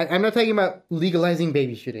I'm not talking about legalizing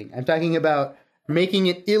baby shooting. I'm talking about making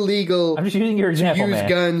it illegal I'm just using your to example, use man.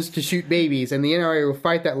 guns to shoot babies, and the NRA will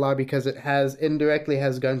fight that law because it indirectly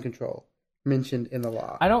has gun control mentioned in the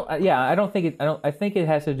law. I think it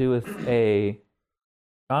has to do with a.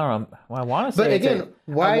 I don't know. I want to say. But again,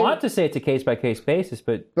 I want to say it's a case by case basis,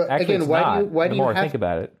 but actually, again, it's why not. do The you more I have think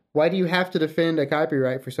about it, Why do you have to defend a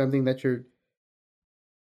copyright for something that you're?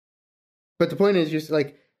 But the point is, just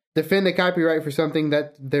like defend a copyright for something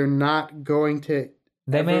that they're not going to.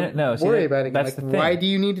 They may no see, worry about it. That's Like, the thing. why do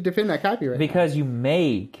you need to defend that copyright? Because you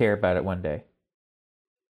may care about it one day.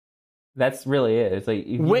 That's really it. It's like if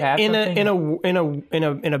you have something,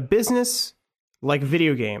 in a business like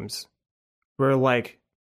video games, where like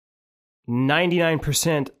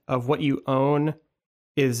 99% of what you own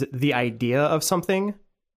is the idea of something,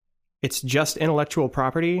 it's just intellectual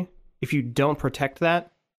property. If you don't protect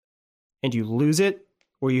that and you lose it,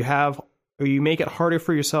 or you make it harder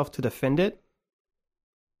for yourself to defend it,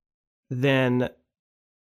 then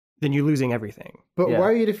you're losing everything. But Yeah. why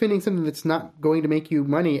are you defending something that's not going to make you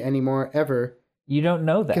money anymore ever? you don't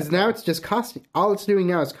know that. Because now it's just costing. All it's doing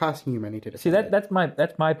now is costing you money to defend. See that's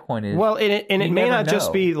my point is Well, and it you may never not just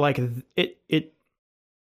know. be like it.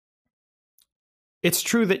 It's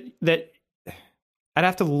true that I'd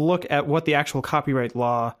have to look at what the actual copyright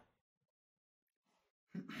law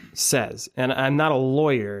says, and I'm not a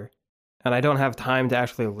lawyer, and I don't have time to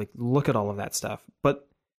actually like look at all of that stuff. But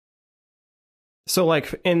so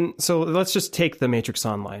let's just take the Matrix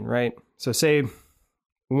Online, right? So say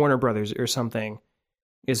Warner Brothers or something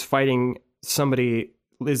is fighting somebody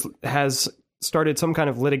has started some kind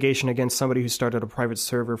of litigation against somebody who started a private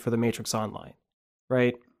server for the Matrix Online,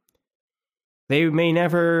 right? They may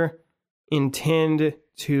never intend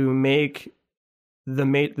to make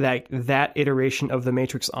that iteration of the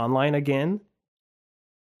Matrix Online again,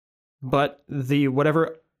 but the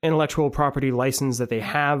whatever intellectual property license that they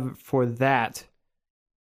have for that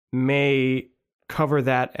may cover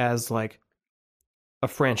that as like a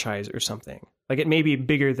franchise or something. Like it may be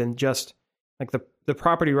bigger than just like the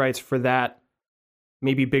property rights for that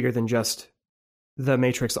may be bigger than just the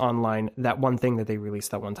Matrix Online, that one thing that they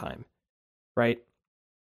released that one time, right?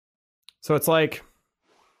 So it's like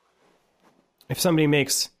if somebody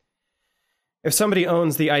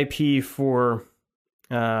owns the IP for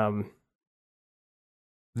The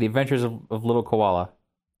Adventures of Little Koala.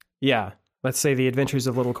 yeah, let's say The Adventures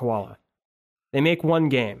of Little Koala. They make one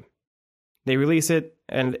game. They release it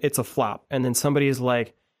and it's a flop. And then somebody is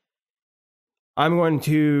like, I'm going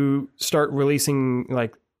to start releasing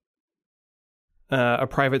like a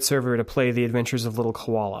private server to play The Adventures of Little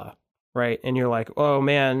Koala, right? And you're like, oh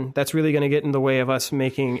man, that's really going to get in the way of us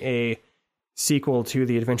making a sequel to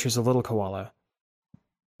The Adventures of Little Koala.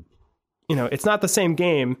 You know, it's not the same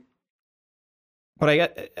game, but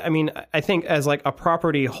I think as like a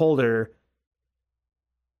property holder,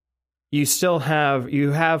 you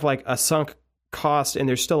have like a sunk cost, and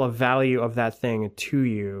there's still a value of that thing to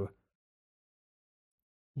you,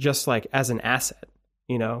 just like as an asset.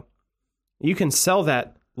 You know, you can sell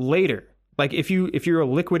that later. Like if you're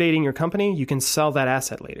liquidating your company, you can sell that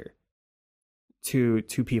asset later to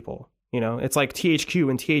people. You know, it's like THQ.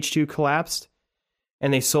 When THQ collapsed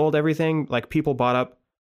and they sold everything, like people bought up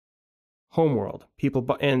Homeworld.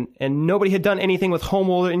 And nobody had done anything with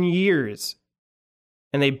Homeworld in years,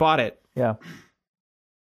 and they bought it. Yeah.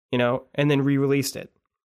 You know, and then re-released it.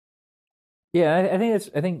 Yeah, I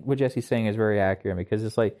think what Jesse's saying is very accurate, because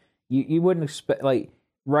it's like you wouldn't expect, like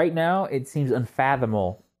right now it seems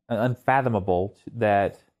unfathomable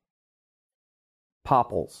that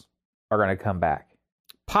Popples are going to come back.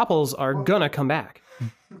 Popples are gonna come back.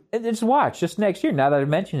 And just next year. Now that I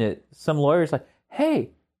mentioned it, some lawyer's like,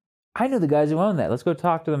 "Hey, I know the guys who own that. Let's go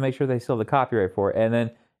talk to them, make sure they still have the copyright for it." And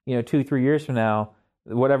then 2-3 years from now,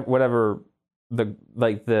 whatever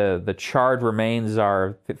the charred remains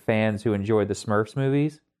are fans who enjoyed the Smurfs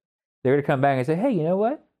movies, they're going to come back and say, "Hey, you know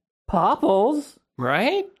what? Popples."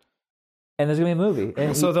 Right? And there's going to be a movie.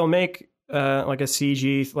 And so they'll make like a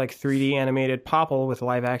CG, like 3D animated Popple with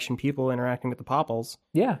live action people interacting with the Popples.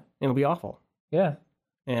 Yeah. It'll be awful. Yeah.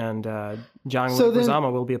 And John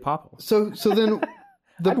Leguizamo will be a Popple. So then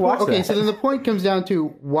so then the point comes down to,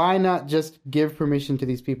 why not just give permission to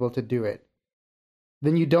these people to do it?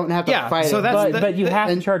 Then you don't have to fight it. But you have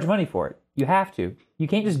to charge money for it. You have to. You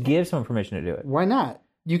can't just give someone permission to do it. Why not?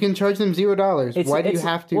 You can charge them $0. Why do you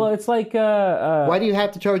have to? Well, it's like... why do you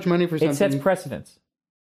have to charge money for something? It sets precedence.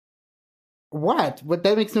 What?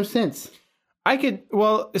 That makes no sense. I don't...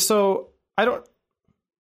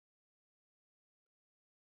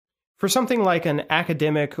 For something like an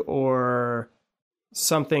academic or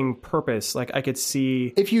something purpose, like I could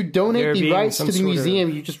see... If you donate the rights to the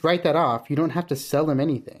museum, you just write that off. You don't have to sell them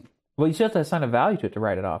anything. Well, you still have to assign a value to it to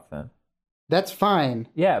write it off then. That's fine.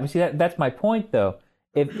 Yeah, but see, that's my point, though.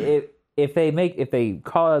 If they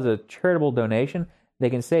call it as a charitable donation, they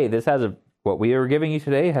can say what we are giving you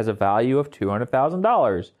today has a value of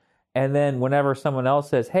 $200,000, and then whenever someone else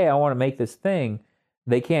says, "Hey, I want to make this thing,"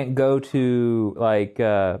 they can't go to like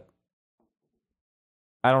I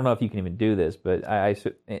don't know if you can even do this, but I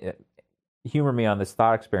humor me on this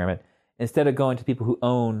thought experiment. Instead of going to people who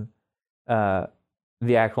own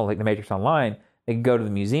the actual, like the Matrix Online, they can go to the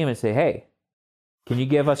museum and say, "Hey, can you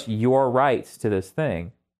give us your rights to this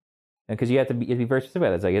thing?" And because you have to be very specific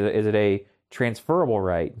about it. It's like, is it a transferable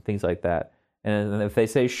right? And things like that. And if they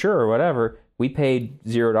say sure or whatever, we paid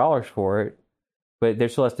 $0 for it, but there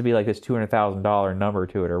still has to be like this $200,000 number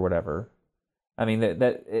to it or whatever. I mean,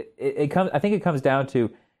 I think it comes down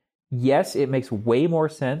to, yes, it makes way more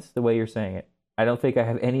sense the way you're saying it. I don't think I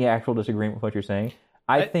have any actual disagreement with what you're saying.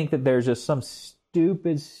 I think that there's just some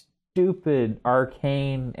stupid,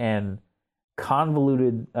 arcane and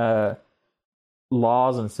convoluted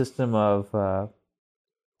laws and system of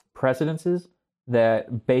precedences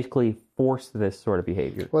that basically force this sort of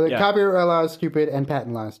behavior. Well, the copyright law is stupid and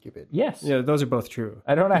patent law is stupid. Yes. Yeah, those are both true.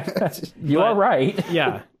 I don't actually... You are right.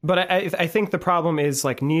 Yeah, but I think the problem is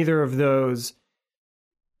like neither of those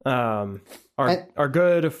are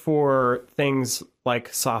good for things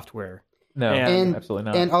like software. No, absolutely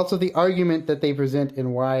not. And also the argument that they present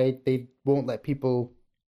and why they won't let people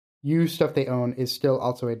use stuff they own is still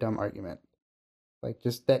also a dumb argument. Like,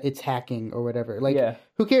 just that it's hacking or whatever. Like,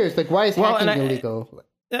 who cares? Like, why is hacking illegal?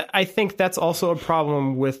 I think that's also a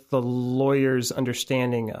problem with the lawyer's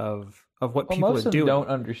understanding of what people most are doing. Most of them don't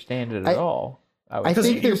understand it at all. Because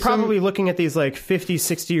you're probably looking at these like 50,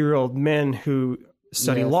 60-year-old men who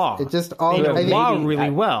study law. It just all they know law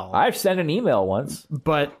really well. I've sent an email once,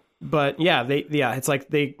 but it's like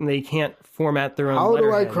they can't format their own. How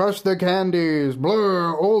letterhead. do I crush the candies?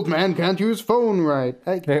 Blur. Old man can't use phone right.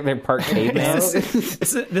 They're part caveman.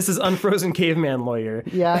 This is Unfrozen Caveman Lawyer.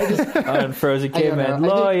 Yeah, Unfrozen Caveman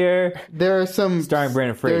Lawyer. There are some starring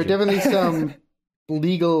Brandon Fraser. There are definitely some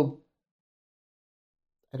legal,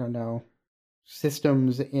 I don't know,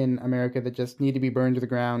 systems in America that just need to be burned to the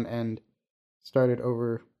ground and started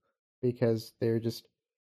over because they just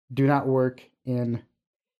do not work in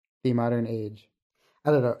the modern age. I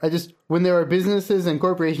don't know. When there are businesses and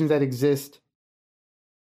corporations that exist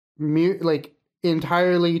like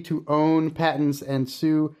entirely to own patents and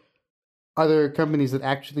sue other companies that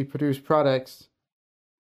actually produce products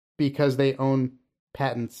because they own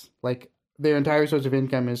patents, like their entire source of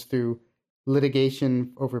income is through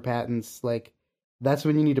litigation over patents, like that's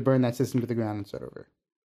when you need to burn that system to the ground and start over.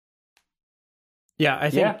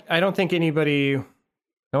 Yeah, I don't think anybody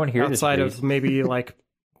No one here outside disagrees. of maybe like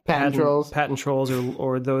Patent trolls. patent trolls,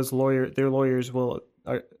 or those their lawyers will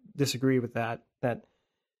disagree with that. That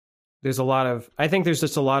there's a lot of, I think there's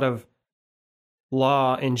just a lot of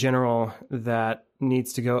law in general that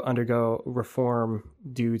needs to undergo reform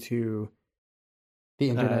due to The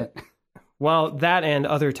internet. well, that and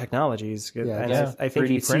other technologies. Yeah. And Yeah, I think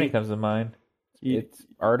 3D you printing see, comes to mind. It's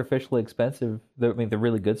artificially expensive. I mean, the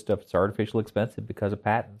really good stuff, it's artificially expensive because of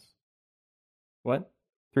patents. what?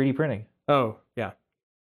 3D printing. Oh, yeah.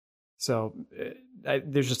 So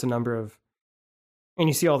there's just a number of, and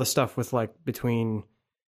you see all the stuff with like between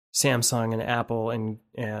Samsung and Apple and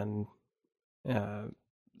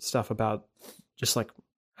stuff about just like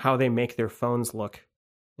how they make their phones look,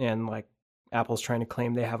 and like Apple's trying to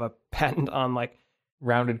claim they have a patent on like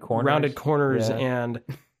Rounded corners. yeah. And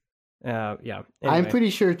I'm Anyway. pretty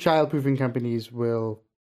sure childproofing companies will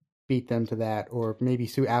beat them to that, or maybe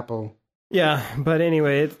sue Apple. Yeah, but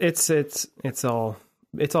anyway, it's all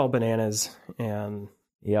bananas, and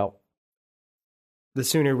Yep. the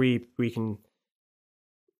sooner we can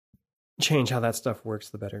change how that stuff works,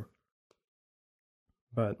 the better.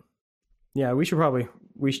 But yeah, we should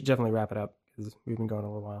definitely wrap it up because we've been going a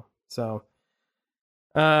little while. So,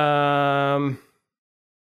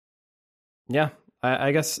 yeah,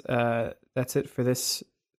 I guess that's it for this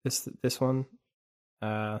one.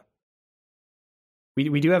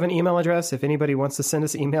 We do have an email address if anybody wants to send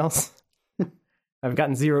us emails. I've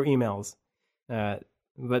gotten 0 emails.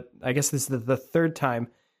 But I guess this is the third time.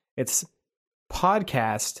 It's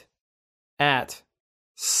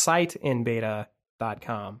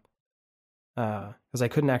podcast@siteinbeta.com. Because I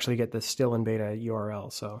couldn't actually get the still in beta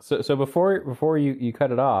URL. So before you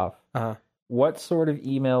cut it off, what sort of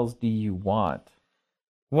emails do you want?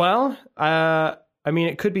 Well, I mean,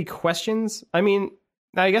 it could be questions. I mean,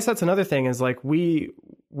 I guess that's another thing is like we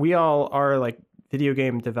all are like video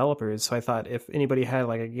game developers. So I thought if anybody had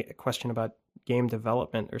like a question about game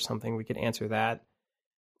development or something, we could answer that.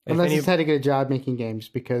 Unless it's how to get a job making games,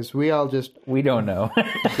 because we all just... We don't know.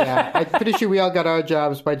 Yeah, I'm pretty sure we all got our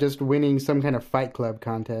jobs by just winning some kind of Fight Club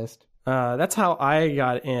contest. That's how I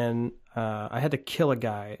got in. I had to kill a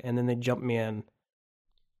guy, and then they jumped me in.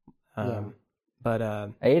 Yeah. But I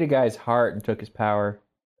ate a guy's heart and took his power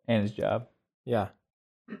and his job. yeah,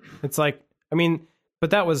 it's like, I mean, but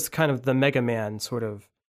that was kind of the Mega Man sort of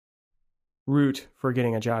route for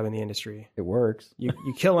getting a job in the industry. It works. You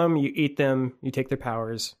kill them, you eat them, you take their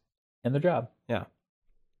powers. And their job. Yeah.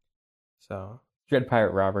 So Dread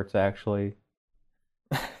Pirate Roberts, actually.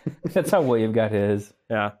 That's how William got his.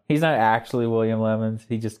 yeah. He's not actually William Lemons.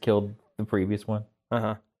 He just killed the previous one.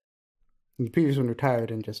 Uh-huh. And the previous one retired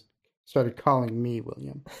and just started calling me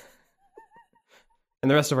William. And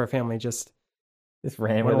the rest of our family just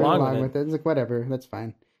ran Went with it. along with it. It's like, whatever, that's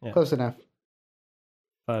fine. Yeah. Close enough.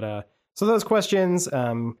 But so those questions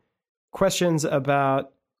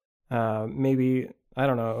about maybe, I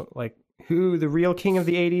don't know, like who the real king of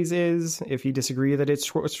the 80s is. If you disagree that it's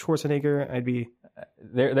Schwarzenegger, I'd be...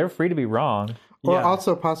 They're free to be wrong. Or Yeah.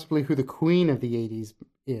 also possibly who the queen of the 80s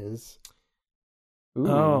is. Ooh.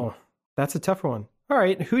 Oh, that's a tough one. All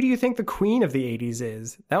right, who do you think the queen of the 80s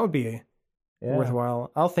is? That would be Yeah.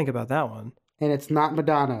 worthwhile. I'll think about that one. And it's not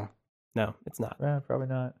Madonna. No, it's not. Probably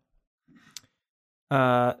not.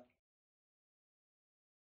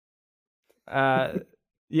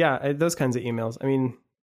 Yeah, those kinds of emails. I mean,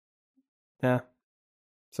 yeah.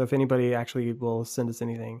 So if anybody actually will send us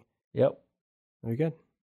anything, Yep. that'd be good.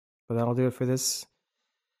 But that'll do it for this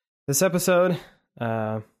episode.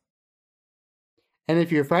 And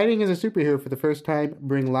if you're fighting as a superhero for the first time,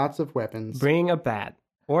 bring lots of weapons. Bring a bat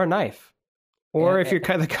or a knife. Or if you're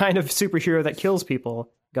the kind of superhero that kills people,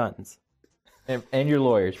 guns. And your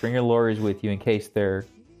lawyers. Bring your lawyers with you in case they're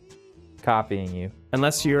copying you.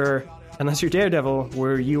 Unless you're Daredevil,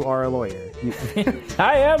 where you are a lawyer.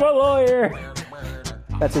 I am a lawyer!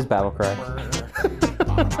 That's his battle cry.